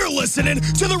Warhorse, and you're listening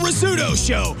to The Rizzuto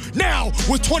Show. Now,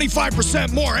 with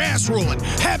 25% more ass ruling.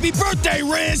 Happy birthday,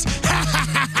 Riz!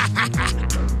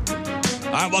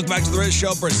 All right, welcome back to The Riz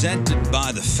Show, presented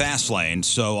by the Fast Lane.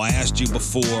 So I asked you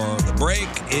before the break,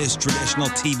 is traditional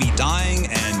TV dying?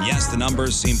 And yes, the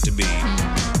numbers seem to be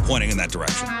pointing in that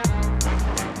direction.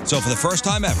 So for the first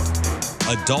time ever,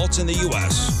 adults in the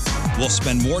U.S. will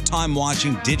spend more time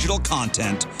watching digital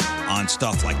content on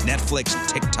stuff like Netflix,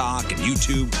 TikTok, and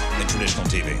YouTube than traditional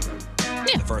TV.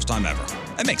 Yeah. The first time ever.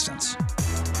 That makes sense.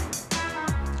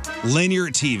 Linear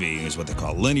TV is what they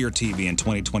call it. Linear TV in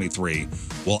 2023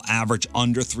 will average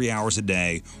under 3 hours a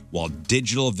day, while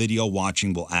digital video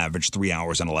watching will average 3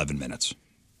 hours and 11 minutes.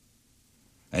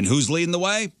 And who's leading the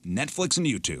way? Netflix and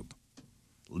YouTube.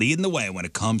 Leading the way when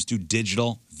it comes to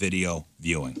digital video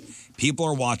viewing. People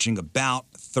are watching about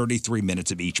 33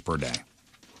 minutes of each per day.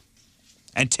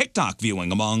 And TikTok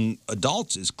viewing among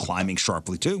adults is climbing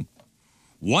sharply too.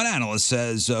 One analyst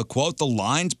says, quote, the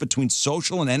lines between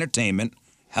social and entertainment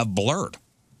have blurred.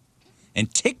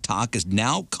 And TikTok is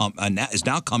now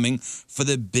coming for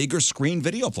the bigger screen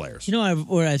video players. You know,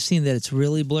 where I've seen that it's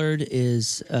really blurred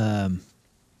is the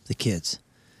kids.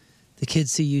 The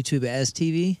kids see YouTube as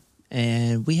TV,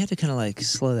 and we had to kind of like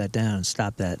slow that down and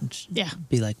stop that. And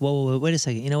be like, whoa, wait a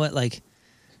second. You know what? Like,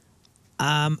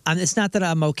 it's not that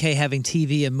I'm okay having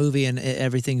TV and movie and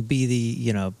everything be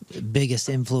the, biggest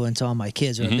influence on my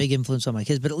kids or a big influence on my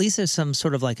kids, but at least there's some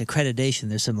sort of like accreditation.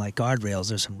 There's some like guardrails.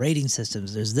 There's some rating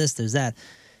systems. There's this, there's that.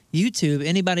 YouTube,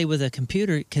 anybody with a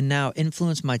computer can now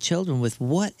influence my children with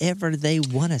whatever they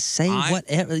want to say,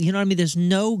 whatever. You know what I mean? There's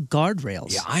no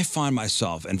guardrails. Yeah, I find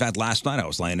myself, in fact, last night I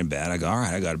was laying in bed. I go, all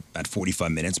right, I got about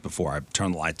 45 minutes before I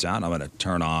turn the lights out. I'm going to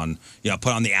turn on, put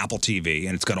on the Apple TV,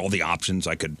 and it's got all the options.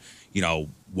 I could,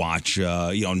 watch,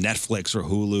 Netflix or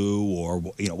Hulu or,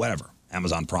 whatever,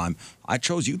 Amazon Prime. I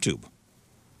chose YouTube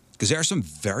because there are some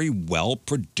very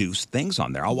well-produced things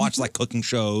on there. I'll watch, like, cooking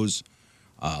shows.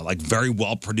 Like very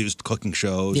well-produced cooking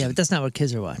shows. Yeah, but that's not what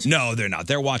kids are watching. No, they're not.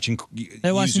 They're watching.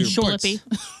 They're watching shorts.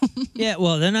 Yeah,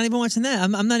 well, they're not even watching that.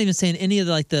 I'm not even saying any of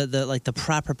the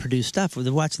proper produced stuff.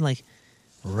 They're watching like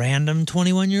random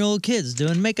 21-year-old kids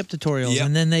doing makeup tutorials,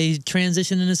 and then they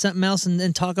transition into something else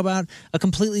and talk about a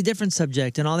completely different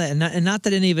subject and all that. And not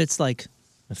that any of it's like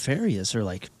nefarious or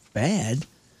like bad,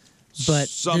 but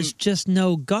there's just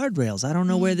no guardrails. I don't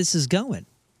know where this is going.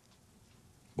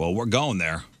 Well, we're going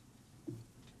there.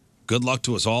 Good luck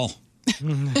to us all.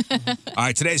 All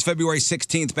right, today's February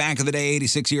 16th. Back in the day,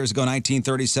 86 years ago,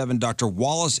 1937, Dr.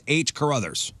 Wallace H.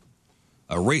 Carruthers,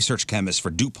 a research chemist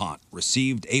for DuPont,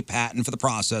 received a patent for the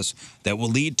process that will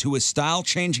lead to his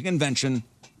style-changing invention,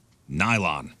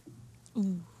 nylon.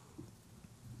 Ooh.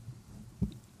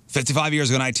 55 years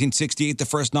ago, 1968, the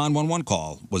first 911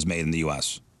 call was made in the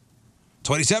U.S.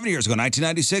 27 years ago,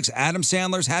 1996, Adam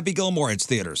Sandler's Happy Gilmore hits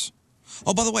theaters.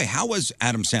 Oh, by the way, how was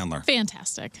Adam Sandler?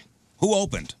 Fantastic. Who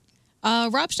opened?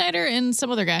 Rob Schneider and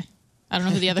some other guy. I don't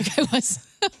know who the other guy was.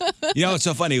 It's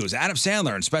so funny. It was Adam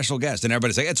Sandler and special guest, and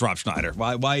everybody's like, it's Rob Schneider.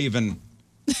 Why even?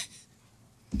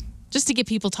 just to get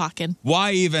people talking.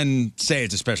 Why even say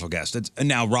it's a special guest? And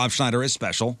now Rob Schneider is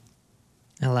special.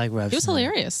 I like Rob. It was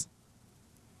hilarious.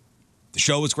 The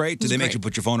show was great. Did they make you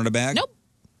put your phone in a bag?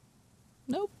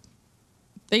 Nope.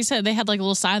 They said they had like a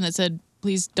little sign that said,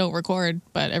 "Please don't record,"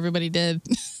 but everybody did.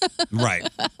 Right.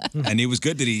 And he was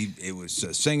good. It was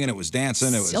singing, it was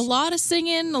dancing, it was a lot of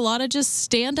singing, a lot of just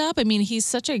stand up. I mean, he's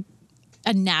such a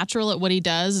natural at what he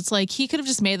does. It's like he could have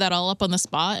just made that all up on the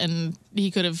spot, and he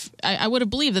could have. I would have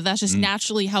believed that that's just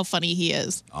naturally how funny he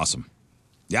is. awesome.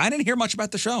 Yeah, I didn't hear much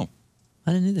about the show.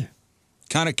 I didn't either.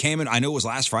 Kind of came in. I knew it was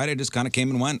last Friday. Just kind of came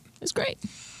and went. It was great.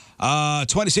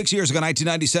 26 years ago,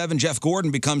 1997, Jeff Gordon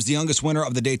becomes the youngest winner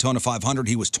of the Daytona 500.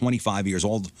 He was 25 years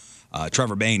old.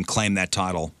 Trevor Bayne claimed that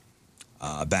title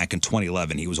back in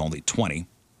 2011. He was only 20.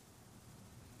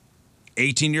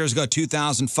 18 years ago,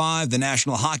 2005, the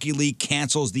National Hockey League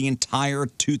cancels the entire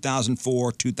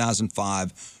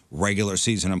 2004-2005 regular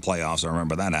season and playoffs. I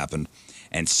remember that happened.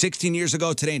 And 16 years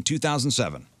ago today, in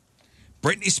 2007,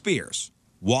 Britney Spears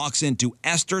walks into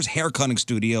Esther's haircutting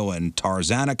studio in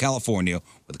Tarzana, California,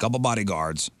 with a couple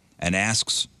bodyguards and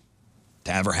asks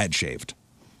to have her head shaved.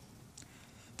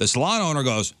 The salon owner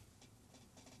goes,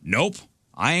 "Nope,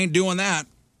 I ain't doing that."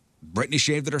 Britney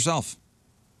shaved it herself.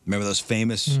 Remember those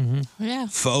famous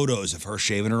photos of her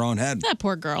shaving her own head? That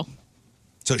poor girl.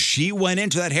 So she went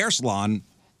into that hair salon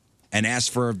and asked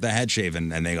for the head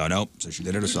shaven, and they go, "Nope." So she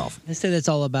did it herself. I say that's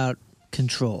all about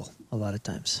control a lot of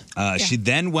times. She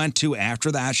then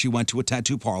after that, she went to a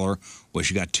tattoo parlor where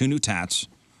she got 2 new tats,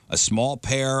 a small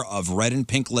pair of red and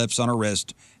pink lips on her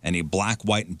wrist, and a black,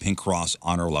 white, and pink cross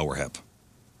on her lower hip.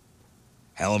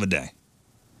 Hell of a day.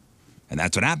 And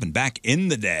that's what happened back in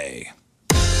the day.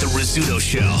 The Rizzuto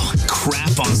Show.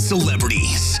 Crap on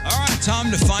celebrities. All right, time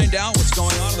to find out what's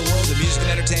going on in the world of music and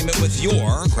entertainment with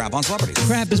your Crap on Celebrities.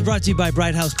 Crap is brought to you by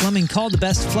Bright House Plumbing. Call the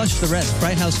best, flush the rest.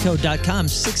 BrightHouseCode.com,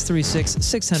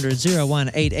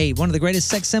 636-600-0188. One of the greatest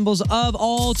sex symbols of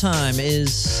all time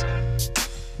is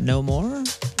no more?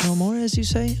 No more, as you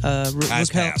say?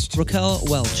 Raquel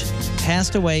Welch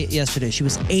passed away yesterday. She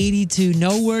was 82.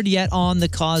 No word yet on the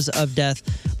cause of death.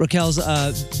 Raquel's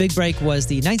big break was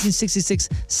the 1966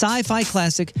 sci-fi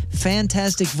classic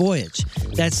Fantastic Voyage.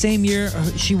 That same year,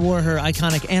 she wore her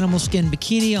iconic animal skin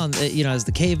bikini on, as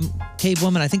the cave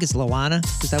woman. I think it's Loana.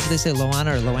 Is that what they say,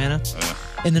 Loana or Loana?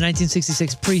 In the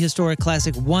 1966 prehistoric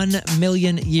classic 1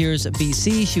 Million Years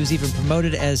BC, she was even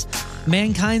promoted as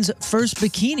mankind's first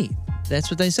bikini. That's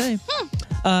what they say.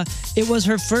 It was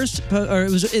her first,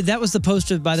 that was the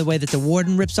poster, by the way, that the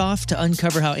warden rips off to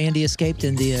uncover how Andy escaped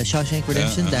in the Shawshank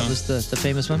Redemption. That was the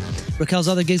famous one. Raquel's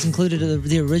other gigs included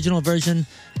the original version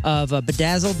of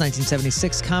Bedazzled,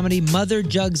 1976 comedy, Mother,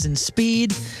 Jugs, and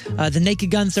Speed, The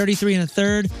Naked Gun, 33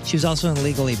 1/3. She was also in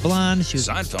Legally Blonde.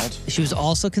 Seinfeld. She was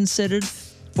also considered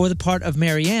for the part of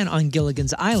Marianne on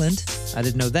Gilligan's Island. I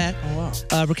didn't know that. Oh,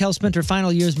 wow. Raquel spent her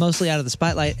final years mostly out of the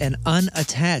spotlight and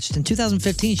unattached. In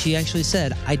 2015, she actually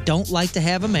said, "I don't like to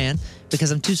have a man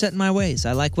because I'm too set in my ways.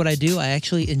 I like what I do. I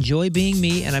actually enjoy being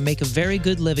me, and I make a very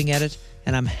good living at it,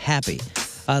 and I'm happy."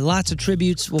 Lots of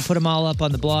tributes. We'll put them all up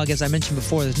on the blog. As I mentioned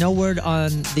before, there's no word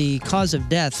on the cause of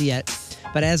death yet.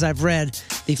 But as I've read,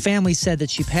 the family said that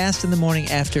she passed in the morning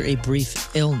after a brief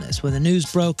illness. When the news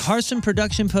broke, Carson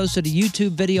Production posted a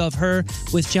YouTube video of her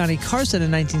with Johnny Carson in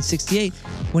 1968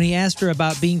 when he asked her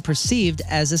about being perceived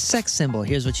as a sex symbol.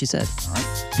 Here's what she said. All right.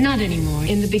 Not anymore.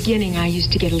 In the beginning, I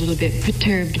used to get a little bit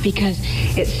perturbed because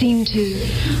it seemed to,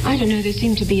 there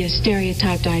seemed to be a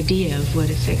stereotyped idea of what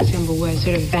a sex symbol was,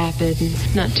 sort of vapid and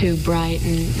not too bright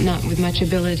and not with much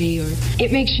ability. Or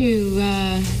it makes you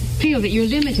feel that you're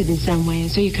limited in some way,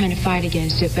 and so you kind of fight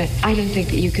against it. But I don't think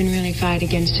that you can really fight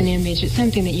against an image. It's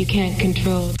something that you can't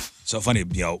control. So funny,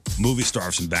 movie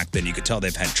stars from back then, you could tell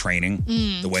they've had training,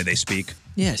 the way they speak.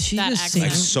 Yeah, she just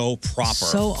seems so proper.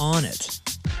 So on it.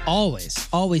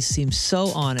 Always seems so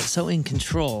on it, so in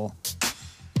control.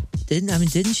 Didn't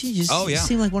she? Just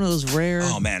seem like one of those rare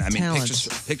talents.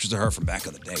 Pictures of her from back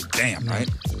in the day. Damn, right?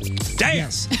 Damn!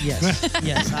 Yes,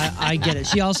 I get it.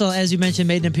 She also, as you mentioned,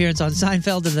 made an appearance on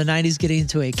Seinfeld in the 90s getting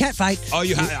into a cat fight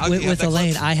with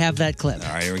Elaine. I have that clip.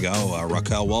 All right, here we go.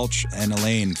 Raquel Welch and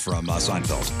Elaine from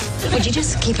Seinfeld. Would you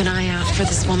just keep an eye out for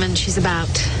this woman? She's about,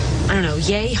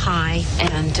 yay high,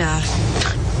 and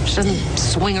she doesn't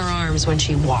swing her arms when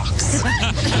she walks.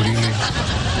 What do you mean?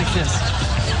 Like this.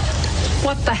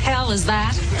 What the hell is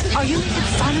that? Are you making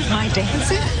fun of my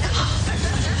dancing?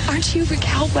 Aren't you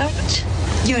Raquel Welch?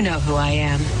 You know who I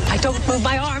am. I don't move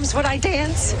my arms when I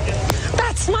dance.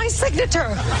 That's my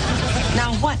signature.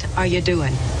 Now what are you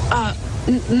doing?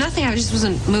 Nothing. I just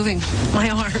wasn't moving my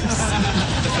arms.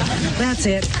 That's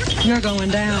it. You're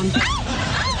going down.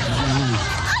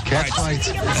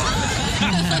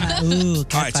 Ooh,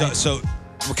 All right, so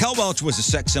Raquel Welch was a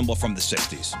sex symbol from the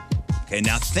 60s. Okay,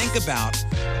 now think about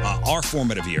our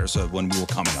formative years when we were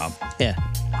coming up. Yeah.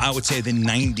 I would say the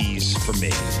 90s for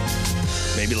me,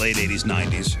 maybe late 80s,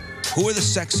 90s. Who are the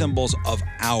sex symbols of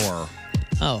our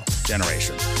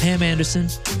generation? Pam Anderson,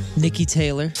 Nikki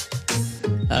Taylor,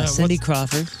 Cindy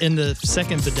Crawford. In the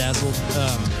second Bedazzled,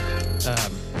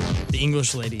 the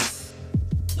English lady.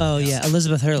 Oh, yeah,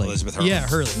 Elizabeth Hurley. Yeah,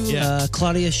 Hurley. Yeah.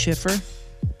 Claudia Schiffer,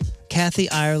 Kathy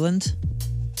Ireland.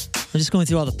 I'm just going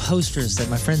through all the posters that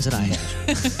my friends and I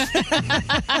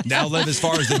had. Now, Liv, as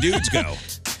far as the dudes go.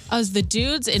 As the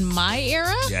dudes in my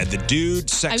era? Yeah, the dude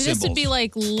sex This symbols. would be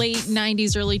like late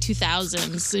 90s, early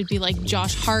 2000s. It'd be like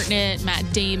Josh Hartnett,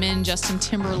 Matt Damon, Justin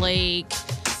Timberlake.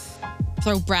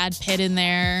 Throw Brad Pitt in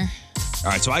there. All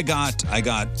right, so I got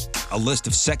a list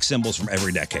of sex symbols from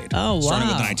every decade. Oh, wow. Starting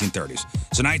with the 1930s.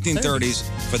 So 1930s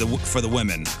for the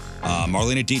women,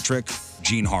 Marlene Dietrich,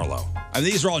 Jean Harlow. I mean,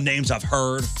 these are all names I've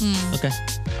heard. Okay.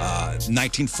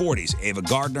 1940s, Ava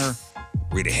Gardner,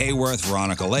 Rita Hayworth,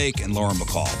 Veronica Lake, and Laura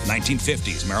McCall.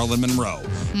 1950s, Marilyn Monroe,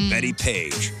 Betty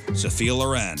Page, Sophia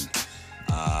Loren,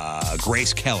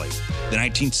 Grace Kelly. The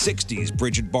 1960s,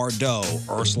 Bridget Bardot,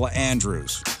 Ursula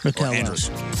Andrews.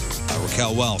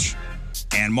 Raquel Welch.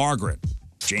 Anne Margaret,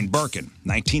 Jane Birkin.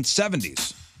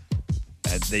 1970s,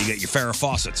 there you get your Farrah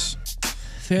Fawcett's.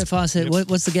 Farrah Fawcett.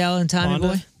 What's the gal in Tommy Fonda?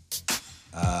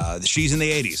 Boy? She's in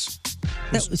the 80s.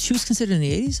 She was considered in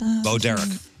the 80s? Bo Derek.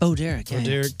 Bo Derek, yeah. Bo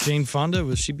Derek. Jane Fonda,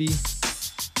 would she be?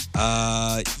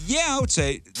 Yeah, I would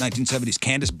say 1970s,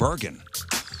 Candace Bergen,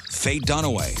 Faye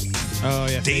Dunaway. Oh,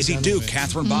 yeah. Daisy Duke,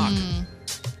 Catherine Bach.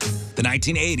 The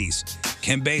 1980s,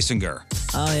 Kim Basinger.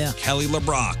 Oh, yeah. Kelly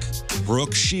LeBrock,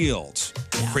 Brooke Shields,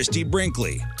 Christy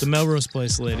Brinkley. The Melrose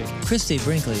Place lady. Christy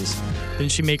Brinkley's.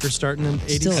 Didn't she make her start in the 80s?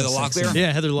 Still Heather Locklear?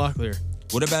 Yeah, Heather Locklear.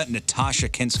 What about Natasha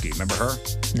Kinski? Remember her?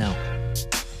 No.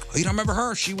 Oh, you don't remember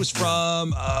her? She was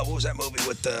from, what was that movie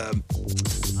with the...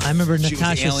 I remember She was the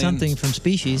Natasha alien. something from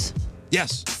Species.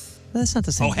 Yes. That's not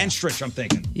the same. Oh, Henstrich, I'm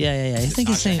thinking. Yeah. You think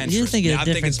it's Natasha you're Henstridge. thinking Yeah, of I'm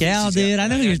a thinking different gal, Species, dude. yeah. I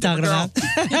know who Yeah, you're talking about.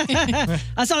 different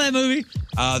I saw that movie.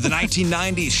 The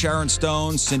 1990s, Sharon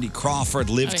Stone, Cindy Crawford,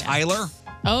 Liv Oh, yeah. Tyler,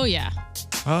 Oh, yeah.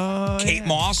 Kate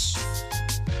Moss.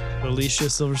 Alicia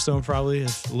Silverstone, probably,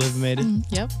 if Liv made it.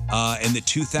 Yep. In the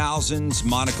 2000s,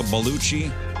 Monica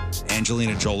Bellucci,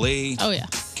 Angelina Jolie. Oh, yeah.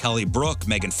 Kelly Brook,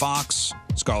 Megan Fox,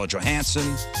 Scarlett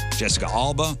Johansson, Jessica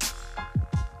Alba.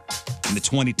 In the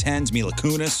 2010s, Mila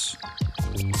Kunis,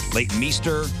 Leighton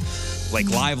Meester, Blake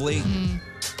Lively.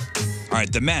 All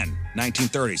right, the men,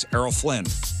 1930s, Errol Flynn,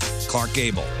 Clark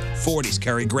Gable. 40s,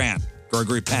 Cary Grant,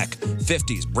 Gregory Peck.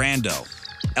 50s, Brando,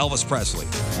 Elvis Presley,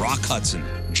 Rock Hudson,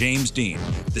 James Dean.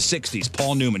 The 60s,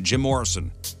 Paul Newman, Jim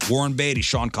Morrison, Warren Beatty,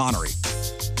 Sean Connery.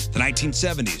 The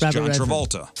 1970s, Robert John Redford.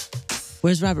 Travolta.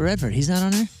 Where's Robert Redford? He's not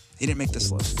on there? He didn't make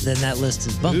this list. Then that list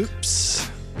is bunk. Oops.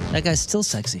 That guy's still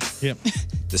sexy. Yep.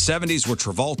 The 70s were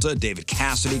Travolta, David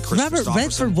Cassidy, Chris Robert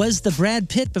Christopherson. Redford was the Brad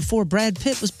Pitt before Brad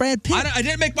Pitt was Brad Pitt. I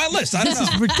didn't make my list. I don't This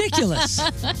know. is ridiculous.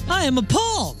 I am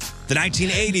appalled. The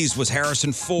 1980s was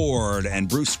Harrison Ford and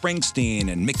Bruce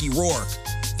Springsteen and Mickey Rourke,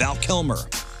 Val Kilmer,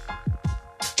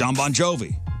 John Bon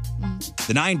Jovi.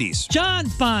 The 90s, John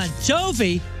Bon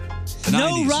Jovi. The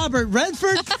No 90s. Robert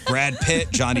Redford. Brad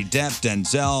Pitt, Johnny Depp,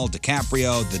 Denzel,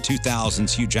 DiCaprio. The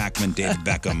 2000s, Hugh Jackman, David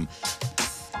Beckham,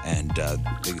 and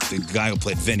the guy who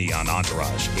played Vinny on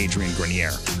Entourage, Adrian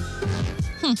Grenier.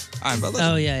 All right, but listen,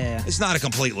 Oh yeah. it's not a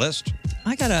complete list.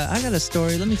 I got a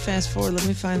story. Let me fast forward. Let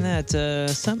me find that.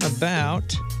 Something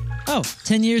about.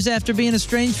 10 years after being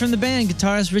estranged from the band,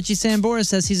 guitarist Richie Sambora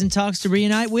says he's in talks to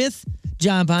reunite with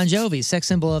John Bon Jovi, sex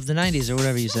symbol of the 90s or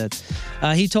whatever you said.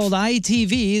 He told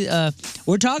IETV,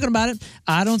 we're talking about it.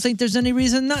 I don't think there's any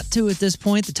reason not to at this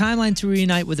point. The timeline to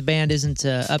reunite with the band isn't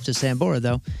up to Sambora,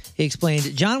 though. He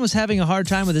explained, John was having a hard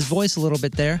time with his voice a little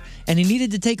bit there, and he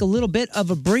needed to take a little bit of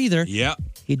a breather. Yeah.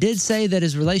 He did say that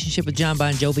his relationship with John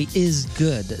Bon Jovi is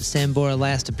good. Sambora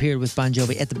last appeared with Bon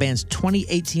Jovi at the band's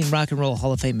 2018 Rock and Roll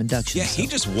Hall of Fame induction. Yeah, he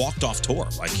just walked off tour.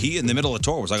 Like, he, in the middle of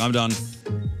tour, was like, I'm done.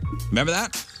 Remember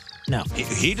that? No.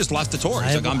 He just left the tour.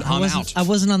 He's like, I'm out. I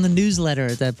wasn't on the newsletter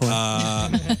at that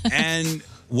point. And,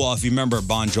 well, if you remember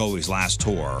Bon Jovi's last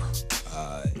tour,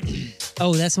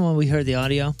 Oh, that's the one we heard the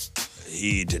audio?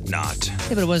 he did not. Yeah,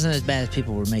 but it wasn't as bad as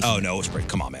people were making. Oh, no, it was pretty,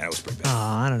 come on, man, it was pretty bad. Oh,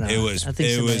 I don't know. It was, I think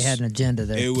it somebody was, had an agenda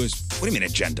there. It was, what do you mean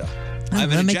agenda? I I have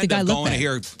don't an know, make the agenda guy of look going to bad.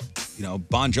 hear,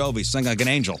 Bon Jovi sing like an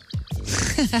angel.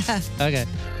 Okay.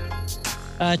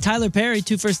 Tyler Perry,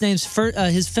 two first names,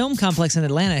 his film complex in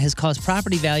Atlanta has caused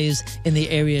property values in the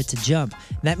area to jump.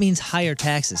 And that means higher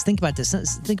taxes. Think about this.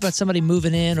 Think about somebody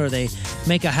moving in, or they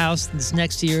make a house this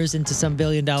next year's into some $1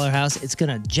 billion house. It's going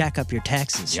to jack up your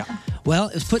taxes. Yeah. Well,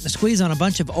 it's putting a squeeze on a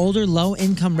bunch of older,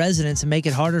 low-income residents and make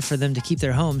it harder for them to keep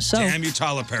their homes. So, damn you,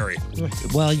 Tyler Perry.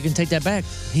 Well, you can take that back.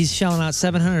 He's shelling out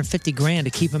 $750,000 to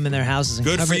keep them in their houses. And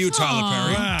Good for you,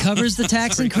 Tyler Perry. Covers the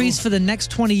tax increase for the next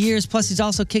 20 years. Plus, he's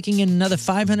also kicking in another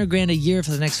 $500,000 a year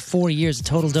for the next 4 years. A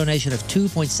total donation of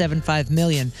 $2.75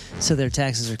 million. So their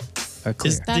taxes are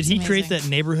clear. Did he create that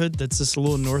neighborhood that's just a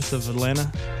little north of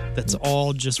Atlanta? That's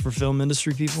all just for film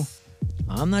industry people.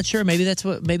 I'm not sure. Maybe that's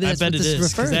what. Maybe that's I bet what it this is.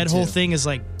 is referring That to. whole thing is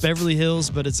like Beverly Hills,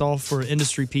 but it's all for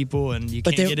industry people, and you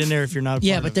can't get in there if you're not. A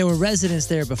Yeah, part but of there were residents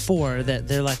there before that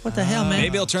they're like, "What the hell, man?"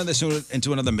 Maybe I'll turn this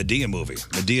into another Medea movie.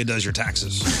 Medea does your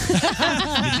taxes.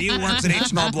 Medea works at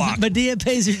H&R Block. Medea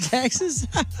pays your taxes.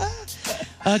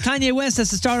 Kanye West has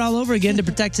to start all over again to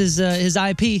protect his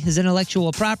IP, his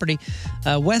intellectual property.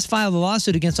 West filed a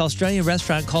lawsuit against Australian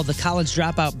restaurant called the College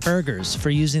Dropout Burgers for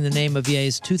using the name of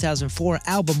Ye's 2004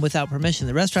 album without permission.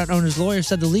 The restaurant owner's lawyer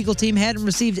said the legal team hadn't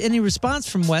received any response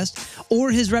from West or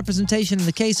his representation in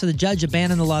the case, so the judge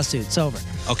abandoned the lawsuit. It's over.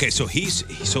 Okay, so he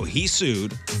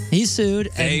sued. He sued.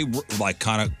 They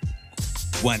kind of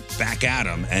went back at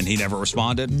him, and he never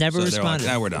responded. Never so responded.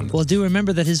 They're like, we're done. Well, do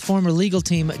remember that his former legal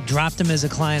team dropped him as a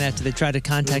client after they tried to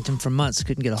contact him for months.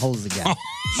 Couldn't get a hold of the guy.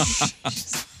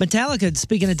 Metallica,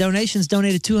 speaking of donations,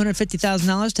 donated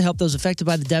 $250,000 to help those affected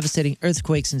by the devastating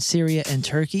earthquakes in Syria and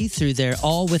Turkey through their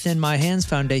All Within My Hands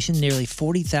Foundation. Nearly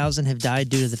 40,000 have died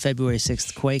due to the February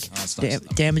 6th quake.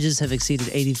 Damages have exceeded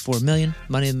 $84 million.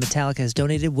 Money that Metallica has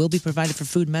donated will be provided for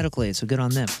food and medical aid, so good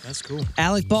on them. That's cool.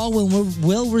 Alec Baldwin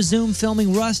will resume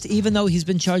filming Rust, even though he's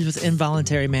been charged with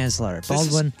involuntary manslaughter.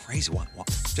 Baldwin, This is crazy.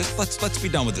 Just let's be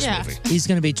done with this movie. he's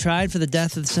going to be tried for the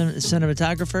death of the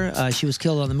cinematographer. She was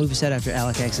killed on the movie set after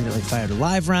Alec accidentally fired a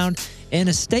live round. In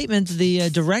a statement, the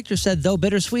director said, "Though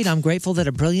bittersweet, I'm grateful that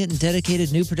a brilliant and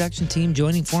dedicated new production team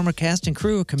joining former cast and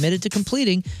crew are committed to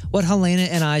completing what Helena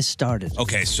and I started."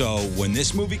 Okay, so when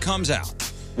this movie comes out,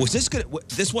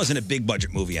 this wasn't a big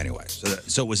budget movie anyway.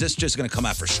 So was this just going to come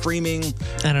out for streaming?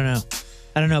 I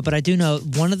don't know, but I do know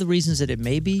one of the reasons that it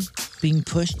may be being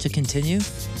pushed to continue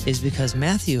is because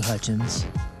Matthew Hutchins,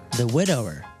 the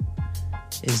widower,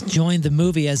 is joined the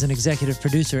movie as an executive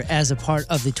producer as a part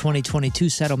of the 2022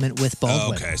 settlement with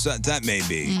Baldwin. Okay, so that may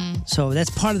be. So that's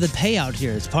part of the payout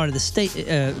here. It's part of the state,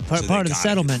 part of the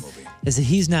settlement is that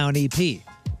he's now an EP.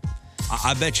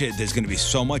 I bet you there's going to be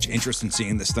so much interest in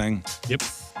seeing this thing. Yep.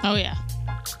 Oh, yeah.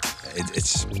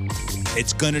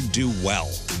 It's going to do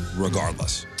well,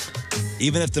 regardless.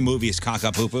 Even if the movie is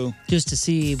caca-poo-poo. Just to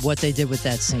see what they did with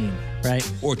that scene, right?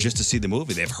 Or just to see the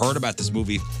movie. They've heard about this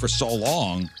movie for so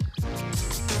long.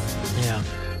 Yeah.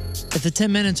 If the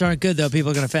 10 minutes aren't good, though,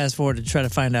 people are going to fast forward to try to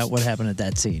find out what happened at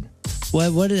that scene.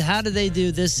 How did they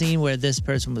do this scene where this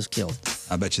person was killed?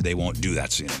 I bet you they won't do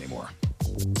that scene anymore.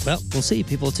 Well, we'll see.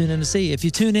 People will tune in to see. If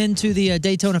you tune in to the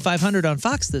Daytona 500 on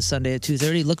Fox this Sunday at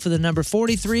 2:30, look for the number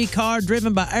 43 car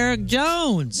driven by Eric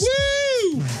Jones.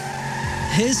 Woo!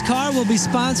 His car will be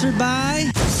sponsored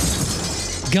by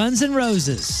Guns N'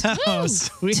 Roses. Oh,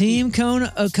 sweet. Team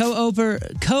co-owner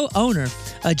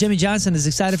Jimmy Johnson is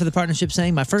excited for the partnership,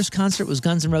 saying, "My first concert was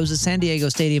Guns N' Roses, San Diego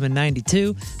Stadium in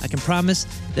 '92. I can promise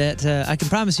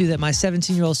you that my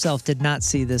 17-year-old self did not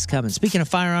see this coming." Speaking of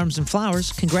firearms and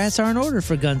flowers, congrats are in order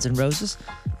for Guns N' Roses,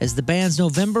 as the band's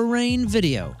November Rain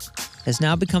video has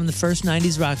now become the first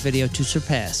 '90s rock video to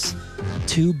surpass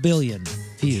 2 billion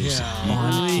views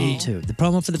on YouTube. The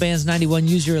promo for the band's 91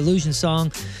 Use Your Illusion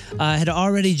song had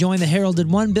already joined the heralded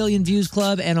 1 billion views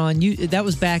club, and that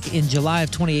was back in July of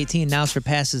 2018, now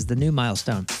surpasses the new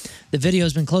milestone. The video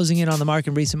has been closing in on the mark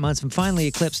in recent months and finally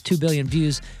eclipsed 2 billion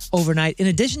views overnight. In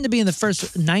addition to being the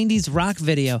first 90s rock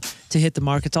video to hit the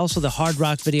mark, it's also the hard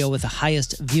rock video with the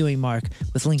highest viewing mark,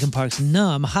 with Linkin Park's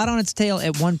Numb hot on its tail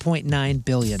at 1.9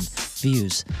 billion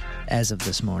views as of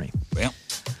this morning. Well,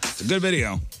 it's a good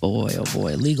video. Boy, oh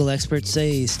boy. Legal experts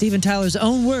say Steven Tyler's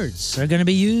own words are going to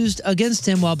be used against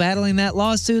him while battling that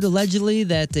lawsuit, allegedly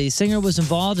that the singer was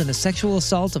involved in a sexual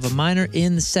assault of a minor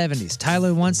in the 70s.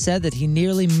 Tyler once said that he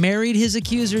nearly married his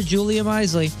accuser, Julia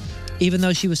Misley, even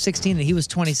though she was 16 and he was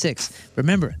 26.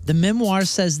 Remember, the memoir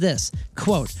says this,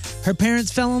 quote, "Her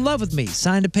parents fell in love with me,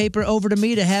 signed a paper over to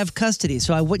me to have custody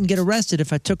so I wouldn't get arrested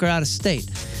if I took her out of state.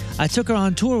 I took her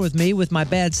on tour with me with my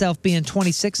bad self being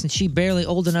 26 and she barely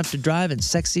old enough to drive and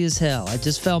sexy as hell. I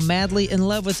just fell madly in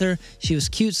love with her. She was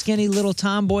cute, skinny, little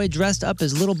tomboy dressed up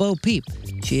as Little Bo Peep.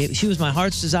 She was my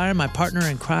heart's desire, my partner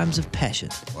in crimes of passion.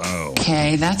 Whoa.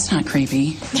 Okay, that's not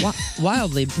creepy.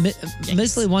 Wildly,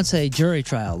 Miss Lee wants a jury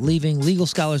trial, leaving legal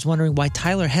scholars wondering why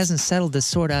Tyler hasn't settled this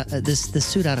suit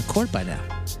out of court by now.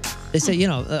 They say,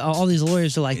 all these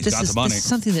lawyers are like, He's this got is the money.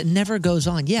 something that never goes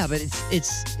on. Yeah, but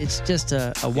it's just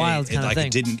a wild kind of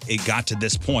thing. It got to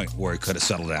this point where it could have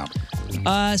settled down.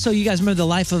 So you guys remember the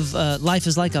Life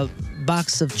is Like a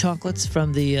Box of Chocolates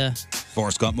from the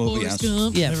Forrest Gump movie, Forrest yes.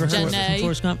 Gump. Yeah, from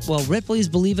Forrest Gump. Well, Ripley's,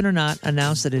 believe it or not,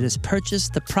 announced that it has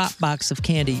purchased the prop box of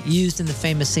candy used in the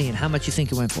famous scene. How much you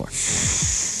think it went for?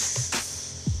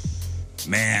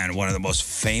 Man, one of the most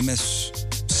famous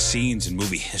scenes in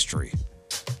movie history.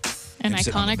 An Him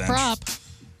sitting on the iconic bench. prop.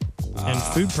 And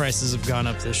food prices have gone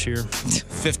up this year.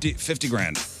 50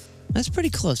 grand. That's pretty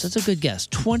close. That's a good guess.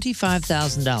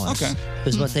 $25,000 Okay.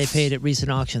 is what they paid at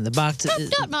recent auction. The box.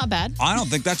 Not bad. I don't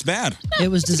think that's bad. It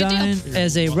was It's a good deal. designed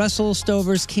as a Russell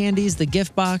Stover's Candies. The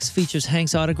gift box features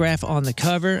Hank's autograph on the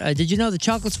cover. Did you know the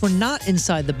chocolates were not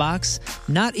inside the box?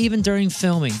 Not even during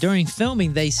filming. During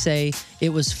filming, they say it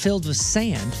was filled with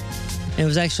sand. And it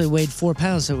was actually weighed 4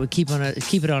 pounds, so it would keep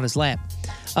it on his lap.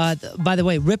 By the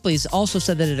way, Ripley's also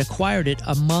said that it acquired it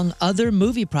among other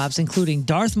movie props, including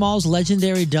Darth Maul's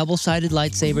legendary double-sided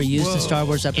lightsaber used in Star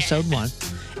Wars Episode 1,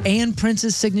 and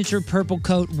Prince's signature purple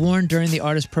coat worn during the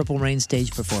Artist Purple Rain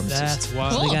stage performances. That's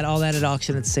wild. So they got all that at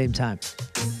auction at the same time.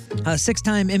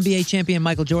 Six-time NBA champion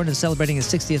Michael Jordan is celebrating his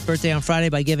 60th birthday on Friday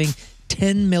by giving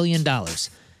 $10 million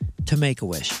to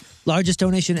Make-A-Wish. Largest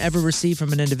donation ever received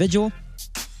from an individual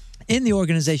in the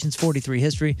organization's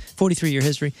 43-year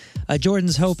history.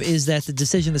 Jordan's hope is that the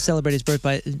decision to celebrate his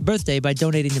birthday by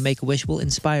donating to Make-A-Wish will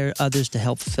inspire others to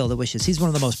help fulfill the wishes. He's one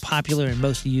of the most popular and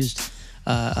most used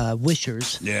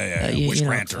wishers.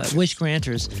 Wish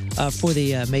granters for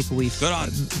the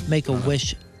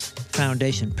Make-A-Wish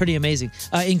Foundation. Pretty amazing.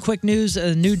 In quick news,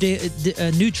 a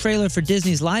new trailer for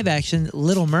Disney's live-action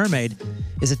Little Mermaid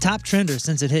is a top trender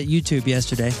since it hit YouTube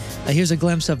yesterday. Here's a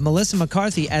glimpse of Melissa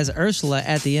McCarthy as Ursula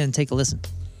at the end. Take a listen.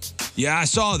 Yeah, I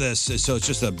saw this. So it's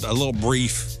just a little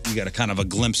brief. You got a kind of a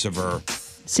glimpse of her.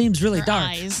 Seems really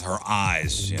dark. Her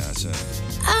eyes. Yeah, it's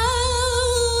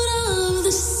Out of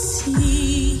the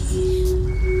sea,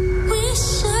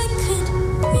 wish I could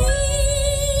be.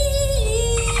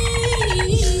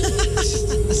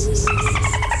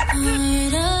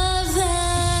 Part of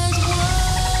that world.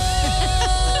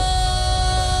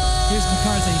 Here's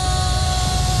McCarthy.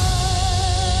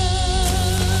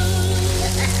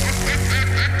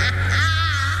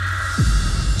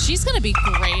 She's going to be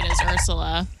great as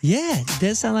Ursula. Yeah, it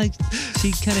does sound like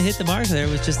she kind of hit the mark there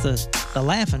with just the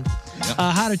laughing.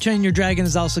 How to Train Your Dragon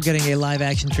is also getting a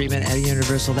live-action treatment at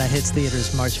Universal. That hits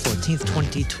theaters March 14th,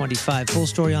 2025. Full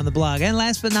story on the blog. And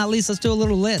last but not least, let's do a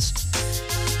little list.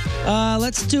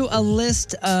 Let's do a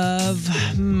list of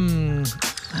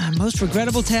most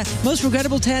regrettable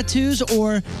tattoos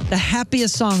or the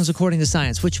happiest songs according to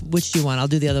science. Which do you want? I'll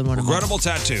do the other one. Regrettable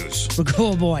tattoos.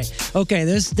 Oh boy. Okay,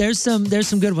 there's some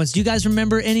good ones. Do you guys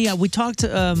remember any? We talked.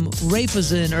 Rafe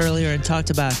was in earlier and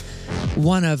talked about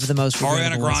one of the most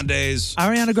regrettable Ariana ones. Grande's.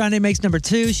 Ariana Grande makes number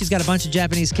 2. She's got a bunch of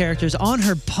Japanese characters on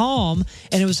her palm,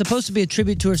 and it was supposed to be a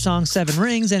tribute to her song Seven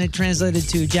Rings, and it translated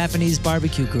to Japanese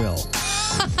barbecue grill.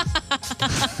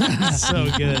 So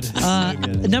good.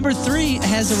 Number 3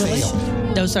 has a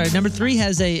relation. No, sorry. Number 3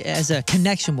 has a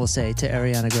connection, we'll say, to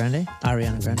Ariana Grande.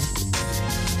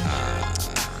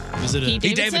 Was it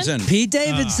Pete Davidson? Pete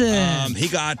Davidson. He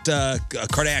got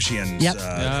Kardashian's Yep.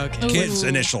 kids'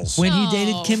 initials. When he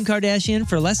dated Kim Kardashian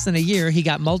for less than a year, he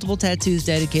got multiple tattoos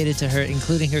dedicated to her,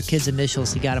 including her kids'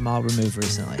 initials. He got them all removed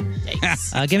recently.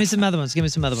 Give me some other ones.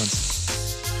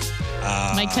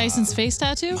 Mike Tyson's face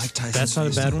tattoo? That's not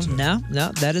a bad one. No,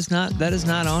 that is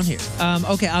not on here.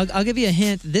 Okay, I'll give you a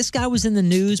hint. This guy was in the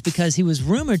news because he was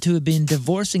rumored to have been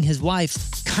divorcing his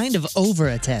wife kind of over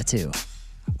a tattoo.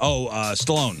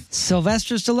 Stallone.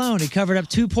 Sylvester Stallone. He covered up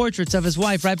 2 portraits of his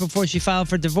wife right before she filed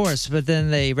for divorce, but then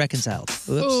they reconciled.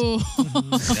 Oops.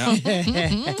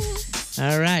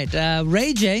 All right.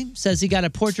 Ray J says he got a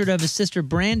portrait of his sister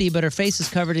Brandy, but her face is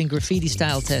covered in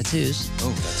graffiti-style tattoos. Oh,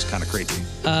 that's kind of creepy.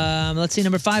 Let's see,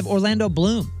 number 5, Orlando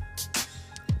Bloom.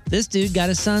 This dude got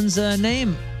his son's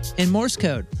name in Morse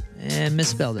code and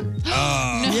misspelled it.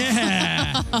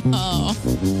 Yeah.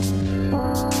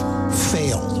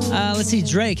 Failed. Let's see,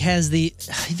 Drake has the...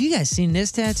 Have you guys seen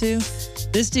this tattoo?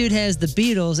 This dude has the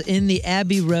Beatles in the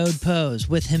Abbey Road pose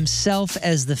with himself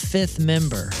as the 5th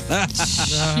member.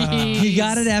 He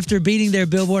got it after beating their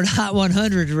Billboard Hot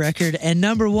 100 record, and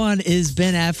number 1 is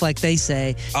Ben Affleck, they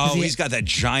say. He's got that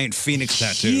giant phoenix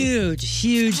tattoo.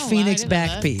 Huge Phoenix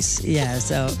back piece. Yeah,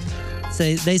 so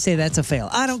They say that's a fail.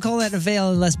 I don't call that a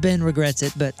fail unless Ben regrets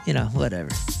it, but, whatever.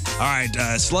 All right,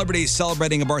 celebrities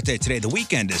celebrating a birthday today. The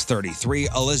Weeknd is 33.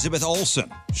 Elizabeth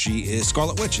Olsen. She is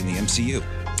Scarlet Witch in the MCU.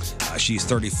 She's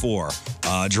 34.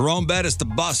 Jerome Bettis, the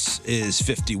bus, is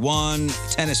 51.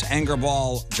 Tennis anger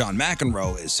ball, John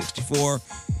McEnroe, is 64.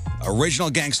 Original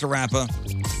gangster rapper.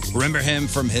 Remember him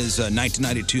from his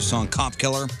 1992 song Cop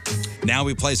Killer? Now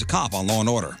he plays a cop on Law &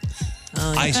 Order.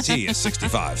 Oh, yeah. Ice-T is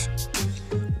 65.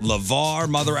 LeVar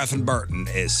Mother Effin' Burton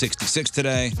is 66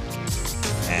 today.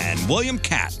 And William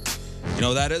Catt. You know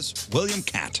who that is? William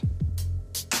Catt.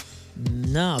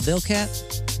 No, Bill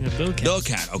Catt? Yeah, Bill Catt. Bill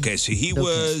Catt. Okay, so he Bill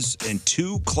was in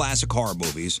 2 classic horror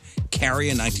movies, Carrie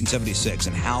in 1976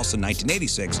 and House in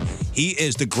 1986. He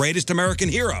is the greatest American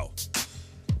hero.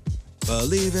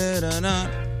 Believe it or not,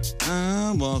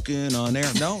 I'm walking on air.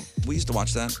 No, we used to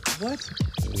watch that. What?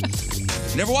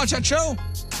 You never watched that show?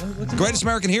 Greatest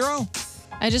American Hero?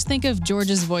 I just think of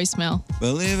George's voicemail.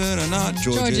 Believe it or not,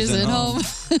 George is at home.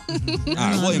 All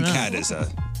right, William Catt is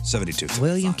 72.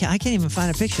 William Catt. I can't even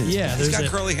find a picture. Yeah, He's there's got a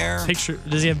curly hair. Picture.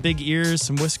 Does he have big ears,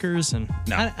 some whiskers, and?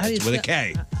 No, How do you it's with a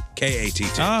spell- K.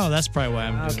 K-A-T-T. Oh, that's probably why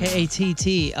I'm doing it.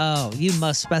 K-A-T-T. Oh, you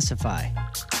must specify.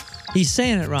 He's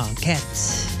saying it wrong. Cat.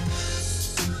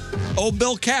 Oh,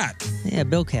 Bill Catt. Yeah,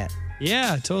 Bill Catt.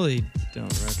 Yeah, I totally don't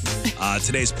recognize.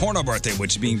 Today's porno birthday,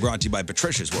 which is being brought to you by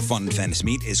Patricia's, where fun and fantasy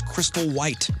meet, is Crystal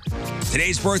White.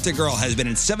 Today's birthday girl has been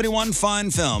in 71 fine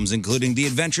films, including The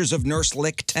Adventures of Nurse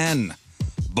Lick 10,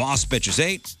 Boss Bitches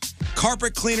 8,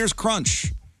 Carpet Cleaners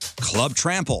Crunch, Club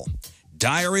Trample,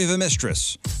 Diary of a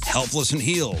Mistress, Helpless in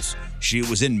Heels. She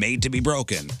was in Made to Be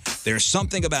Broken. There's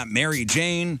Something About Mary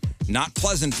Jane, not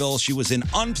Pleasantville. She was in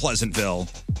Unpleasantville.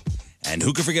 And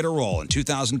who could forget her role in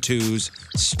 2002's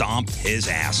Stomp His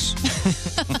Ass?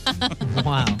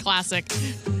 Wow. Classic.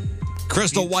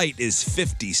 Crystal White is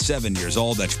 57 years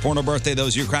old. That's your porno birthday.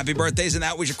 Those are your crappy birthdays, and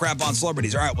that was your crap on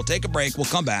celebrities. All right, we'll take a break. We'll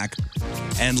come back.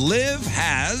 And Liv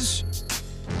has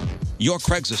your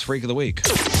Craigslist Freak of the Week.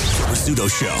 Rizzuto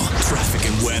Show, traffic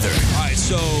and weather. All right,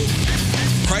 so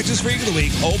Craigslist Freak of the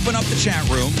Week. Open up the chat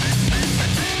room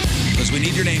because we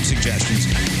need your name suggestions.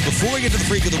 Before we get to the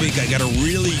Freak of the Week, I got a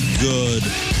really good,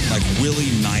 really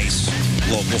nice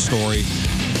local story.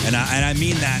 And I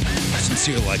mean that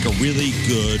sincerely, like a really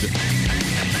good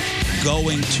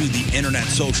going to the internet,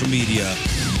 social media,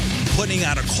 putting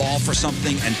out a call for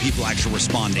something and people actually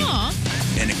responding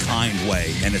in a kind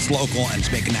way. And it's local and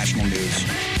it's making national news.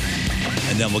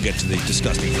 And then we'll get to the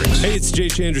disgusting freaks. Hey, it's Jay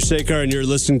Chandrasekhar, and you're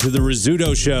listening to The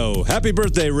Rizzuto Show. Happy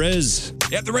birthday, Riz.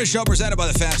 Yep, the Riz Show presented by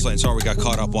the Fast Lane. Sorry, we got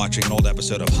caught up watching an old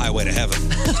episode of Highway to Heaven.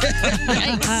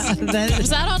 Was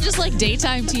that on just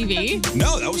daytime TV?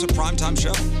 No, that was a primetime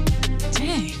show.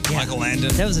 Dang. Michael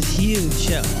Landon. That was a huge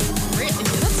show. Really?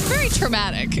 That's very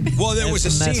traumatic. Well, there was a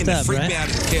That's scene messed that up, freaked right? me out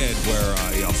as a kid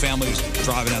where, families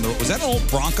driving down the road. Was that an old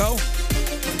Bronco?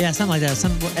 Yeah, something like that.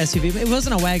 Some SUV. It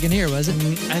wasn't a Wagoneer, was it?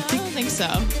 I don't think so.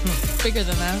 Bigger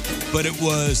than that. But it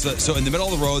was, so in the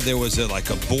middle of the road, there was a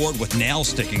board with nails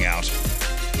sticking out.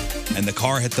 And the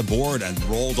car hit the board and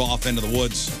rolled off into the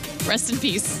woods. Rest in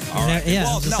peace. All right. Yeah,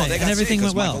 well, I was just no, saying, they got and everything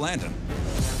saved 'cause went well. Michael Landon,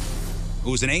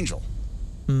 who was an angel.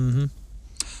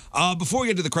 Mm-hmm. Before we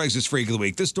get to the Craigslist Freak of the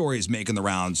Week, this story is making the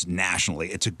rounds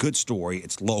nationally. It's a good story.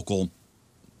 It's local.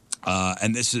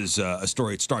 And this is a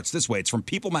story. It starts this way. It's from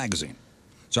People Magazine.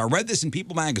 So I read this in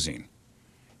People Magazine.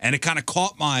 And it kind of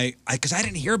caught because I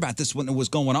didn't hear about this when it was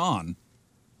going on.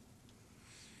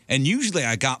 And usually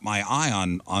I got my eye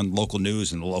on local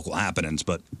news and the local happenings,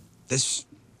 but this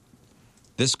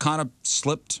kind of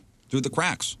slipped through the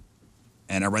cracks.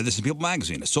 And I read this in People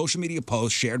Magazine. A social media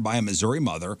post shared by a Missouri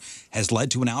mother has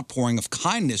led to an outpouring of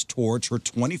kindness towards her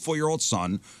 24-year-old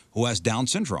son who has Down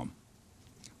syndrome.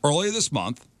 Earlier this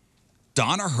month,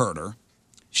 Donna Herder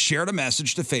shared a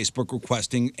message to Facebook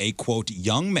requesting a, quote,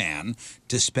 young man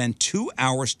to spend 2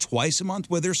 hours twice a month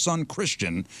with her son,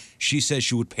 Christian. She says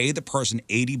she would pay the person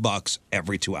 $80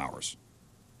 every 2 hours.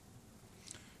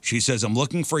 She says, I'm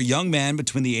looking for a young man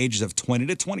between the ages of 20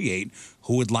 to 28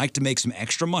 who would like to make some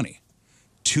extra money.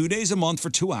 2 days a month for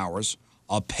 2 hours.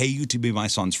 I'll pay you to be my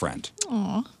son's friend.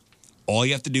 Aw. All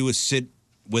you have to do is sit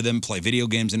with him, play video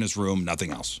games in his room,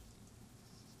 nothing else.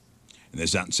 And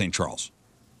this is out in St. Charles.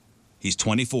 He's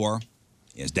 24,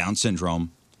 he has Down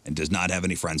syndrome, and does not have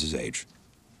any friends his age.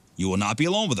 You will not be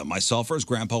alone with him. Myself or his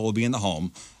grandpa will be in the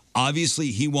home.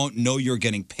 Obviously, he won't know you're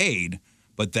getting paid,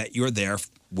 but that you're there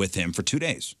with him for 2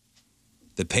 days.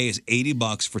 The pay is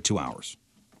 $80 for 2 hours.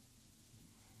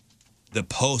 The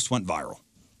post went viral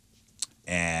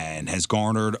and has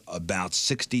garnered about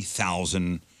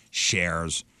 60,000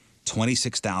 shares,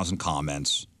 26,000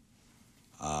 comments.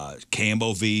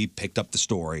 KMOV picked up the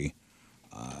story.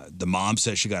 The mom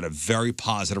says she got a very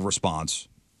positive response.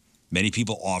 Many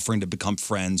people offering to become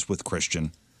friends with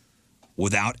Christian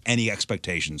without any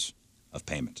expectations of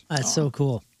payment. That's so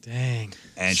cool. Dang.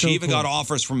 And So she even cool. got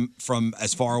offers from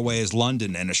as far away as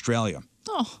London and Australia.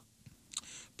 Oh.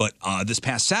 But this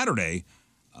past Saturday,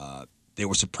 they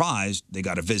were surprised. They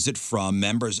got a visit from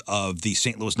members of the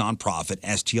St. Louis nonprofit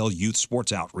STL Youth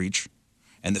Sports Outreach.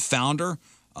 And the founder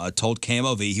told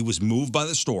KMOV he was moved by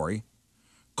the story,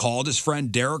 called his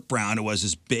friend Derek Brown, who has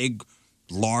this big,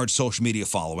 large social media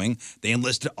following. They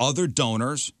enlisted other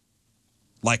donors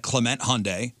like Clement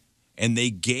Hyundai, and they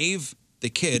gave the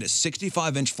kid a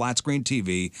 65-inch flat screen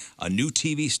TV, a new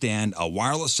TV stand, a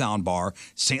wireless sound bar,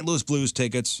 St. Louis Blues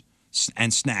tickets,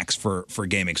 and snacks for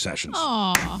gaming sessions.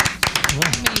 Aw.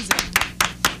 Amazing.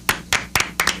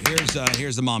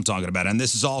 Here's the mom talking about it. And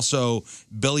this is also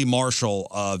Billy Marshall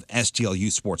of STL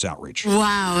Youth Sports Outreach.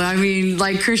 Wow. I mean,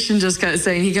 like Christian just kept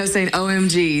saying,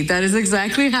 OMG. That is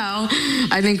exactly how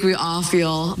I think we all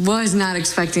feel. Was not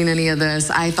expecting any of this.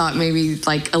 I thought maybe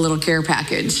like a little care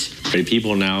package.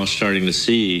 People now starting to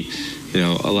see,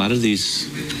 a lot of these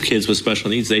kids with special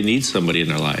needs, they need somebody in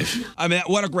their life. I mean,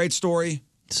 what a great story.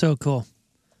 So cool.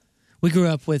 We grew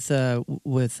up with a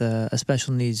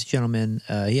special needs gentleman.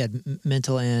 He had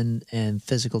mental and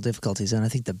physical difficulties, and I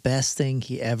think the best thing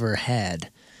he ever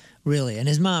had, really, and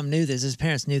his mom knew this, his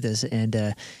parents knew this,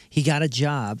 and he got a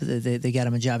job. They got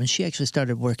him a job, and she actually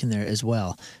started working there as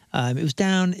well. It was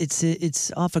down.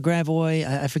 It's off of Gravois.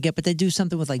 I forget, but they do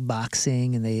something with like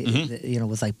boxing, and they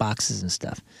with like boxes and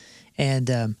stuff. And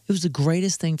it was the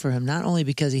greatest thing for him, not only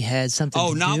because he had something.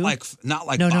 Oh, to not do. like No,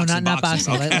 boxing, not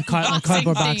boxing. Okay. Like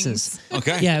cardboard boxes.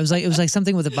 Okay. Yeah, it was like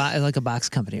something with like a box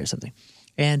company or something.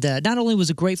 And not only was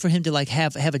it great for him to like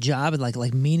have a job and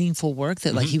like meaningful work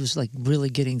that like he was like really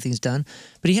getting things done,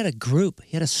 but he had a group.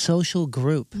 He had a social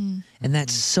group, and that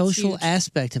social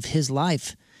aspect of his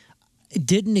life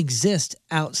didn't exist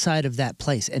outside of that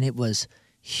place, and it was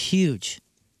huge.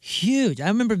 Huge. I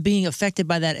remember being affected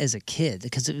by that as a kid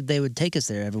because they would take us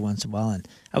there every once in a while, and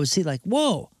I would see like,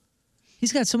 whoa,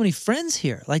 he's got so many friends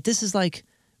here. Like this is like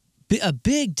a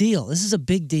big deal. This is a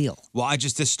big deal. Well,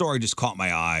 this story just caught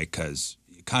my eye because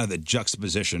kind of the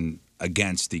juxtaposition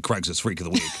against the Craigslist Freak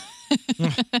of the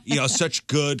Week. Such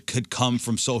good could come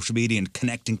from social media and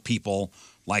connecting people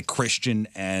like Christian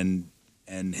and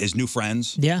his new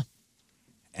friends. Yeah.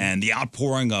 And the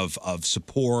outpouring of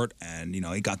support, and he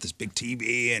got this big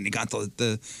TV, and he got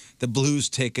the Blues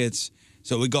tickets.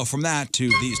 So we go from that to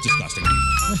these disgusting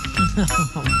people.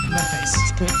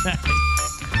 Nice. But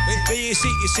you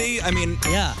see, I mean,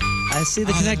 yeah, I see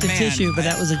the connective tissue, but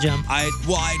that was a jump. I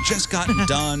just gotten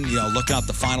done, looking up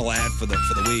the final ad for the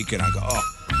week, and I go, oh,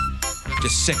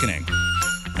 just sickening.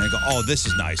 And I go, oh, this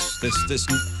is nice. This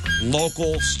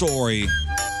local story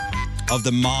of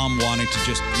the mom wanting to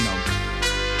just,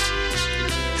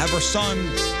 have her son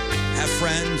have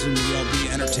friends and be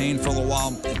entertained for a little while.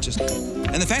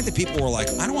 And the fact that people were like,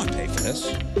 I don't want to pay for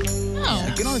this. No.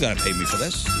 Like, you don't got to pay me for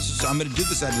this. I'm going to do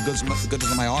this out of the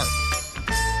goodness of my heart.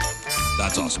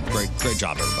 That's awesome. Great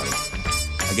job, everybody.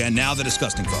 Again, now the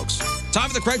disgusting folks.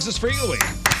 Time for the Craigslist Freak of the Week.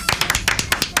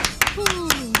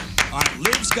 All right,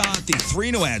 Liv's got the 3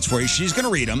 new ads for you. She's going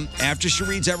to read them. After she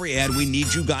reads every ad, we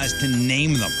need you guys to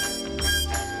name them.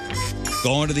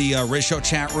 Go into the Riz Show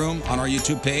chat room on our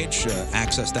YouTube page.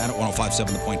 Access that at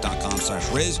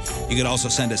 1057thepoint.com/Riz. You can also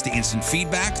send us the instant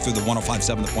feedback through the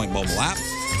 1057 The Point mobile app,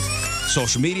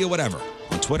 social media, whatever,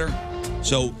 on Twitter.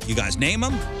 So you guys name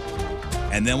them,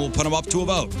 and then we'll put them up to a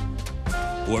vote.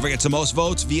 Whoever gets the most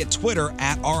votes via Twitter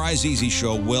at RIZZ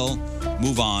Show will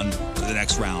move on to the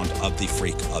next round of the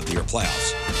Freak of the Year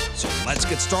playoffs. So let's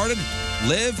get started.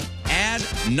 Liv, ad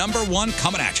number 1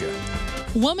 coming at you.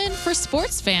 Woman for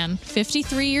sports fan,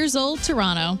 53 years old,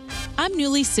 Toronto. I'm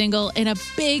newly single and a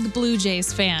big Blue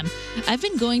Jays fan. I've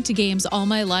been going to games all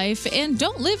my life and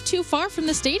don't live too far from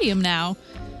the stadium now.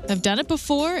 I've done it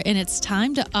before and it's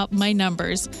time to up my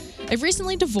numbers. I've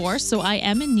recently divorced, so I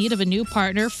am in need of a new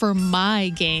partner for my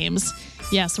games.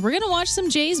 Yes, we're going to watch some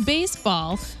Jays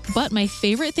baseball, but my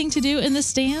favorite thing to do in the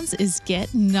stands is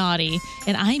get naughty,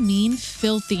 and I mean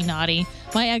filthy naughty.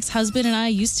 My ex-husband and I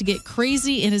used to get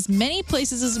crazy in as many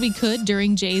places as we could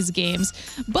during Jays games,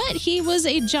 but he was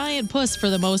a giant puss for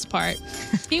the most part.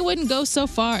 He wouldn't go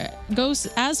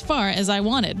as far as I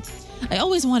wanted. I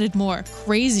always wanted more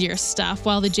crazier stuff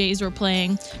while the Jays were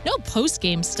playing. No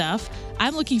post-game stuff.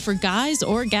 I'm looking for guys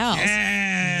or gals.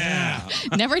 Yeah.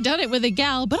 Never done it with a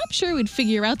gal, but I'm sure we'd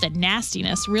figure out the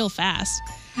nastiness real fast.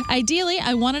 Ideally,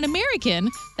 I want an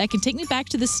American that can take me back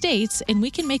to the States and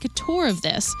we can make a tour of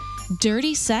this.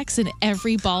 Dirty sex in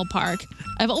every ballpark.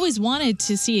 I've always wanted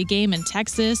to see a game in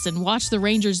Texas and watch the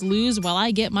Rangers lose while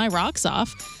I get my rocks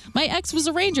off. My ex was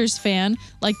a Rangers fan,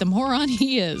 like the moron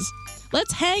he is.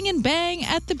 Let's hang and bang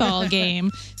at the ball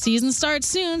game. Season starts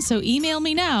soon, so email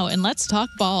me now and let's talk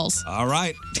balls. All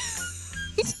right.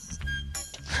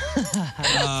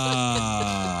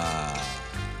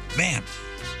 Man,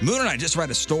 Moon and I just read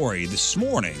a story this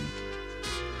morning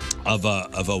of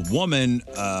a woman,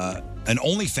 an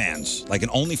OnlyFans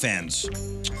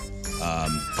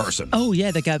person. Oh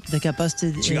yeah, they got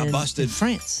busted. She got busted in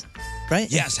France,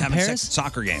 right? Yes, In having Paris? sex at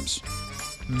soccer games.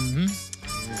 Mm-hmm.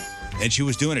 And she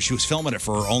was doing it. She was filming it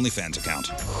for her OnlyFans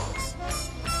account.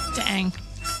 Dang.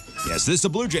 Yes, this is a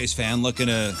Blue Jays fan looking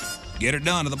to get it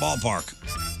done at the ballpark.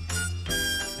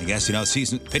 I guess,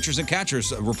 season pitchers and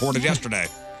catchers reported yesterday.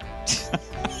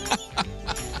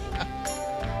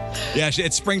 Yeah,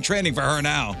 it's spring training for her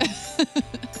now.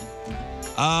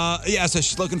 So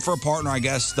she's looking for a partner. I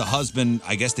guess the husband,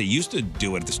 they used to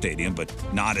do it at the stadium, but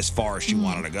not as far as she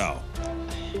wanted to go.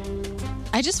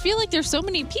 I just feel like there's so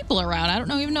many people around. I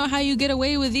don't even know how you get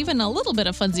away with even a little bit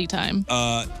of funsy time.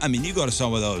 You go to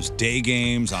some of those day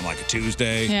games on like a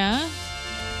Tuesday. Yeah.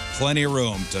 Plenty of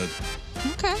room to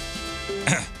Okay.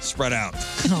 spread out.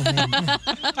 Oh, man.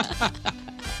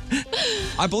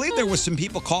 I believe there was some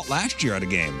people caught last year at a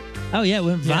game. Oh yeah, it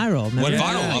went viral. Remember? Went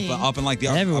viral up in like the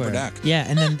Everywhere. upper deck. Yeah,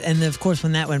 and then of course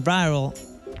when that went viral,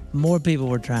 more people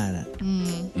were trying it.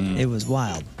 Mm. It was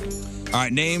wild. All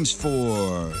right, names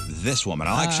for this woman.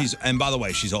 I like and by the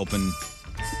way, she's open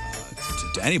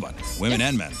to anybody, women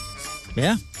and men.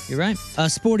 Yeah, you're right.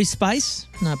 Sporty Spice,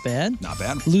 not bad. Not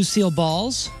bad. Lucille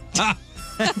Balls.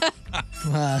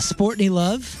 Sportney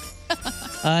Love.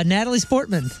 Natalie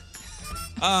Sportman.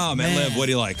 Oh man, Liv, what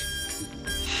do you like?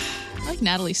 I like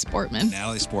Natalie Sportman.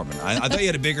 Natalie Sportman. I thought you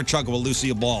had a bigger chunk of a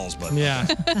Lucille Balls, but yeah,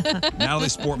 Natalie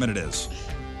Sportman it is.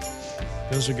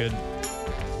 Those are good.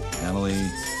 Natalie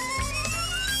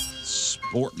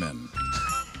Sportman.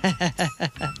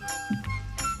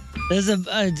 There's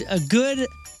a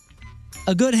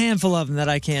good handful of them that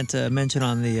I can't mention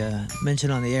on the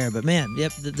air. But man,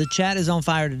 yep, the chat is on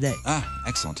fire today.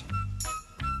 Excellent.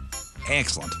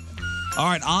 Excellent. All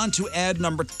right, on to ad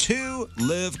number 2.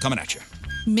 Liv, coming at you.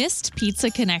 Missed pizza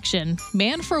connection.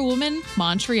 Man for woman,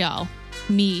 Montreal.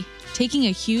 Me, taking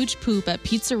a huge poop at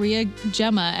Pizzeria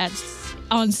Gemma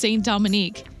on St.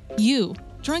 Dominique. You,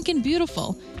 drunk and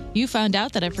beautiful. You found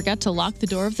out that I forgot to lock the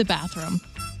door of the bathroom.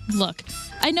 Look,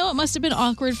 I know it must have been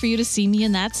awkward for you to see me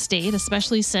in that state,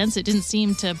 especially since it didn't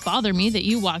seem to bother me that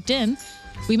you walked in.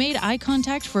 We made eye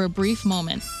contact for a brief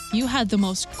moment. You had the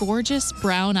most gorgeous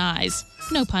brown eyes.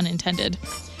 No pun intended.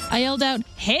 I yelled out,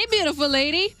 "Hey, beautiful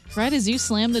lady," right as you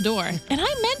slammed the door, and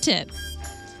I meant it.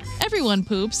 Everyone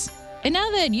poops, and now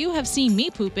that you have seen me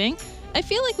pooping, I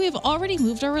feel like we have already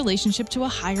moved our relationship to a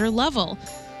higher level.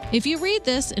 If you read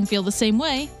this and feel the same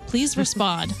way, please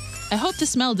respond. I hope the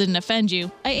smell didn't offend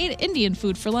you. I ate Indian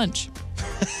food for lunch.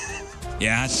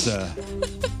 Yeah, it's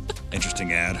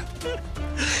interesting ad.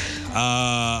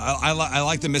 I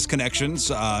like the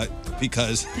misconnections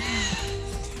because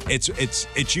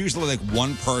it's usually like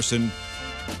one person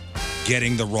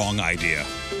getting the wrong idea.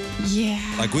 Yeah.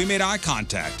 Like we made eye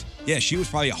contact. Yeah, she was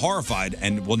probably horrified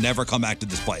and will never come back to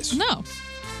this place. No.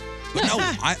 But no,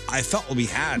 I felt we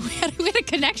had. We had a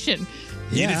connection.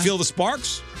 You didn't feel the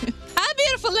sparks? Hi,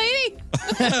 beautiful lady.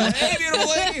 Hey, beautiful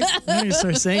lady. Now you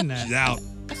start saying that. She's out.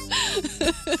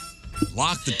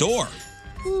 Lock the door.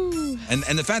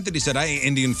 And the fact that he said, I ate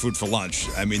Indian food for lunch,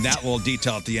 I mean, that little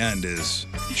detail at the end is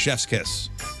chef's kiss.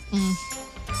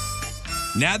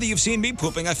 Now that you've seen me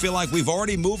pooping, I feel like we've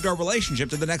already moved our relationship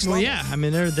to the next level. Yeah, I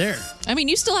mean, they're there. I mean,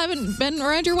 you still haven't been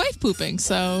around your wife pooping,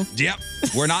 so. Yep,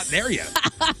 we're not there yet.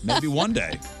 Maybe one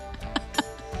day.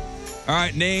 All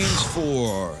right, names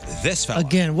for this fella.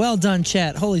 Again, well done,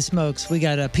 chat. Holy smokes. We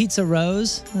got Pizza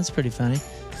Rose. That's pretty funny.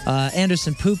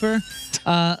 Anderson Pooper.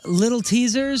 Little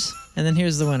Teasers. And then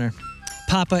here's the winner.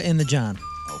 Papa in the John.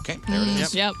 Okay, there it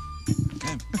is. Yep.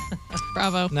 Okay.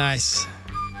 Bravo. Nice.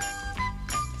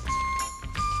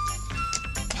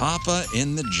 Papa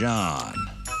in the John.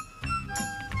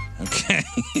 Okay.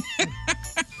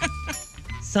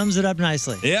 Sums it up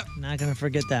nicely. Yep. Not going to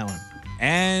forget that one.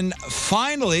 And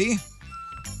finally,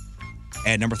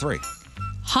 ad number 3.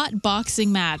 Hot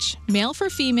boxing match. Male for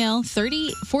female,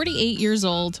 48 years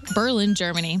old, Berlin,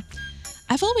 Germany.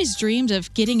 I've always dreamed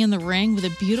of getting in the ring with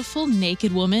a beautiful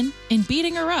naked woman and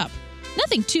beating her up.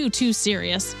 Nothing too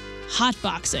serious. Hot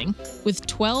boxing with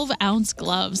 12-ounce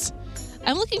gloves.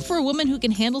 I'm looking for a woman who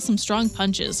can handle some strong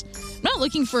punches. I'm not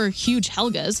looking for huge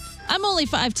Helgas. I'm only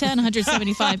 5'10",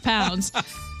 175 pounds.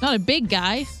 Not a big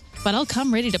guy. but I'll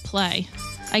come ready to play.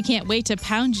 I can't wait to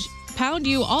pound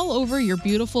you all over your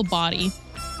beautiful body.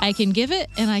 I can give it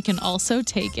and I can also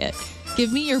take it.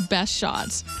 Give me your best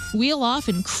shots. Wheel off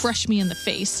and crush me in the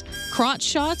face. Crotch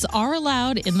shots are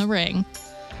allowed in the ring.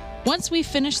 Once we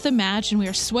finish the match and we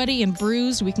are sweaty and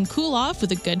bruised, we can cool off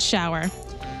with a good shower.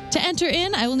 To enter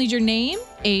in, I will need your name,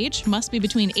 age, must be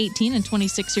between 18 and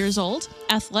 26 years old,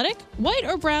 athletic, white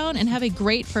or brown, and have a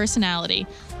great personality.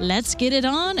 Let's get it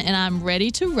on, and I'm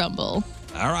ready to rumble.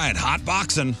 All right, hot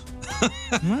boxing.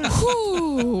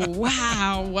 Whew,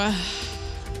 wow.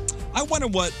 I wonder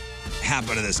what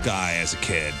happened to this guy as a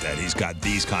kid that he's got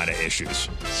these kind of issues.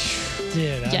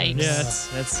 Dude, Yikes. Yeah,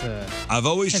 that's I've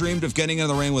always dreamed of getting in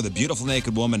the ring with a beautiful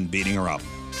naked woman and beating her up.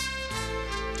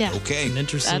 Yeah. Okay. an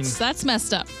interesting. That's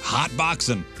messed up. Hot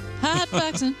boxing. Hot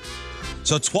boxing.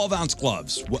 So 12-ounce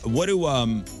gloves. What do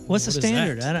What's the is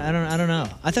standard? that? I don't know.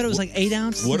 I thought it was like 8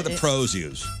 ounce. What do the pros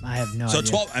use? I have no So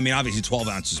idea. 12. I mean, obviously 12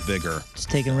 ounces bigger. Just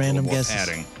taking random More guesses.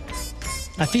 padding.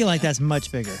 I feel like that's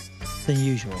much bigger than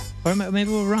usual, or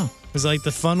maybe we're wrong. It's like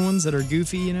the fun ones that are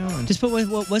goofy, you know. And Just put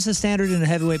what's the standard in a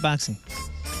heavyweight boxing?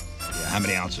 Yeah. How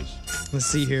many ounces? let's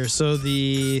see here. So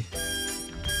the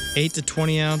 8 to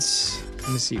 20 ounce.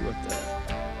 Let me see what the.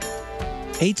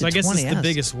 8 to So I guess 20 it's the ounce.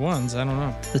 biggest ones. I don't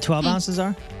know. The 12 ounces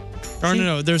are. Or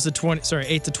no, there's the 20. Sorry,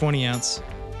 8 to 20 ounce.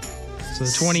 So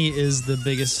the 20 is the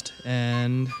biggest,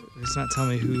 and it's not telling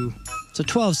me who. So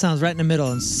 12 sounds right in the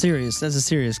middle and serious. That's a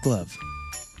serious glove.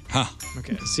 Huh.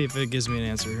 Okay, let's see if it gives me an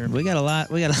answer here. We got a lot.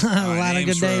 We got a All right, lot of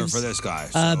names good names for this guy.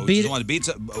 So beat-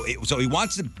 so he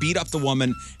wants to beat up the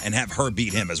woman and have her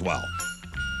beat him as well.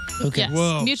 Okay. Yes.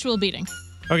 Whoa. Mutual beating.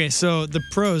 Okay, so the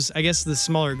pros, I guess the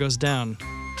smaller it goes down,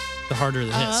 the harder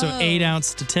the hit. So Oh. 8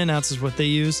 ounce to 10 ounce is what they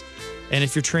use. And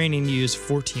if you're training, you use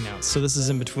 14 ounce. So this is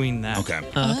in between that. Okay.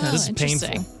 This is painful.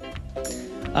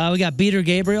 interesting. We got Beater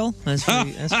Gabriel. That's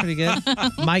pretty good.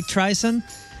 Mike Tryson.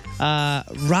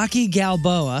 Rocky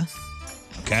Galboa.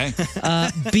 Okay.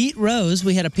 Beat Rose.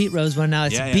 We had a Pete Rose one. Now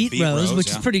it's Yeah, Beat, Beat Rose, Rose, which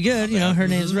yeah. is pretty good. You know, her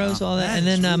name's Rose, all that. And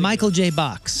then Michael J.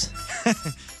 Box.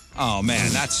 Oh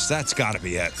man, that's got to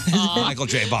be it. Michael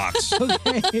J. Box.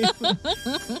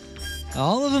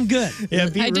 All of them good. Yeah, I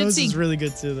Beat did Rose see- is really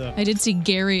good too, though. I did see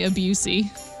Gary Abusey.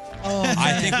 Oh,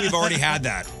 I think we've already had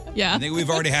that. Yeah. I think we've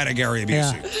already had a Gary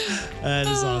Busey. That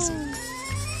is awesome.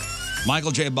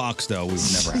 Michael J. Box, though,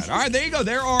 we've never had. All right, there you go.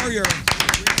 There are your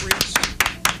freaks.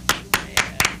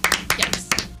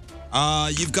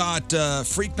 You've got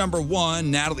freak number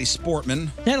 1, Natalie Sportman.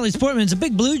 Natalie Sportman's a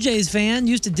big Blue Jays fan.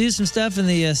 Used to do some stuff in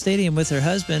the stadium with her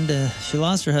husband. She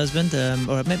lost her husband,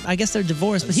 or maybe, I guess they're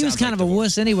divorced, but he was kind of a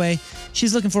wuss anyway.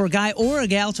 She's looking for a guy or a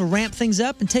gal to ramp things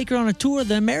up and take her on a tour of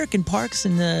the American parks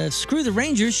and screw the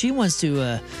Rangers. She wants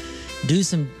to do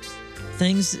some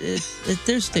things at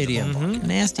their stadium.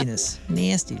 Nastiness.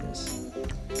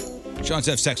 She wants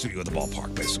to have sex with you at the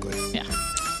ballpark, basically. Yeah.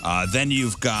 Then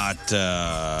you've got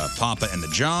Papa and the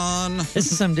John.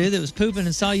 This is some dude that was pooping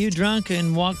and saw you drunk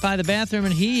and walked by the bathroom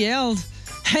and he yelled,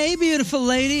 "Hey, beautiful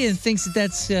lady," and thinks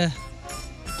that's going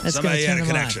to Somebody turn had a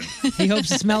him on. connection. He hopes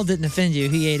the smell didn't offend you.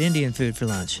 He ate Indian food for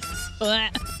lunch.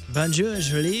 Bonjour,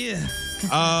 Julie.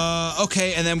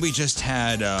 Okay, and then we just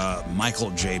had Michael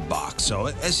J. Box. So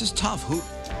it's just tough.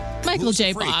 Michael who's the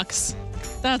J. freak? Box.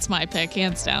 That's my pick,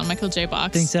 hands down. Michael J.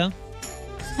 Box. Think so?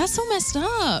 That's so messed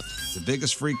up. The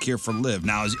biggest freak here for Liv.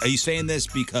 Now, are you saying this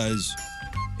because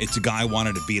it's a guy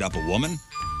wanted to beat up a woman?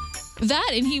 That,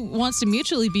 and he wants to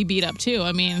mutually be beat up too.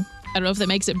 I mean, I don't know if that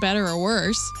makes it better or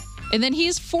worse. And then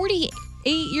he's 48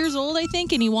 years old, I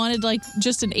think, and he wanted like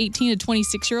just an 18 to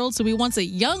 26-year-old. So he wants a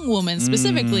young woman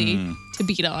specifically to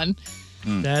beat on.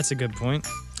 That's a good point.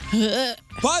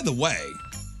 By the way,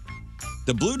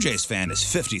 the Blue Jays fan is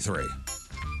 53.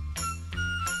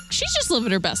 She's just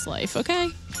living her best life, okay?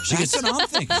 That's what I'm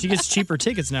thinking. She gets cheaper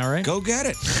tickets now, right? Go get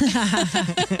it.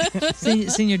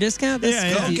 Senior discount? That's,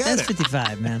 Yeah, 50, get that's it.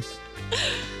 55, man.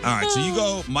 All right, so you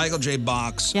go Michael J.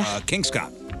 Box, King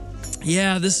Scott.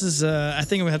 Yeah, this is. I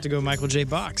think I'm gonna have to go Michael J.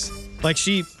 Box. Like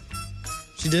she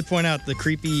did point out the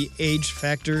creepy age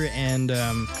factor, and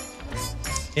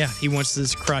yeah, he wants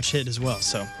this crotch hit as well.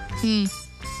 So.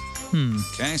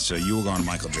 Okay, so you were going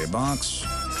Michael J. Box.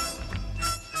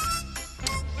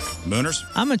 Mooners?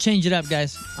 I'm gonna change it up,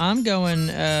 guys. I'm going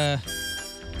Natalie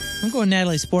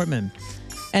Sportman,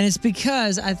 and it's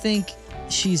because I think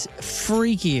she's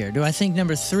freakier. Do I think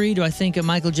number 3? Do I think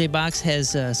Michael J. Box has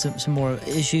some more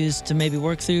issues to maybe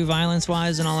work through,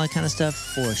 violence-wise, and all that kind of stuff?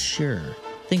 For sure.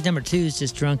 I think number 2 is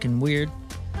just drunk and weird.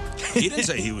 He didn't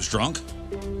say he was drunk.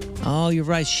 Oh, you're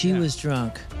right. She was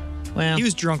drunk. Well, He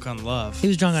was drunk on love. he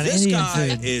was drunk on This Indian guy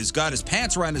food. is got his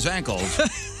pants around his ankles,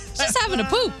 just having a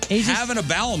poop. having a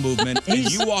bowel movement,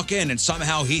 and you walk in, and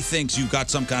somehow he thinks you've got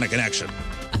some kind of connection.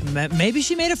 Maybe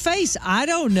she made a face. I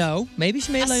don't know. Maybe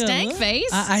she made A like stank face?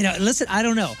 I know. Listen, I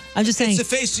don't know. I'm just saying. It's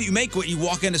the face that you make when you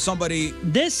walk into somebody.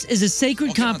 This is a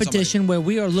sacred competition where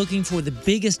we are looking for the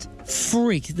biggest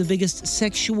freak, the biggest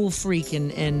sexual freak,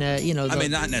 and you know. I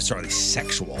mean, not necessarily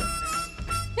sexual.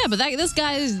 Yeah, but this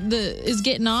guy is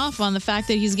getting off on the fact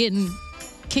that he's getting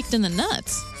kicked in the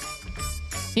nuts.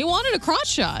 He wanted a crotch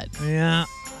shot. Yeah,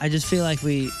 I just feel like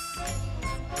we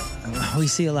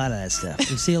see a lot of that stuff.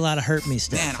 We see a lot of hurt me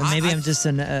stuff. Man, and maybe I'm just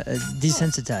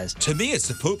desensitized. To me, it's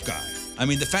the poop guy. I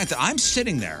mean, the fact that I'm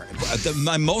sitting there,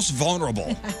 my most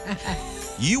vulnerable.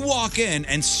 You walk in,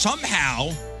 and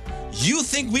somehow you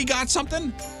think we got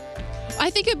something? I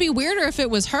think it'd be weirder if it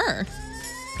was her.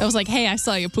 That was like, hey, I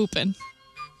saw you pooping.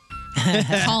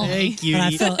 Call me.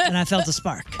 And I felt a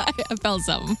spark. I felt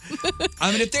something.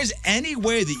 I mean, if there's any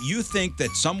way that you think that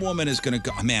some woman is going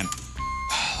to go, man.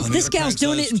 This gal's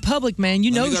doing it in public, man.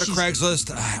 You know Let me go to she's...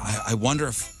 Craigslist. I wonder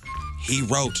if he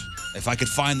wrote, if I could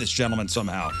find this gentleman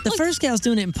somehow. The first gal's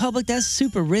doing it in public. That's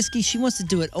super risky. She wants to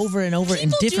do it over and over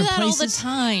in different do that places. all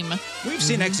the time. We've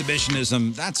seen exhibition.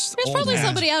 That's There's old probably hat.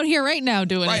 somebody out here right now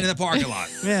doing it. Right in the parking lot.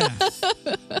 Yeah.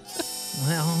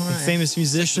 Well, all And right. famous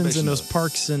musicians in those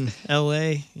parks in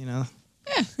L.A., you know.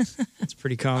 Yeah. It's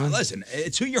pretty common. Listen,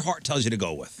 it's who your heart tells you to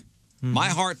go with. My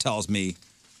heart tells me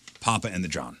Papa and the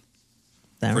John.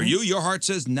 That For right? you, your heart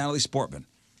says Natalie Sportman.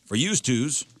 For you,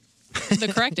 twos,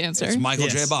 The correct answer. it's Michael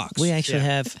J. Box. We actually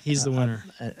have he's the winner.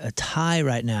 A tie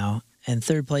right now, and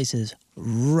third place is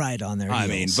right on their I heels.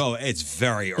 mean, Bo, it's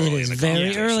very early It in is the very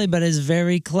competition. early, but it's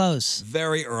very close.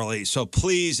 Very early. So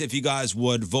please, if you guys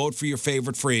would, vote for your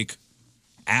favorite freak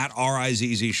at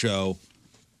RIZZ Show.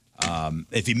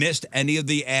 If you missed any of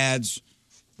the ads,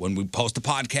 when we post the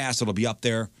podcast, it'll be up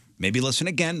there. Maybe listen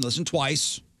again, listen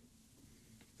twice.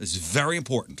 This is very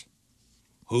important.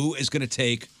 Who is going to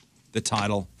take the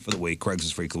title for the week?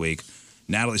 Craig's Freak of the Week.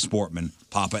 Natalie Sportman,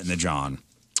 Papa and the John,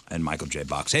 and Michael J.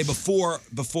 Box. Hey, before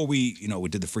we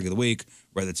did the Freak of the Week,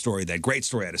 read that great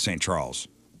story out of St. Charles.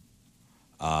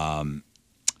 And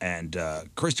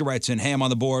Christy writes in, hey, I'm on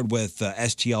the board with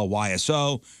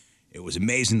STLYSO. It was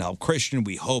amazing to help Christian.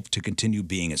 We hope to continue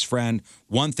being his friend.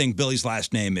 One thing, Billy's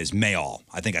last name is Mayall.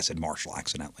 I think I said Marshall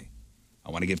accidentally. I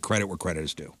want to give credit where credit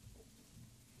is due.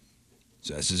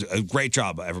 So this is a great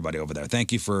job, everybody over there.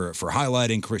 Thank you for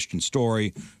highlighting Christian's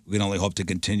story. We can only hope to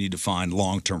continue to find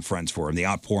long-term friends for him. The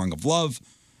outpouring of love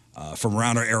from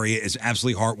around our area is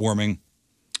absolutely heartwarming.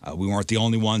 We weren't the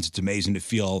only ones. It's amazing to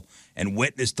feel and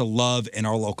witness the love in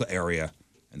our local area.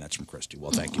 And that's from Christy.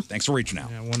 Well, thank you. Thanks for reaching out.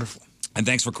 Yeah, wonderful. And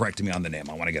thanks for correcting me on the name.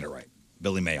 I want to get it right.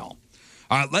 Billy Mayall.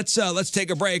 All right, let's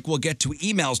take a break. We'll get to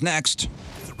emails next.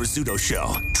 The Rizzuto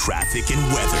Show, traffic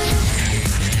and weather.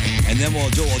 And then we'll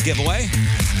do a little giveaway.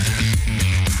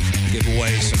 Give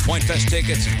away some Point Fest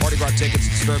tickets, Party Rock tickets,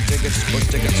 Stirrup tickets, Bush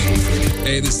tickets.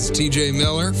 Hey, this is TJ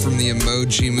Miller from the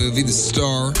Emoji Movie, the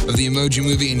star of the Emoji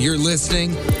Movie, and you're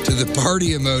listening to the Party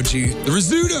Emoji, the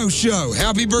Rizzuto Show.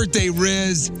 Happy birthday,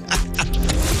 Riz.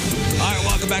 All right,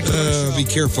 welcome back to the show. Be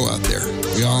careful out there.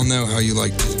 We all know how you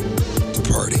like to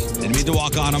party. Didn't mean to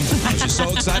walk on them. I was just so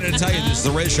excited to tell you this is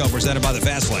the Riz Show presented by the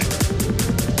Fast Lane.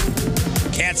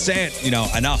 Can't say it,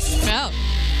 enough. No.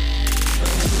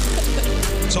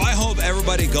 So I hope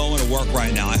everybody going to work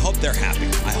right now, I hope they're happy.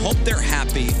 I hope they're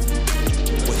happy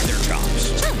with their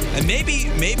jobs. Sure. And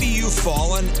maybe you've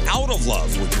fallen out of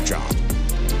love with your job.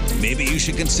 Maybe you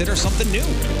should consider something new.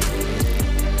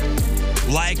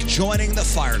 Like joining the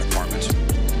fire department.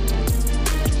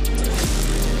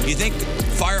 You think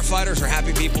firefighters are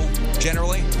happy people,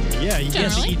 generally? Yeah, you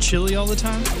get to eat chili all the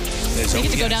time. You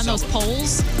get to go down those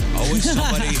poles. Always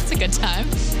somebody. It's a good time.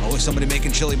 Always somebody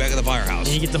making chili back at the firehouse.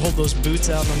 And you get to hold those boots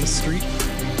out on the street.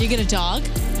 You get a dog.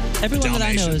 Everyone that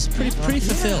I know is pretty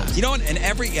fulfilled. You know what? And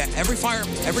every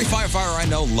firefighter I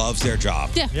know loves their job.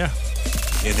 Yeah. Yeah,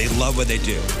 they love what they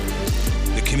do.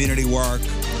 The community work,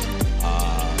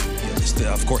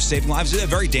 of course, saving lives is a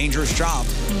very dangerous job.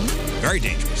 Very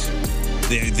dangerous.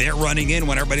 They're running in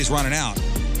when everybody's running out.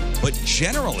 But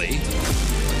generally,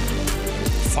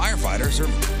 firefighters are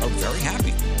very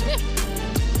happy. Yeah.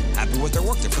 Happy with their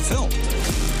work. They're fulfilled.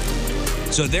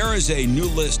 So there is a new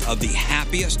list of the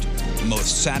happiest,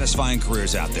 most satisfying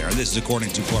careers out there. And this is according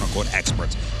to quote-unquote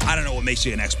experts. I don't know what makes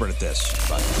you an expert at this,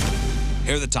 but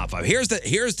here are the top 5. Here's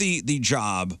the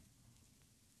job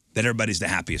that everybody's the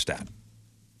happiest at.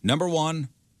 Number 1,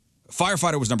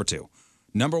 firefighter was number 2.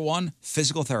 Number 1,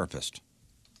 physical therapist.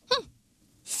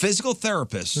 Physical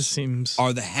therapists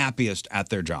are the happiest at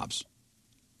their jobs.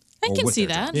 I or can with see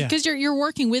their that jobs. because you're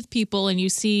working with people and you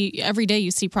see every day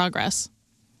you see progress.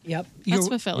 Yep. That's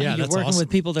fulfilling. You're working with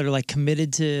people that are like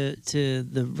committed to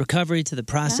the recovery, to the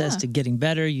process, Yeah. to getting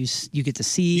better. You get to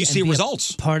see. You and see be a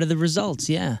results. Part of the results,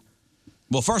 yeah.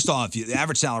 Well, first off, the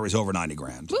average salary is over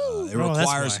 $90,000. It Oh,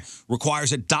 that's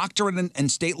requires a doctorate and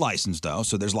state license, though.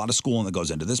 So there's a lot of schooling that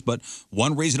goes into this. But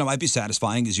one reason it might be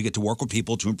satisfying is you get to work with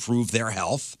people to improve their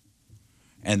health,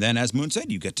 and then, as Moon said,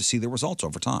 you get to see the results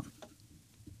over time.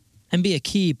 And be a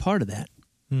key part of that.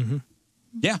 Mm-hmm.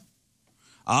 Yeah.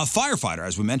 Firefighter,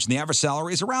 as we mentioned, the average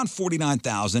salary is around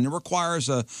 $49,000. It requires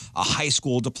a high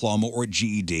school diploma or a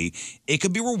GED. It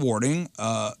could be rewarding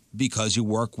because you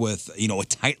work with a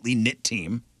tightly knit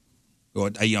team,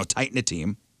 or tight knit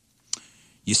team.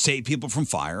 You save people from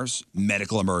fires,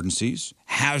 medical emergencies,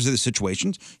 hazardous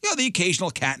situations. The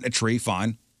occasional cat in a tree,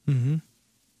 fine. Mm-hmm.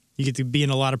 You get to be in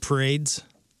a lot of parades.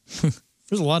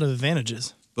 There's a lot of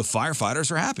advantages. But firefighters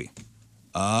are happy.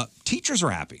 Teachers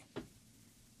are happy.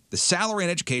 The salary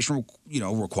and education,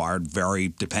 required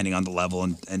vary depending on the level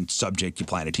and subject you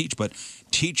plan to teach. But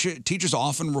teachers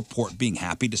often report being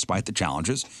happy despite the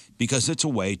challenges because it's a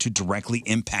way to directly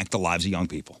impact the lives of young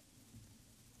people.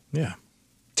 Yeah.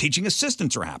 Teaching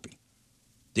assistants are happy.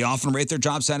 They often rate their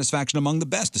job satisfaction among the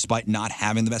best despite not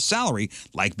having the best salary,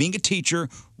 like being a teacher,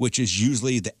 which is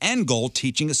usually the end goal.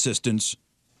 Teaching assistants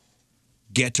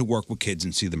get to work with kids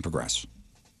and see them progress.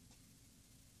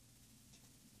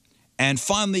 And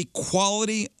finally,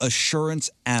 quality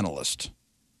assurance analyst.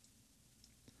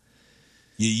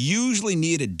 You usually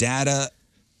need a data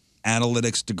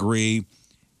analytics degree,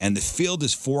 and the field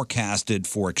is forecasted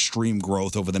for extreme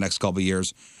growth over the next couple of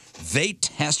years. They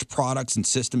test products and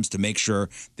systems to make sure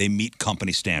they meet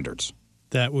company standards.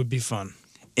 That would be fun.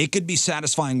 It could be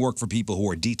satisfying work for people who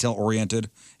are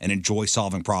detail-oriented and enjoy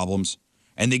solving problems.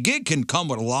 And the gig can come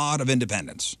with a lot of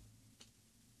independence.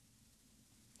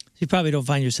 You probably don't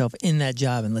find yourself in that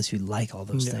job unless you like all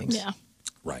those things. Yeah.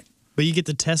 Right. But you get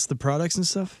to test the products and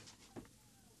stuff?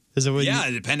 Is it what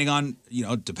depending on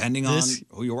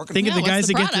who you're working Think with. of the guys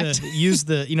that get to use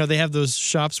the, they have those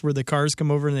shops where the cars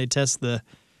come over and they test the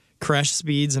crash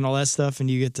speeds and all that stuff, and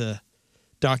you get to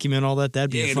document all that. That'd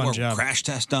be a fun job. Crash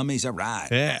test dummies, all right.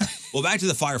 Yeah. Well, back to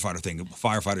the firefighter thing.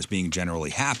 Firefighters being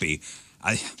generally happy.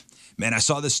 I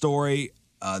saw this story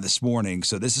this morning.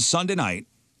 So this is Sunday night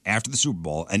after the Super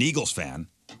Bowl. An Eagles fan.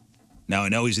 Now, I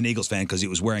know he's an Eagles fan because he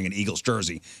was wearing an Eagles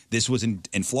jersey. This was in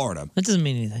Florida. That doesn't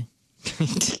mean anything.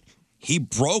 He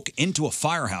broke into a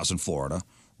firehouse in Florida,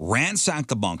 ransacked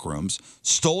the bunk rooms,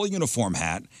 stole a uniform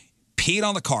hat, peed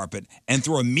on the carpet, and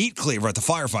threw a meat cleaver at the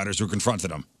firefighters who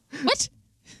confronted him. What?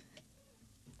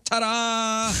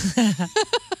 Ta-da!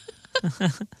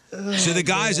 So the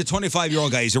guy's a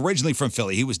 25-year-old guy. He's originally from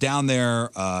Philly. He was down there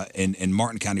in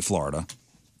Martin County, Florida,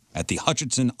 at the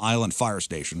Hutchinson Island Fire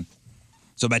Station.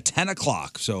 So about 10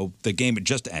 o'clock, so the game had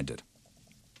just ended.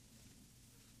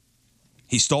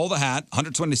 He stole the hat,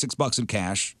 $126 in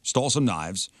cash, stole some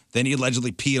knives. Then he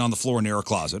allegedly peed on the floor near a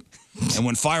closet. And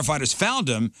when firefighters found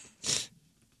him,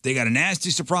 they got a nasty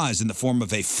surprise in the form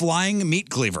of a flying meat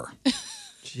cleaver.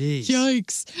 Jeez.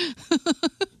 Yikes.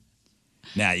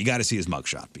 Now, you got to see his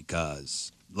mugshot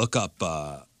because look up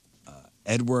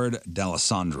Edward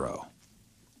D'Alessandro.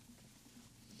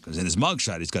 Because in his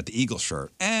mugshot, he's got the Eagle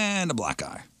shirt and a black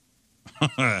eye.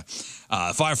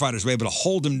 Firefighters were able to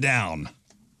hold him down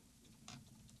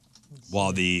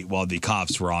while the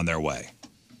cops were on their way.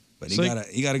 But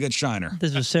he got a good shiner.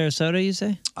 This was Sarasota, you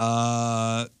say?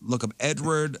 Look up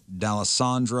Edward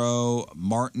D'Alessandro,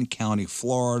 Martin County,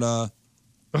 Florida.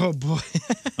 Oh, boy.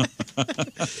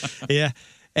 Yeah.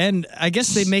 And I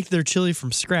guess they make their chili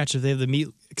from scratch if they have the meat.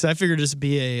 Because I figured this would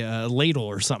be a ladle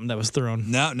or something that was thrown.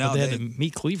 No. But they had a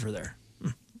meat cleaver there.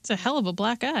 It's a hell of a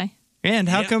black eye. And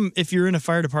how come if you're in a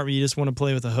fire department, you just want to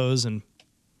play with a hose and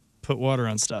put water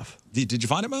on stuff? Did you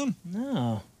find it, Moon?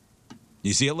 No.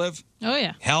 You see it, Liv? Oh,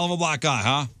 yeah. Hell of a black guy,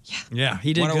 huh? Yeah,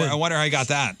 he did good. I wonder how he got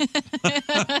that.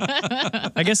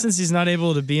 I guess since he's not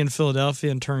able to be in Philadelphia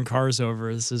and turn cars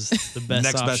over, this is the best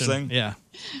Next option. best thing? Yeah.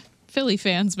 Philly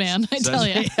fans, man, I tell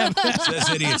you. Says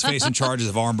idiots facing charges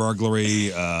of armed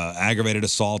burglary, aggravated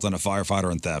assault on a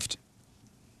firefighter, and theft.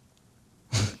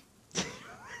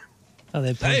 Oh,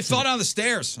 they Hey, fell down the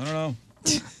stairs. I don't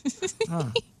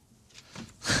know.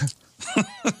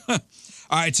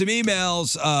 All right, some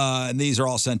emails, and these are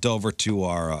all sent over to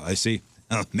our, I see.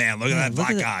 Oh, man, look at that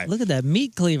black guy. Look at that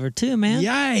meat cleaver, too, man.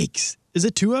 Yikes. Is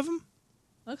it two of them?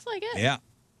 Looks like it. Yeah.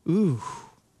 Ooh.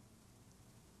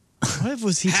 What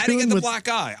was he How did he doing get the with... black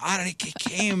eye? I don't know, he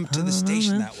came to the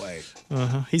station that way.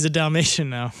 He's a Dalmatian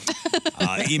now.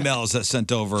 Emails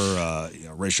sent over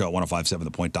ratio at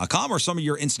 1057thepoint.com or some of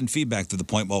your instant feedback through the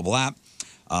Point mobile app.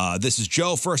 This is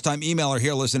Joe, first-time emailer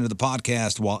here listening to the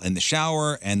podcast while in the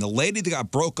shower, and the lady that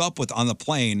got broke up with on the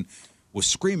plane was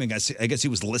screaming. I guess he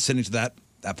was listening to that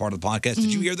part of the podcast.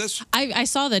 Did you hear this? I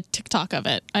saw the TikTok of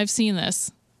it. I've seen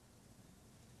this.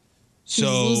 She's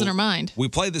losing her mind. We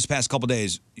played this past couple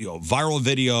days, viral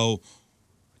video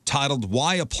titled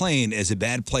 "Why a Plane is a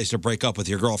Bad Place to Break Up with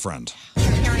Your Girlfriend."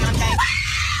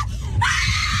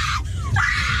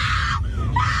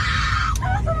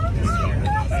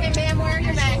 Hey, ma'am, where are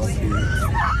your bags?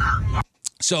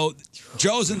 So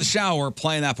Joe's in the shower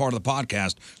playing that part of the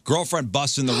podcast. Girlfriend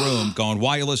busts in the room going,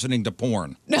 "Why are you listening to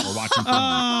porn or watching porn?"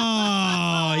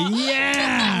 Oh,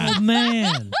 yeah. Oh,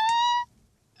 man.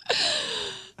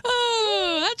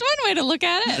 Oh, that's one way to look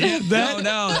at it. No,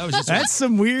 that was just That's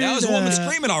some weird. That was a woman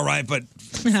screaming, all right, but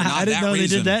I didn't know they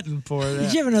did that in porn.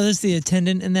 Did you ever notice the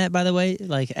attendant in that, by the way?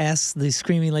 Like, ask the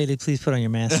screaming lady, please put on your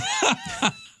mask.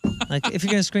 Like, if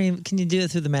you're going to scream, can you do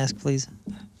it through the mask, please?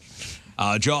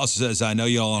 Joe also says, "I know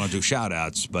you all want to do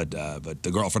shout-outs, but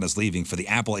the girlfriend is leaving for the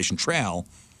Appalachian Trail.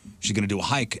 She's going to do a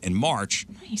hike in March.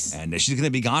 Nice. And she's going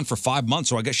to be gone for 5 months,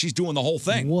 so I guess she's doing the whole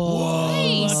thing."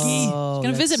 Whoa. Nice. She's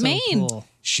going to visit Maine. Cool.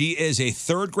 She is a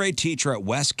third-grade teacher at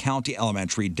West County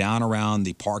Elementary down around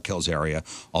the Park Hills area.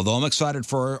 Although I'm excited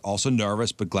for her, also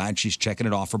nervous, but glad she's checking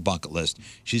it off her bucket list.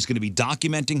 She's going to be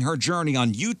documenting her journey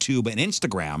on YouTube and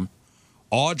Instagram,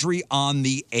 Audrey on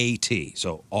the AT.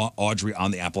 So Audrey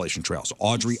on the Appalachian Trail. So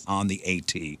Audrey on the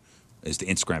AT is the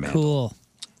Instagram handle. Cool.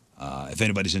 If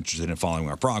anybody's interested in following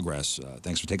our progress,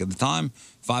 thanks for taking the time.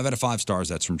 5 out of 5 stars.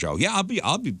 That's from Joe. Yeah,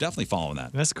 I'll be definitely following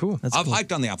that. That's cool. I've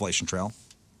hiked on the Appalachian Trail.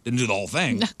 Didn't do the whole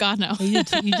thing. God, no. You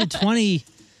did 20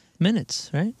 minutes,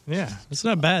 right? Yeah, it's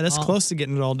not bad. That's close to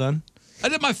getting it all done. I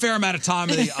did my fair amount of time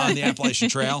on the Appalachian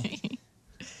Trail.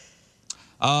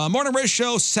 Morning Race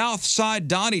Show, Southside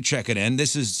Donnie checking in.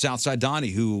 This is Southside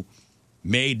Donnie, who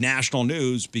made national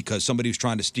news because somebody was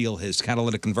trying to steal his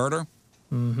catalytic converter.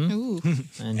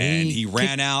 Mm-hmm. And he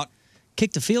ran out.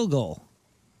 Kicked a field goal.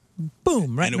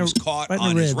 Boom, right And in it was the- caught right in the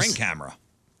on his ribs. ring camera.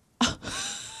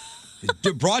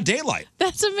 Broad daylight.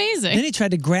 That's amazing. Then he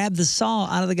tried to grab the saw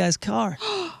out of the guy's car.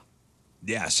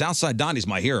 Yeah, Southside Donnie's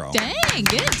my hero. Dang,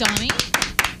 get it, Donnie.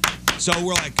 So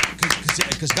we're like,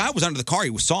 because the guy was under the car, he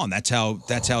was sawing. That's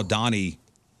how Donnie,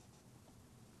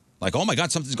 like, oh my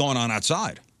God, something's going on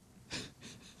outside.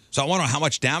 So I want to know how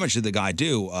much damage did the guy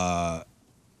do.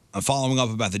 I'm following up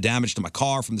about the damage to my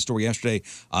car from the story yesterday.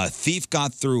 A thief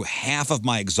got through half of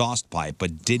my exhaust pipe,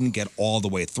 but didn't get all the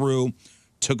way through.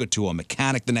 Took it to a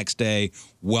mechanic the next day,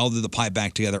 welded the pipe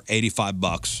back together,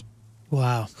 $85.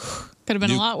 Wow. Could have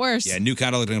been a lot worse. Yeah, new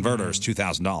catalytic converter is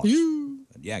 $2,000.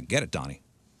 Yeah, get it, Donnie.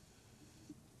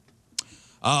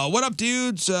 What up,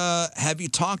 dudes? Have you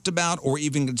talked about or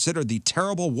even considered the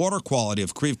terrible water quality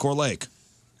of Creve Coeur Lake?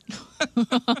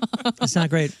 It's not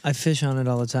great. I fish on it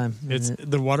all the time.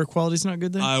 The water quality's not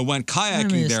good there? I went kayaking I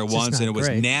mean, it's there just once, not and it was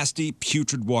great. nasty,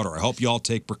 putrid water. I hope you all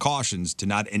take precautions to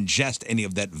not ingest any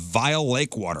of that vile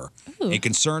lake water. Ooh. A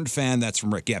concerned fan, that's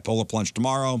from Rick. Yeah, polar plunge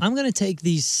tomorrow. I'm going to take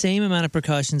the same amount of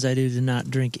precautions I do to not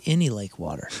drink any lake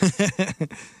water.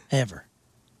 Ever.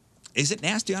 Is it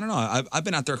nasty? I don't know. I've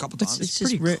been out there a couple times. It's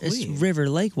just it's river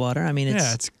lake water. I mean,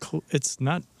 it's Yeah, it's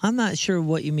not. I'm not sure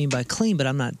what you mean by clean, but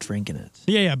I'm not drinking it.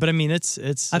 Yeah, but I mean, it's.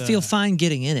 I feel fine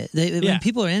getting in it. When Yeah.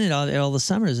 people are in it all the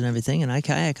summers and everything, and I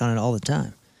kayak on it all the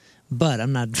time, but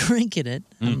I'm not drinking it.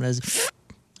 I'm just,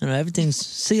 everything's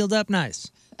sealed up nice.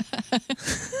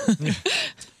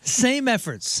 Same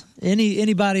efforts.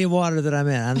 Any body of water that I'm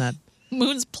in, I'm not.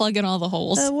 Moon's plugging all the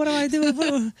holes. What do I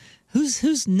do?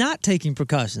 Who's not taking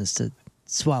precautions to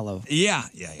swallow? Yeah.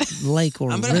 Lake or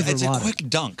river it's water. a quick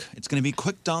dunk. It's going to be a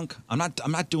quick dunk. I'm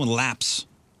not doing laps.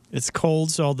 It's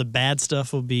cold, so all the bad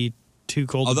stuff will be too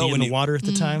cold to be in the water at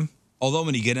the time. Although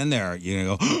when you get in there, you're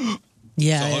going to go,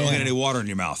 yeah, so don't get any water in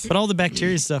your mouth. But all the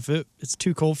bacteria stuff, it's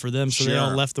too cold for them, so they all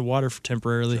Sure. left the water for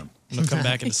temporarily. And they'll come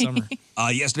back in the summer.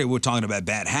 Yesterday we were talking about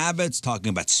bad habits, talking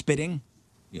about spitting.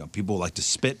 People like to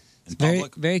spit in Very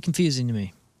public. very confusing to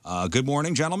me. Good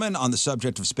morning, gentlemen. On the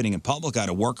subject of spitting in public, I had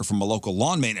a worker from a local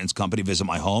lawn maintenance company visit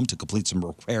my home to complete some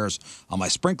repairs on my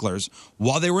sprinklers.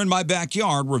 While they were in my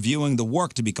backyard reviewing the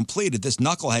work to be completed, this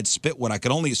knucklehead spit what I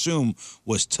could only assume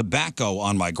was tobacco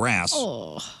on my grass.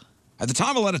 Oh. At the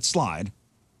time, I let it slide,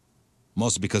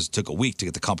 mostly because it took a week to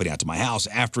get the company out to my house.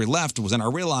 After he left was when I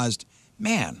realized,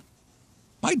 man,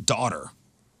 my daughter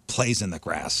plays in the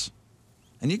grass.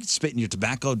 And you can spit in your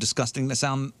tobacco disgustingness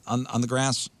on the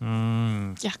grass.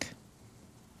 Yuck.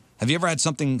 Have you ever had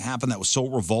something happen that was so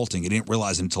revolting you didn't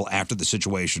realize it until after the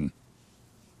situation?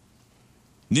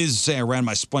 Needless to say, I ran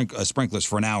my sprinklers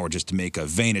for an hour just to make a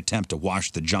vain attempt to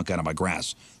wash the junk out of my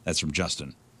grass. That's from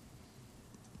Justin.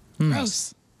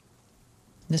 Gross.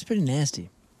 That's pretty nasty.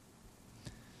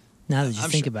 Now that you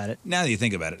think about it. Now that you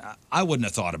think about it, I wouldn't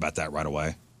have thought about that right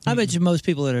away. I bet you most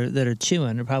people that are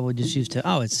chewing are probably just used to,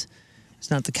 it's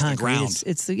not the concrete, ground.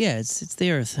 it's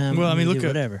the earth. Well, I mean, look at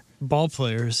whatever. Ball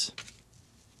players.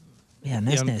 Yeah,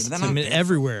 that's nasty. I mean,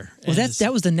 everywhere. Well,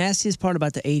 that was the nastiest part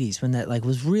about the '80s when that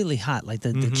was really hot, like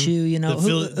the chew,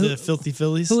 the filthy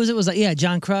Phillies. Who was it? Was like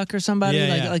John Kruk or somebody?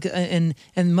 Yeah,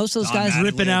 and most of those guys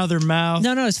ripping out of their mouth.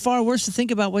 No, it's far worse to think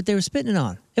about what they were spitting it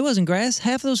on. It wasn't grass.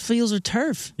 Half of those fields are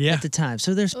turf at the time,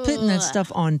 so they're spitting that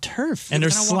stuff on turf, and they're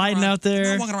sliding out there.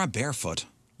 They're walking around barefoot.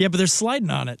 Yeah, but they're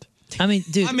sliding on it. I mean,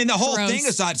 dude. the whole thing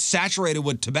is not saturated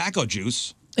with tobacco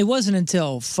juice. It wasn't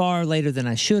until far later than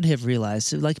I should have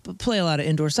realized. Like, play a lot of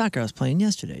indoor soccer. I was playing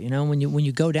yesterday. When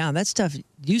you go down, that stuff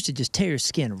used to just tear your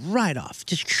skin right off.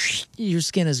 Just your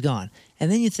skin is gone.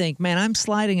 And then you think, man, I'm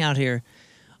sliding out here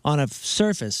on a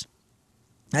surface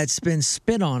that's been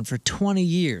spit on for 20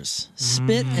 years.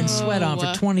 Spit and sweat on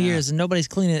for 20 years, and nobody's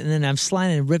cleaning it, and then I'm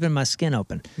sliding and ripping my skin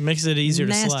open. Makes it easier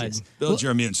to slide. Builds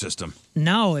your immune system.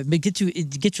 No, it gets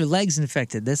your legs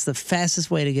infected. That's the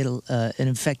fastest way to get an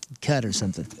infected cut or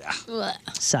something. Yeah.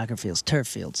 Soccer fields, turf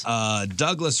fields.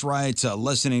 Douglas writes,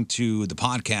 listening to the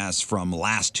podcast from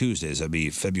last Tuesday, that'd be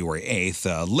February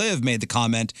 8th, Liv made the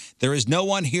comment, "There is no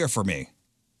one here for me."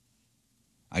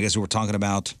 I guess we were talking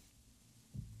about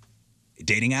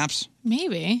dating apps?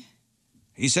 Maybe.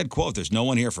 He said, quote, "There's no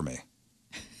one here for me."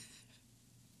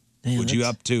 Damn,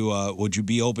 would you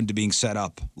be open to being set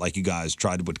up like you guys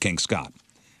tried with King Scott?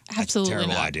 Absolutely That's a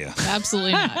terrible not. idea.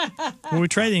 Absolutely not. When we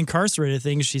tried the incarcerated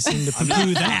thing, she seemed to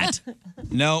poo-poo that.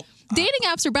 No. Dating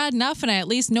apps are bad enough, and I at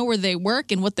least know where they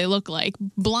work and what they look like.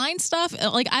 Blind stuff,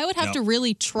 I would have to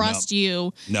really trust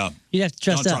you. No. You'd have to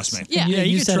trust Don't us. trust me. Yeah.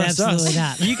 You can said trust absolutely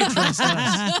us. not. You can trust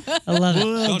us. I love it.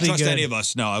 We'll Don't be trust good. any of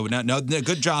us. No, I would not. No,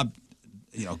 good job.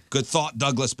 Good thought,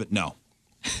 Douglas, but no.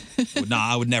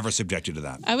 I would never subject you to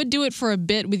that. I would do it for a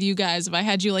bit with you guys if I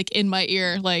had you in my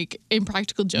ear, like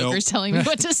Impractical Jokers Nope. telling me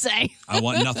what to say. I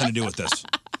want nothing to do with this.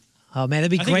 Oh man,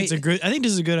 that'd be great. I think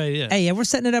this is a good idea. Hey, yeah, we're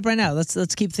setting it up right now.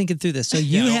 Let's keep thinking through this. So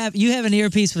you have an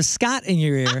earpiece with Scott in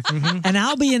your ear, and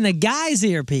I'll be in the guy's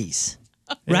earpiece.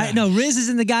 Right? Yeah. No, Riz is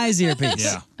in the guy's earpiece.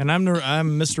 Yeah. And I'm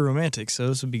Mr. Romantic, so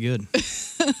this would be good.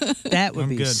 That would I'm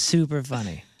be good. super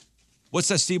funny. What's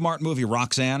that Steve Martin movie,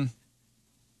 Roxanne?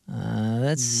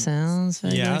 That sounds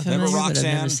very familiar, remember but I've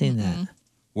Roxanne? never seen that.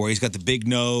 Where he's got the big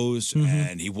nose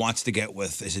and he wants to get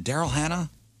with, is it Daryl Hannah?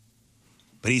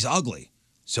 But he's ugly.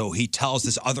 So he tells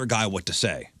this other guy what to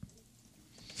say.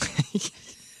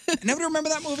 Nobody remember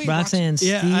that movie? Roxanne,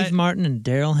 Yeah, Steve Martin, and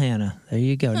Daryl Hannah. There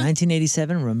you go.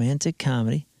 1987 romantic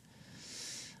comedy.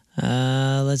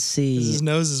 Let's see. His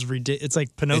nose is ridiculous. It's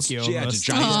like Pinocchio. It's almost. he's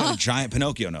got a giant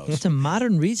Pinocchio nose. It's a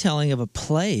modern retelling of a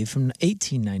play from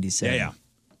 1897. Yeah.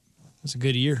 It's a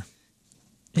good year.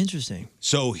 Interesting.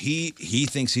 So he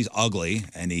thinks he's ugly,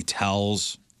 and he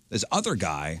tells this other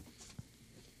guy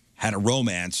how to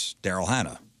romance Daryl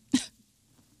Hannah.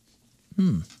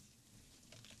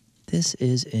 This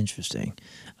is interesting.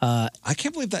 I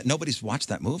can't believe that nobody's watched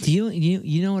that movie. Do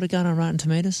you know what it got on Rotten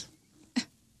Tomatoes?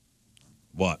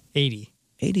 What? 80.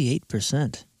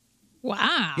 88%.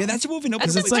 Wow. Yeah, that's a movie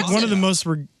Because it's like one of the most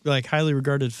highly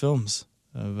regarded films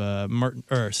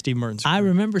of Steve Martin's. I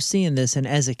remember seeing this, and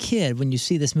as a kid, when you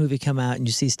see this movie come out and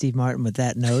you see Steve Martin with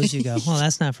that nose, you go, "Well,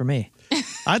 that's not for me."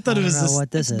 I thought it was don't know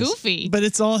what this is. Goofy. But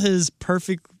it's all his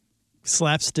perfect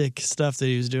slapstick stuff that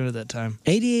he was doing at that time.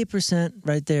 88%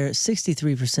 right there,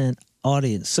 63%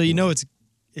 audience. So you know it's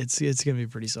going to be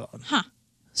pretty solid. Huh.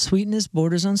 Sweetness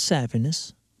borders on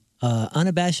sappiness.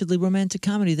 Unabashedly romantic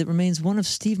comedy that remains one of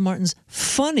Steve Martin's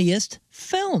funniest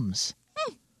films.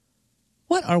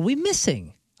 What are we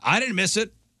missing? I didn't miss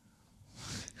it.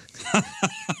 All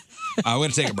right, we're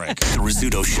going to take a break. The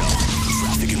Rizzuto Show.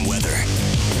 Traffic and weather.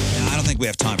 I don't think we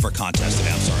have time for a contest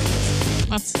today. I'm sorry.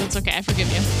 That's okay. I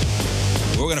forgive you.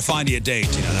 We're going to find you a date.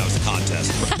 That was the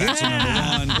contest. That's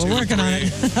number 1, 2, We're working on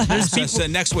it. There's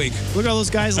next week. Look at all those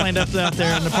guys lined up out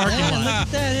there in the parking lot.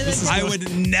 I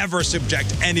would never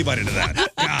subject anybody to that.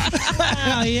 God.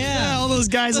 Oh, yeah. All those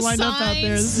guys The lined up out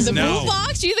there. signs, the No.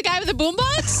 boombox. You the guy with the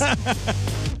boombox?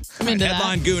 I'm into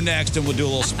Headline that. Goo next, and we'll do a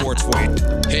little sports for you.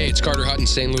 Hey, it's Carter Hutton,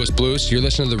 St. Louis Blues. You're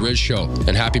listening to The Riz Show.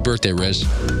 And happy birthday, Riz.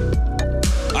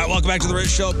 All right, welcome back to The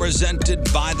Riz Show,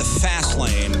 presented by The Fast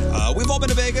Lane. We've all been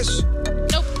to Vegas?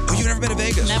 Nope. Oh, you've never been to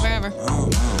Vegas? Never, ever. Oh,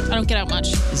 wow. I don't get out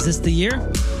much. Is this the year?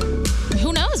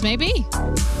 Who knows? Maybe.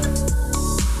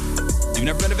 You've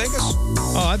never been to Vegas?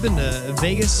 Oh, I've been to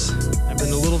Vegas. I've been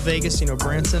to Little Vegas,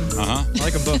 Branson. Uh-huh. I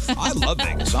like them both. I love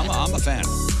Vegas. I'm a fan.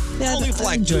 Yeah, Only for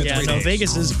like 2 or 3 days. no,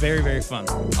 Vegas is very, very fun.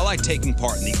 I like taking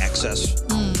part in the excess.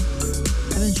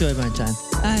 I've enjoyed my time.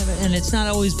 And it's not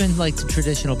always been like the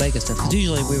traditional Vegas stuff, because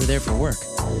usually we were there for work.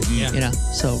 Yeah.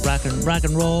 So rock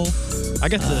and roll. I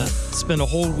got to spend a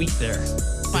whole week there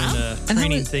doing a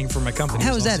training thing for my company.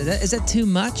 How is that? Is that too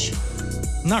much?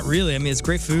 Not really. I mean, it's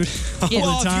great food all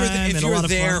the time if and a lot you're of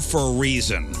there fun. for a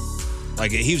reason.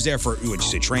 Like, he was there for, what'd you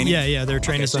say, training? Yeah, they're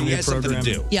training us on he their has something program.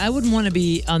 to do. Yeah, I wouldn't want to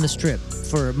be on the strip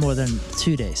for more than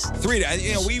 2 days. 3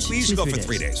 days. We used to go for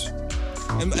 3 days.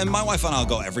 And my wife and I'll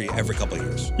go every couple of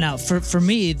years. Now, for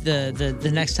me,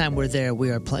 the next time we're there, we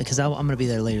are playing, because I'm going to be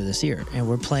there later this year, and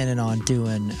we're planning on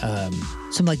doing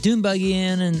some like dune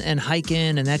buggying and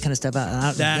hiking and that kind of stuff out in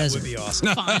the That desert. would be awesome.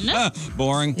 Fun.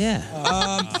 Boring. Yeah.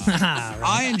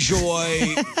 I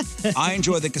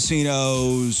enjoy the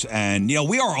casinos, and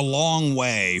we are a long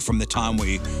way from the time where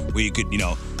you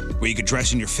could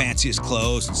dress in your fanciest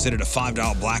clothes and sit at a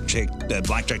 $5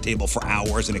 blackjack table for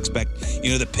hours and expect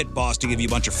the pit boss to give you a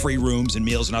bunch of free rooms and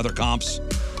meals and other comps.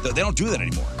 They don't do that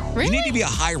anymore. Really? You need to be a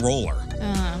high roller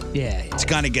Yeah. to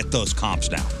kind of get those comps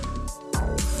down.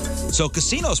 So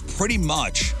casinos pretty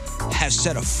much have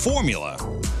set a formula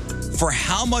for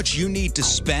how much you need to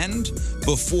spend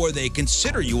before they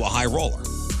consider you a high roller.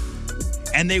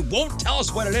 And they won't tell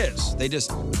us what it is. They just,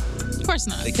 Of course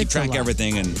not. they keep track of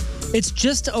everything. And It's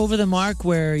just over the mark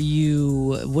where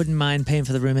you wouldn't mind paying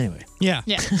for the room anyway. Yeah.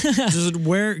 Yeah. Just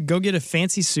go get a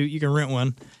fancy suit. You can rent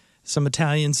one. Some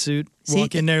Italian suit. See,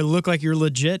 Walk in there, look like you're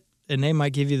legit, and they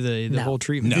might give you the whole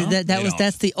treatment.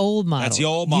 That's the old model. That's the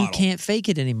old model. You can't fake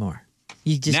it anymore.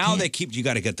 You just now can't. you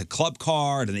got to get the club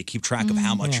card, and they keep track of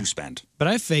how much you spend. But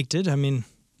I faked it. I mean,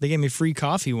 they gave me free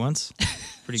coffee once.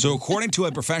 So according to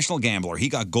a professional gambler, he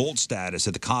got gold status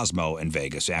at the Cosmo in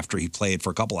Vegas after he played for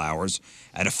a couple hours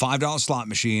at a $5 slot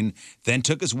machine, then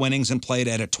took his winnings and played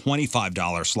at a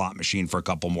 $25 slot machine for a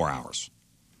couple more hours.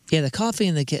 Yeah, the coffee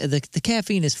and the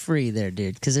caffeine is free there,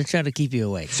 dude, because they're trying to keep you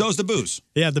awake. So is the booze.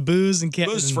 Yeah, the booze and,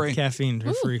 Booze is free. caffeine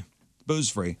are free. Booze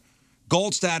free.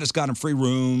 Gold status got him free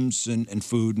rooms and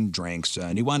food and drinks,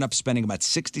 and he wound up spending about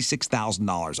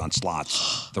 $66,000 on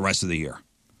slots the rest of the year.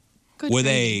 With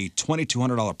a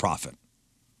 $2,200 profit.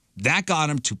 That got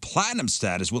him to platinum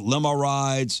status with limo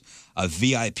rides, a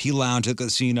VIP lounge at the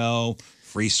casino,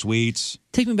 free suites.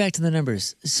 Take me back to the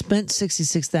numbers. Spent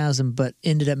 $66,000, but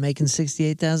ended up making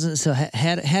 $68,000. So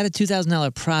had a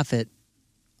 $2,000 profit,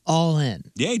 all in.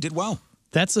 Yeah, he did well.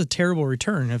 That's a terrible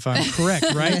return, if I'm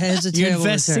correct, right? Yeah, it's a you terrible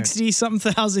invest return.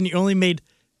 60-something thousand, you only made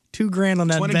 $2,000 on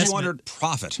that investment. $2,200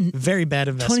 profit. Very bad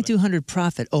investment. $2,200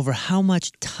 profit over how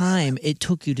much time it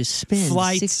took you to spend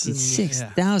Flights and-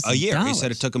 $66,000. A year. He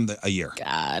said it took him a year.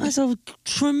 God. That's a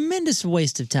tremendous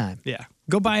waste of time. Yeah.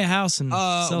 Go buy a house and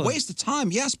sell it. Waste of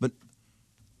time, yes, but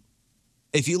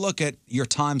if you look at your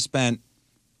time spent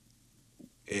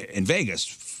in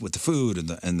Vegas with the food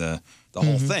and the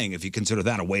whole thing, if you consider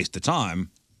that a waste of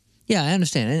time. Yeah, I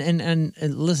understand. And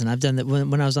listen, I've done that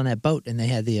when I was on that boat and they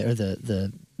had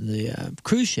the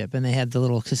cruise ship and they had the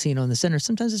little casino in the center.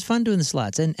 Sometimes it's fun doing the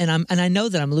slots, and I know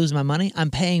that I'm losing my money. I'm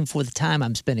paying for the time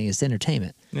I'm spending as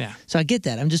entertainment. Yeah. So I get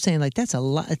that. I'm just saying, like, that's a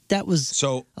lot. That was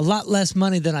a lot less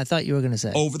money than I thought you were going to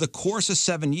say. Over the course of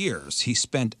 7 years, he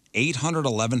spent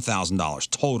 $811,000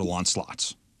 total on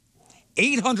slots.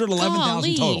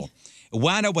 $811,000 total. It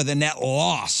wound up with a net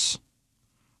loss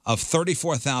of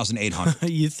 $34,800.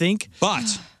 You think?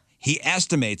 But he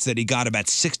estimates that he got about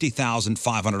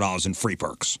 $60,500 in free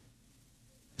perks.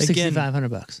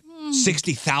 $6,500.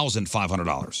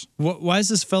 $60,500. Why does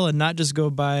this fella not just go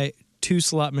buy 2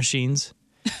 slot machines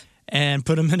and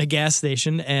put them in a gas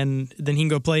station, and then he can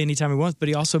go play anytime he wants, but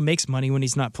he also makes money when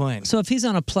he's not playing? So if he's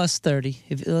on a plus 30,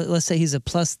 let's say he's a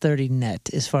plus 30 net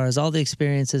as far as all the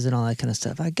experiences and all that kind of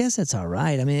stuff, I guess that's all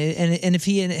right. I mean, and if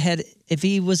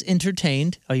he was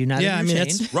entertained, are you not entertained? I mean,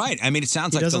 that's right. I mean, it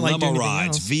sounds like the doesn't like limo doing anything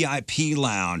rides, else. VIP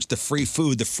lounge, the free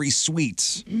food, the free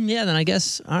suites. Yeah, then I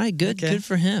guess, all right, good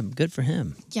for him. Good for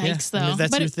him. Yikes, though. I mean, if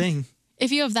that's But your thing.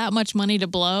 If you have that much money to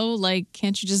blow, like,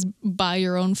 can't you just buy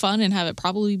your own fun and have it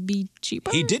probably be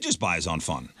cheaper? He did just buy his own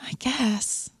fun. I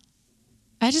guess.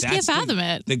 I just can't That's fathom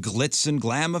it. The glitz and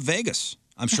glam of Vegas.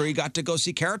 I'm sure he got to go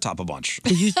see Carrot Top a bunch.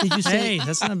 Did you say? Hey,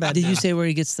 that's not a bad Did deal. you say where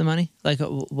he gets the money? Like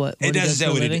what It he doesn't does say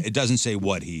for a what living? it doesn't say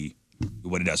what he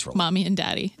does for a living. Mommy and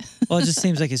daddy. Well, it just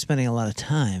seems like he's spending a lot of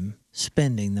time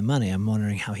spending the money. I'm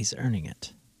wondering how he's earning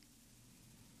it.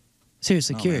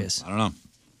 Seriously curious. I don't know.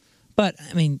 But,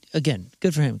 I mean, again,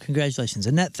 good for him. Congratulations.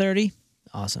 A net 30,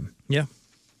 awesome. Yeah.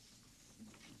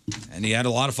 And he had a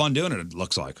lot of fun doing it, it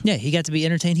looks like. Yeah, he got to be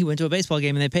entertained. He went to a baseball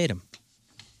game and they paid him.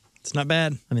 It's not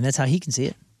bad. I mean, that's how he can see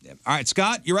it. All right,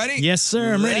 Scott, you ready? Yes,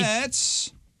 sir. I'm ready.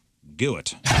 Let's do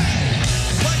it.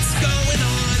 What's going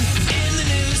on in the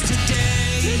news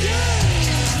today?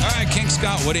 All right, King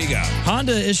Scott, what do you got?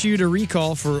 Honda issued a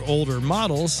recall for older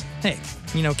models. Hey,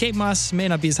 Kate Moss may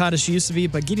not be as hot as she used to be,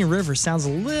 but getting River sounds a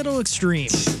little extreme.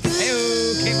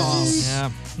 Hey, Kate Moss.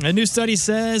 Yeah. A new study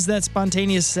says that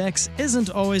spontaneous sex isn't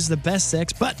always the best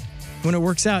sex, but when it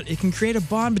works out, it can create a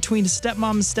bond between a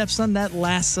stepmom and stepson that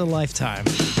lasts a lifetime.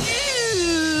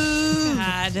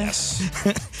 God. Yes.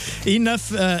 Enough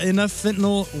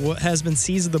fentanyl has been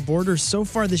seized at the border so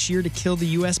far this year to kill the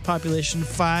U.S. population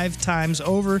 5 times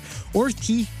over, or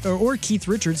Keith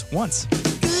Richards once.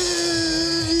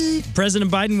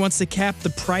 President Biden wants to cap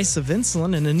the price of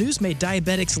insulin, and the news made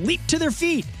diabetics leap to their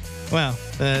feet. Well,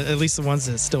 at least the ones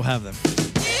that still have them.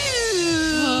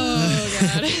 Oh,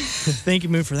 God. Thank you,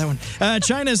 Moon, for that one.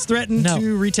 China has threatened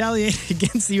to retaliate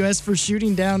against the U.S. for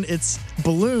shooting down its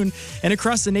balloon, and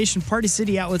across the nation, Party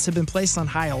City outlets have been placed on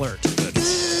high alert.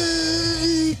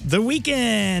 The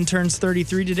Weeknd turns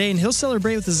 33 today, and he'll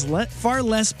celebrate with his far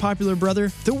less popular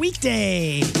brother, The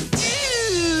Weekday.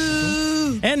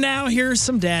 And now, here's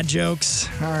some dad jokes.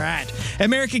 All right.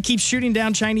 America keeps shooting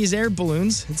down Chinese air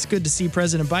balloons. It's good to see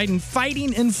President Biden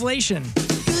fighting inflation.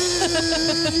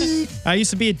 I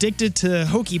used to be addicted to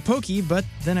hokey pokey, but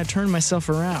then I turned myself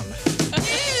around.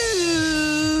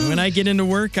 When I get into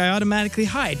work, I automatically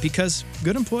hide because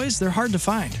good employees, they're hard to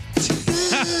find.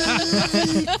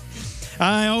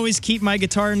 I always keep my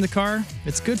guitar in the car.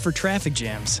 It's good for traffic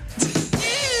jams.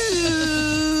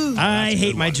 I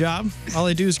hate my job. All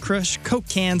I do is crush Coke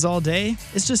cans all day.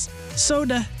 It's just so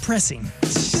depressing.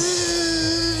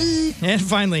 And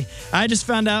finally, I just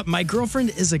found out my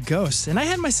girlfriend is a ghost, and I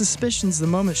had my suspicions the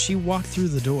moment she walked through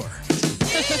the door.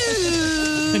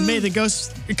 And may the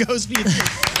ghost be with you.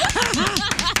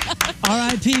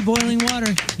 R.I.P. Boiling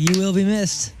Water. You will be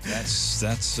missed.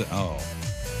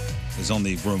 There's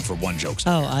only room for one joke.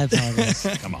 Oh, I apologize.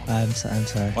 Come on. I'm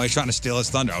sorry. Why are you trying to steal his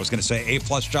thunder? I was going to say A+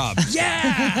 job.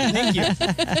 Yeah! Thank you.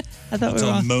 I thought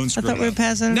we were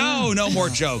passing it around. No more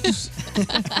jokes.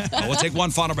 We'll take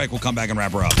one final break. We'll come back and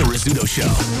wrap her up. The Rizzuto Show.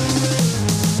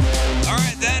 All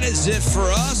right, that is it for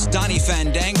us. Donnie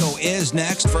Fandango is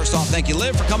next. First off, thank you,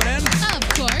 Liv, for coming in. Of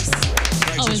course.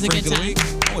 Always a good time.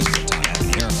 Always a good time having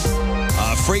you here.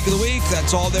 Freak of the Week,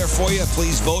 that's all there for you.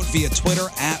 Please vote via Twitter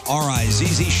at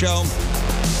RIZZ Show.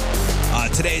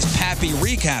 Today's Pappy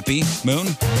Recappy, Moon.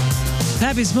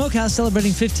 Pappy Smokehouse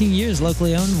celebrating 15 years,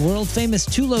 locally owned, world-famous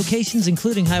 2 locations,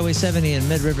 including Highway 70 and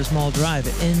Mid-Rivers Mall Drive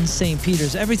in St.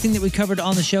 Peters. Everything that we covered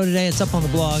on the show today, it's up on the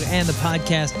blog and the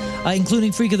podcast,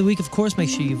 including Freak of the Week, of course. Make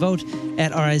sure you vote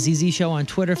at RIZZ Show on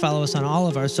Twitter. Follow us on all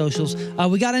of our socials.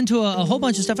 We got into a whole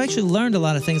bunch of stuff. I actually learned a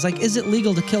lot of things, like is it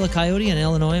legal to kill a coyote in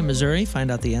Illinois and Missouri?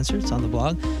 Find out the answer. It's on the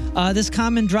blog. This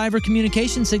common driver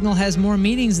communication signal has more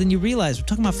meanings than you realize. We're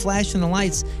talking about flashing the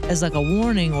lights as like a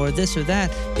warning or this or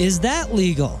that. Is that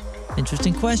legal?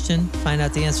 Interesting question. Find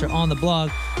out the answer on the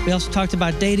blog. We also talked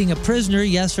about dating a prisoner,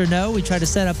 yes or no. We tried to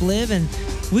set up Liv, and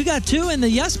we got 2 in the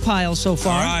yes pile so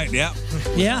far. All right, yeah.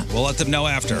 Yeah. We'll let them know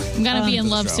after. I'm going to be in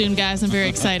love soon, guys. I'm very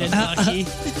excited.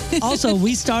 Also,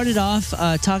 we started off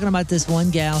talking about this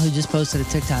one gal who just posted a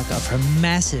TikTok of her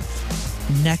massive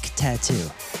neck tattoo.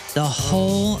 The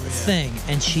whole thing,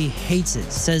 and she hates it.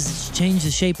 Says it's changed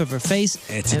the shape of her face.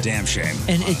 It's a damn shame.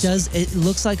 And it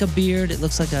looks like a beard. It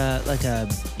looks like an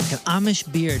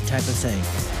Amish beard type of thing.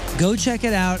 Go check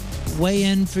it out. Weigh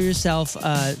in for yourself.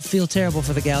 Feel terrible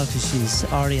for the gal because she's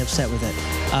already upset with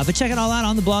it. But check it all out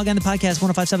on the blog and the podcast,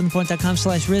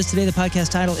 1057thepoint.com/Riz. Today the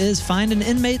podcast title is Find an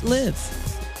Inmate Liv.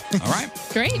 All right.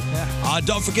 Great.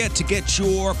 Don't forget to get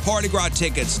your Party Gras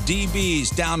tickets. DB's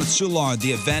down at Soulard.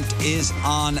 The event is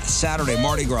on Saturday,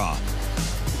 Mardi Gras.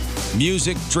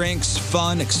 Music, drinks,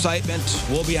 fun, excitement.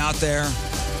 We'll be out there.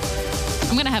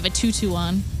 I'm going to have a tutu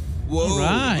on. Whoa. All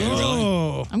right.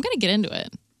 Really? I'm going to get into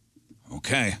it.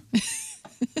 Okay.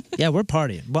 Yeah, we're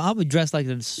partying. Well, I'll be dressed like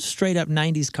a straight-up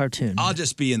 90s cartoon. I'll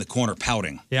just be in the corner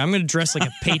pouting. Yeah, I'm going to dress like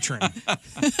a patron.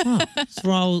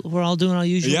 So we're all doing our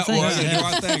usual things. We're going to do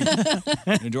our thing. We're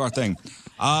going to do our thing.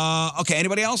 Okay,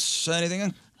 anybody else?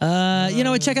 Anything?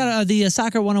 Check out the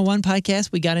Soccer 101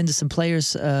 podcast. We got into some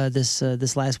players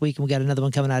this last week, and we got another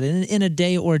one coming out in a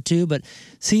day or two. But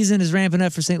season is ramping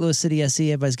up for St. Louis City SC.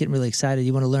 Everybody's getting really excited.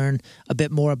 You want to learn a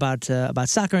bit more about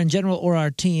soccer in general or our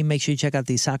team, make sure you check out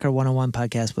the Soccer 101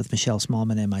 podcast with Michelle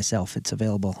Smallman and myself. It's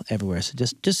available everywhere. So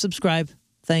just subscribe.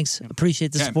 Thanks.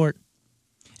 Appreciate the support.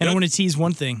 And I want to tease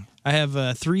one thing. I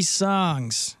have 3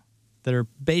 songs that are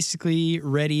basically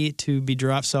ready to be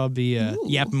dropped, so I'll be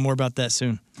yapping more about that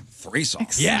soon. 3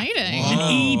 songs. Exciting. An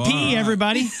EP,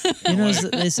 everybody. You know,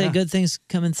 they say good things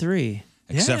come in 3.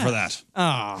 Except for that.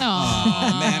 Oh,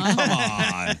 man, come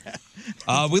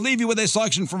on. We leave you with a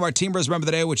selection from our Team Riz Remember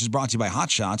the Day, which is brought to you by Hot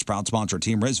Shots, proud sponsor of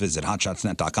Team Riz. Visit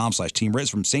hotshotsnet.com/Team Riz.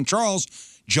 From St. Charles,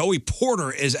 Joey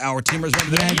Porter is our Team Riz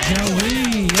Remember the Day.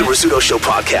 Joey. The Rizzuto Show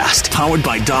podcast, powered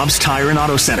by Dobbs Tire and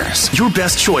Auto Centers. Your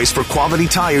best choice for quality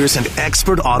tires and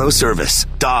expert auto service.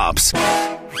 Dobbs.